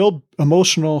you build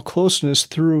emotional closeness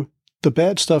through the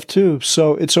bad stuff too.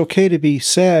 So it's okay to be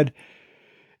sad.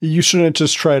 You shouldn't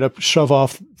just try to shove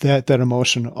off that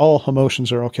emotion. All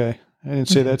emotions are okay. I didn't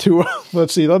say that too well.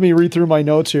 Let's see. Let me read through my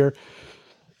notes here.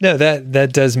 No,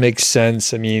 that does make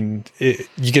sense. I mean,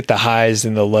 you get the highs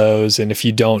and the lows, and if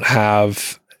you don't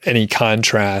have any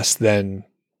contrast, then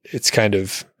it's kind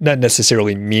of not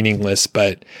necessarily meaningless,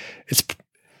 but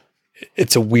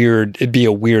it'd be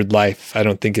a weird life. I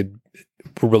don't think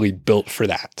we're really built for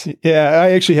that. Yeah,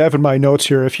 I actually have in my notes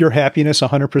here, if your happiness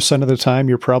 100% of the time,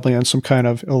 you're probably on some kind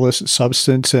of illicit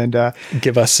substance, and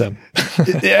give us some.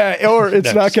 Yeah, or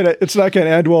it's not gonna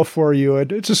end well for you.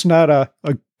 It's just not a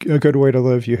good way to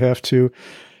live. You have to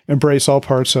embrace all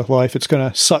parts of life. It's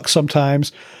gonna suck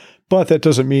sometimes, but that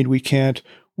doesn't mean we can't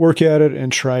work at it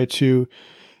and try to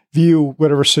view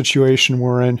whatever situation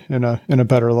we're in a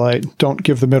better light. Don't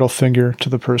give the middle finger to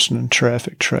the person in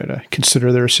traffic. Try to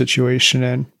consider their situation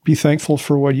and be thankful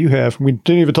for what you have. We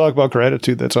didn't even talk about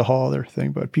gratitude. That's a whole other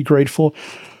thing, but be grateful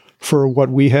for what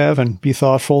we have and be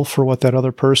thoughtful for what that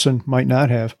other person might not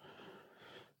have.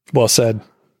 Well said.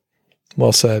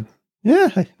 Well said.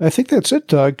 Yeah, I think that's it,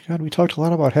 Doug. God, we talked a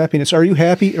lot about happiness. Are you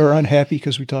happy or unhappy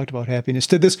because we talked about happiness?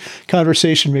 Did this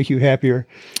conversation make you happier?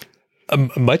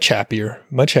 Much happier.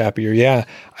 Yeah.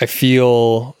 I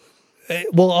feel,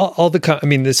 well,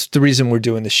 this is the reason we're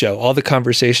doing the show. All the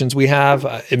conversations we have,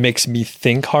 it makes me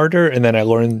think harder, and then I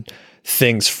learn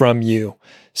things from you.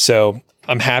 So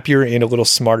I'm happier and a little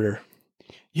smarter.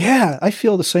 Yeah, I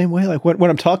feel the same way. Like when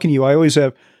I'm talking to you, I always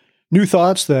have new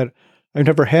thoughts that I've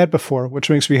never had before, which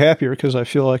makes me happier because I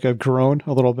feel like I've grown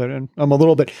a little bit and I'm a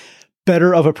little bit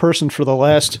better of a person for the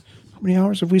last, how many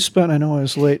hours have we spent? I know I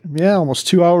was late. Yeah, almost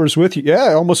 2 hours with you.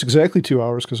 Yeah, almost exactly 2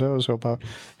 hours because I was about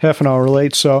half an hour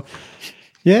late. So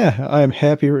yeah, I am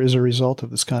happier as a result of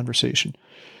this conversation.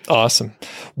 Awesome.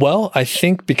 Well, I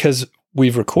think because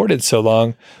we've recorded so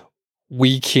long,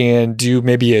 we can do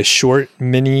maybe a short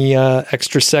mini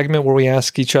extra segment where we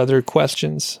ask each other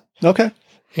questions. Okay.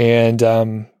 And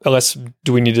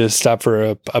do we need to stop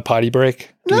for a potty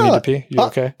break? Do we need to pee? You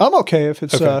okay? I'm okay if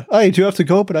it's, okay. I do have to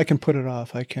go, but I can put it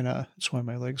off. I can, that's why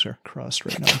my legs are crossed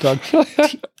right now, Doug.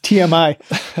 TMI.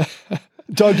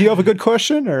 Doug, do you have a good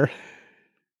question or?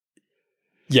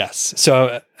 Yes.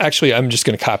 So actually, I'm just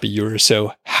going to copy yours.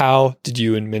 So how did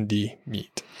you and Mindy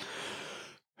meet?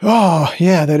 Oh,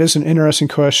 yeah, that is an interesting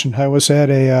question. I was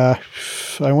at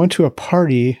I went to a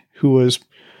party who was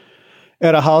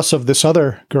at a house of this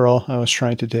other girl I was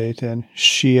trying to date, and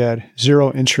she had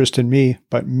zero interest in me.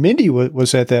 But Mindy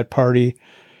was at that party,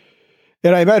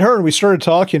 and I met her, and we started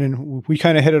talking, and we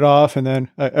kind of hit it off. And then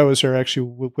I was there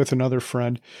actually with another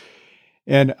friend,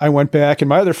 and I went back, and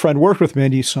my other friend worked with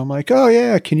Mindy, so I'm like, oh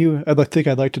yeah,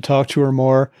 I'd like to talk to her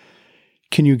more.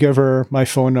 Can you give her my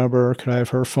phone number? Could I have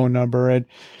her phone number?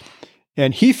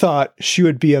 And he thought she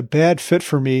would be a bad fit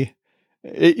for me.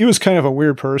 He was kind of a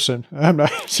weird person. I'm not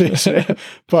saying,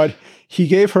 but he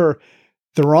gave her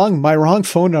my wrong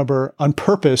phone number on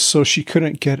purpose so she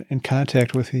couldn't get in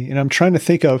contact with me. And I'm trying to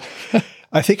think of,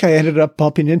 I think I ended up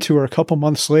bumping into her a couple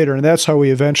months later, and that's how we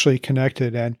eventually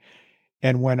connected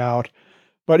and went out.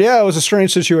 But yeah, it was a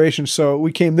strange situation. So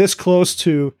we came this close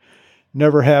to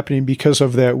never happening because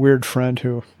of that weird friend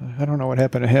who, I don't know what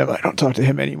happened to him. I don't talk to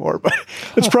him anymore, but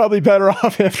it's probably better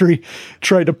off after he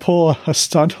tried to pull a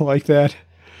stunt like that.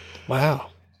 Wow.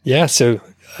 Yeah. So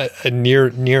a near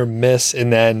miss.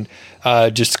 And then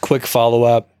just quick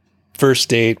follow-up, first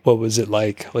date, what was it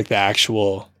like the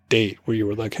actual date where you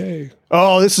were like, hey?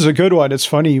 Oh, this is a good one. It's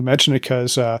funny you mentioned it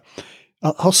because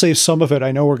I'll save some of it.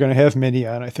 I know we're going to have Mindy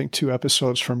on, I think 2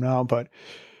 episodes from now, but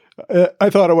I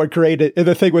thought it went great. And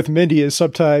the thing with Mindy is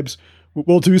sometimes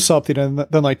we'll do something and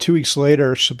then like 2 weeks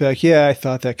later, she'll be like, yeah, I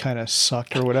thought that kind of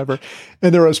sucked or whatever.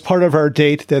 And there was part of our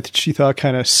date that she thought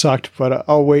kind of sucked, but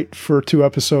I'll wait for 2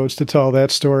 episodes to tell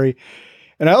that story.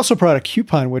 And I also brought a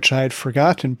coupon, which I had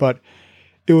forgotten, but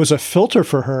it was a filter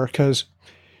for her because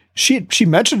she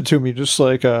mentioned it to me just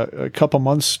like a couple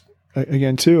months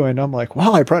again too. And I'm like,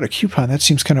 wow, I brought a coupon. That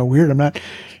seems kind of weird. I'm not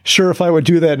sure if I would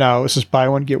do that now. It was this buy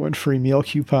one, get one free meal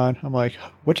coupon. I'm like,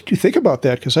 what did you think about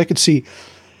that? Because I could see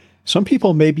some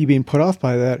people may be being put off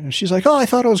by that. And she's like, oh, I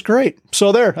thought it was great.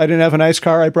 So there, I didn't have a nice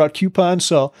car. I brought coupons.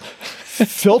 So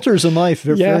filters in life,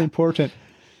 they're very important.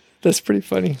 That's pretty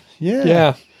funny. Yeah.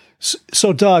 Yeah.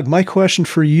 So, Doug, my question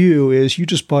for you is, you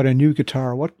just bought a new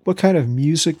guitar. What kind of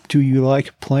music do you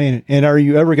like playing? And are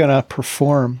you ever going to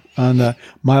perform on the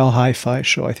Mile Hi-Fi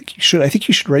show? I think you should. I think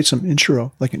you should write some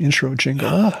intro, like an intro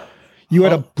jingle. You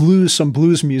had some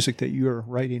blues music that you were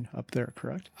writing up there,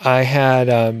 correct? I had,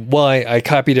 I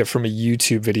copied it from a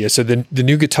YouTube video. So the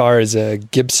new guitar is a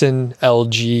Gibson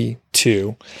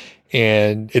LG2,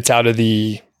 and it's out of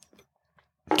the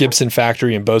Gibson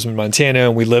factory in Bozeman, Montana,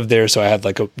 and we lived there, so I had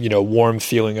like a warm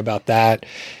feeling about that.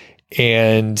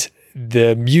 And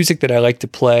the music that I like to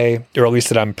play, or at least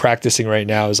that I'm practicing right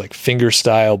now, is like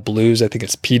fingerstyle blues. I think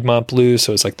it's Piedmont blues,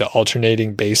 so it's like the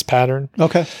alternating bass pattern.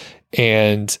 Okay.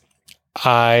 And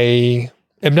I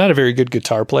am not a very good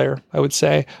guitar player, I would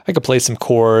say. I could play some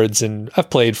chords, and I've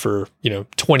played for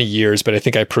 20 years, but I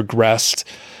think I progressed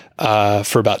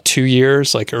for about 2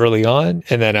 years, like early on.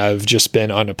 And then I've just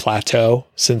been on a plateau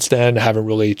since then. I haven't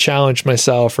really challenged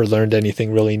myself or learned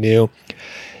anything really new.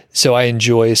 So I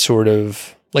enjoy sort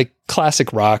of like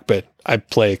classic rock, but I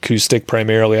play acoustic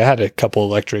primarily. I had a couple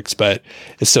electrics, but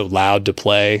it's so loud to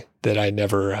play that I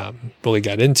never really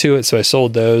got into it. So I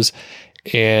sold those.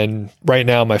 And right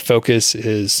now my focus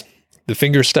is the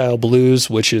fingerstyle blues,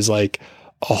 which is like,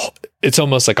 it's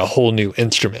almost like a whole new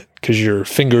instrument because your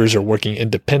fingers are working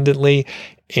independently,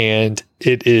 and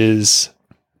it is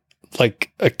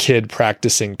like a kid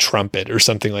practicing trumpet or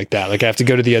something like that. Like I have to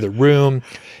go to the other room.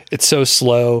 It's so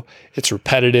slow. It's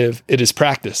repetitive. It is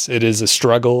practice. It is a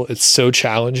struggle. It's so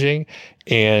challenging,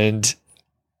 and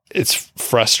it's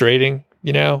frustrating,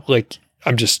 like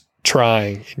I'm just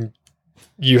trying, and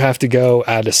you have to go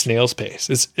at a snail's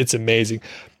pace. It's amazing.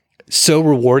 So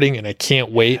rewarding, and I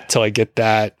can't wait till I get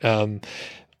that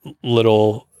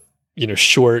little,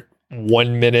 short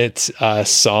 1 minute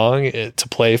song to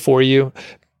play for you.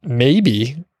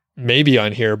 Maybe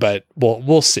on here, but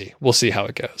we'll see. We'll see how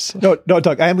it goes. No,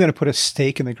 Doug, I am going to put a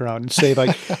stake in the ground and say,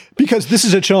 like, because this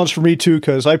is a challenge for me too,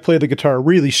 because I play the guitar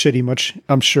really shitty,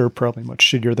 I'm sure probably much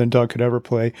shittier than Doug could ever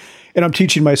play. And I'm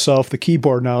teaching myself the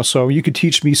keyboard now. So you could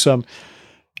teach me some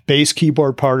bass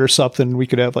keyboard part or something. We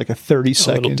could have like a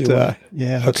 30-second.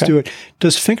 Let's do it.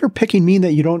 Does finger picking mean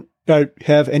that you don't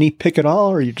have any pick at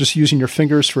all, or you're just using your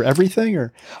fingers for everything?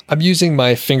 Or I'm using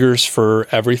my fingers for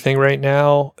everything right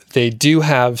now. They do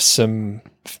have some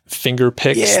finger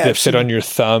picks that fit on your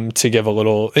thumb to give a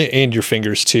little, and your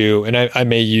fingers too. And I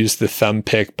may use the thumb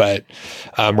pick, but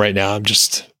right now I'm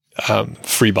just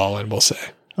free balling, we'll say.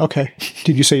 Okay.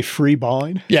 Did you say free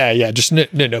balling? Yeah. Just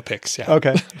no picks. Yeah.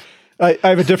 Okay. I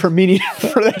have a different meaning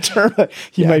for that term that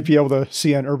you might be able to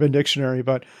see on Urban Dictionary,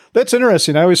 but that's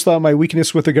interesting. I always thought my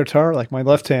weakness with the guitar, like my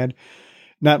left hand,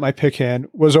 not my pick hand,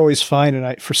 was always fine.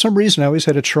 And for some reason, I always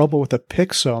had a trouble with the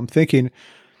pick. So I'm thinking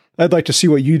I'd like to see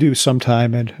what you do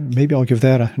sometime, and maybe I'll give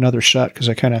that another shot, because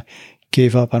I kind of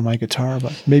gave up on my guitar,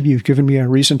 but maybe you've given me a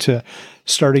reason to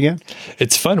start again.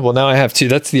 It's fun. Well, now I have two.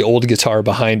 That's the old guitar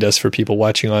behind us for people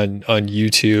watching on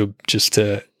YouTube, just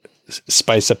to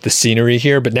spice up the scenery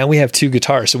here. But now we have two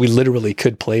guitars, so we literally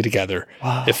could play together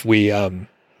if we want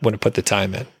to put the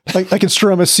time in. Like I can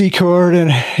strum a C chord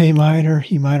and A minor,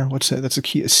 E minor. What's that? That's a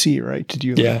key, a C, right? To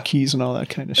do like keys and all that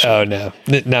kind of stuff. Oh no,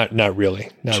 not really,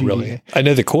 not really. I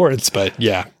know the chords, but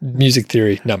yeah, music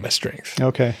theory, not my strength.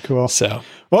 Okay, cool. So,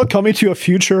 well, coming to a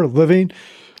future living,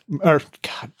 or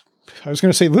God, I was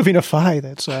going to say Living-ify.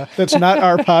 That's not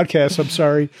our podcast. I'm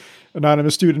sorry.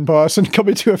 Anonymous dude in Boston,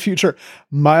 coming to a future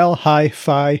Mile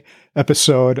Hi-Fi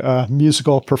episode,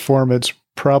 musical performance,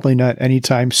 probably not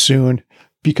anytime soon,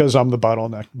 because I'm the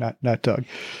bottleneck, not Doug.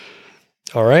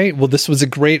 All right. Well, this was a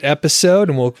great episode,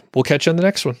 and we'll catch you on the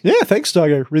next one. Yeah, thanks, Doug.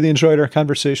 I really enjoyed our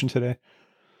conversation today.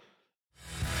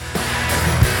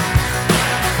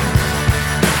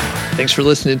 Thanks for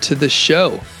listening to the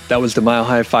show. That was the Mile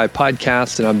Hi-Fi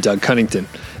podcast, and I'm Doug Cunnington,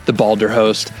 the balder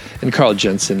host, and Carl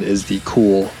Jensen is the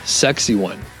cool, sexy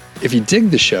one. If you dig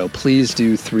the show, please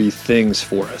do 3 things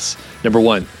for us. Number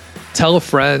 1, tell a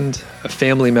friend, a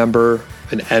family member,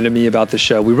 an enemy about the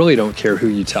show. We really don't care who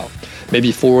you tell.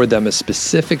 Maybe forward them a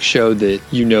specific show that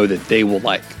you know that they will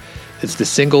like. It's the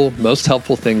single most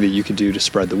helpful thing that you can do to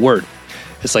spread the word.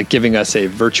 It's like giving us a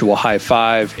virtual high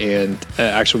five, and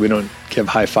actually we don't give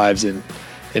high fives in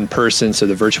person, so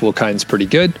the virtual kind's pretty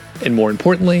good. And more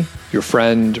importantly, your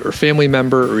friend or family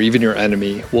member or even your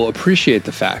enemy will appreciate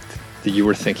the fact that you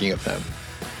were thinking of them.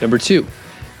 Number 2,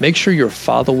 make sure you're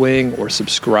following or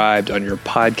subscribed on your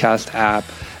podcast app,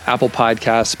 Apple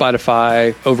Podcasts,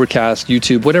 Spotify, Overcast,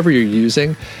 YouTube, whatever you're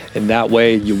using, and that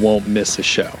way you won't miss a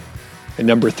show. And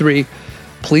number 3,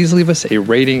 please leave us a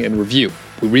rating and review.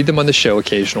 We read them on the show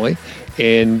occasionally,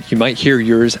 and you might hear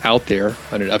yours out there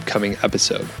on an upcoming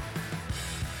episode.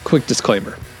 Quick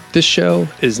disclaimer. This show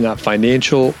is not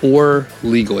financial or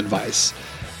legal advice.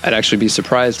 I'd actually be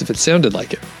surprised if it sounded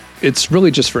like it. It's really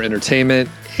just for entertainment,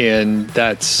 and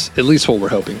that's at least what we're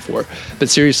hoping for. But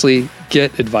seriously,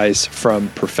 get advice from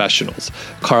professionals.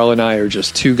 Carl and I are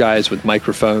just 2 guys with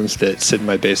microphones that sit in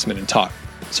my basement and talk.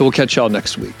 So we'll catch y'all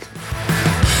next week.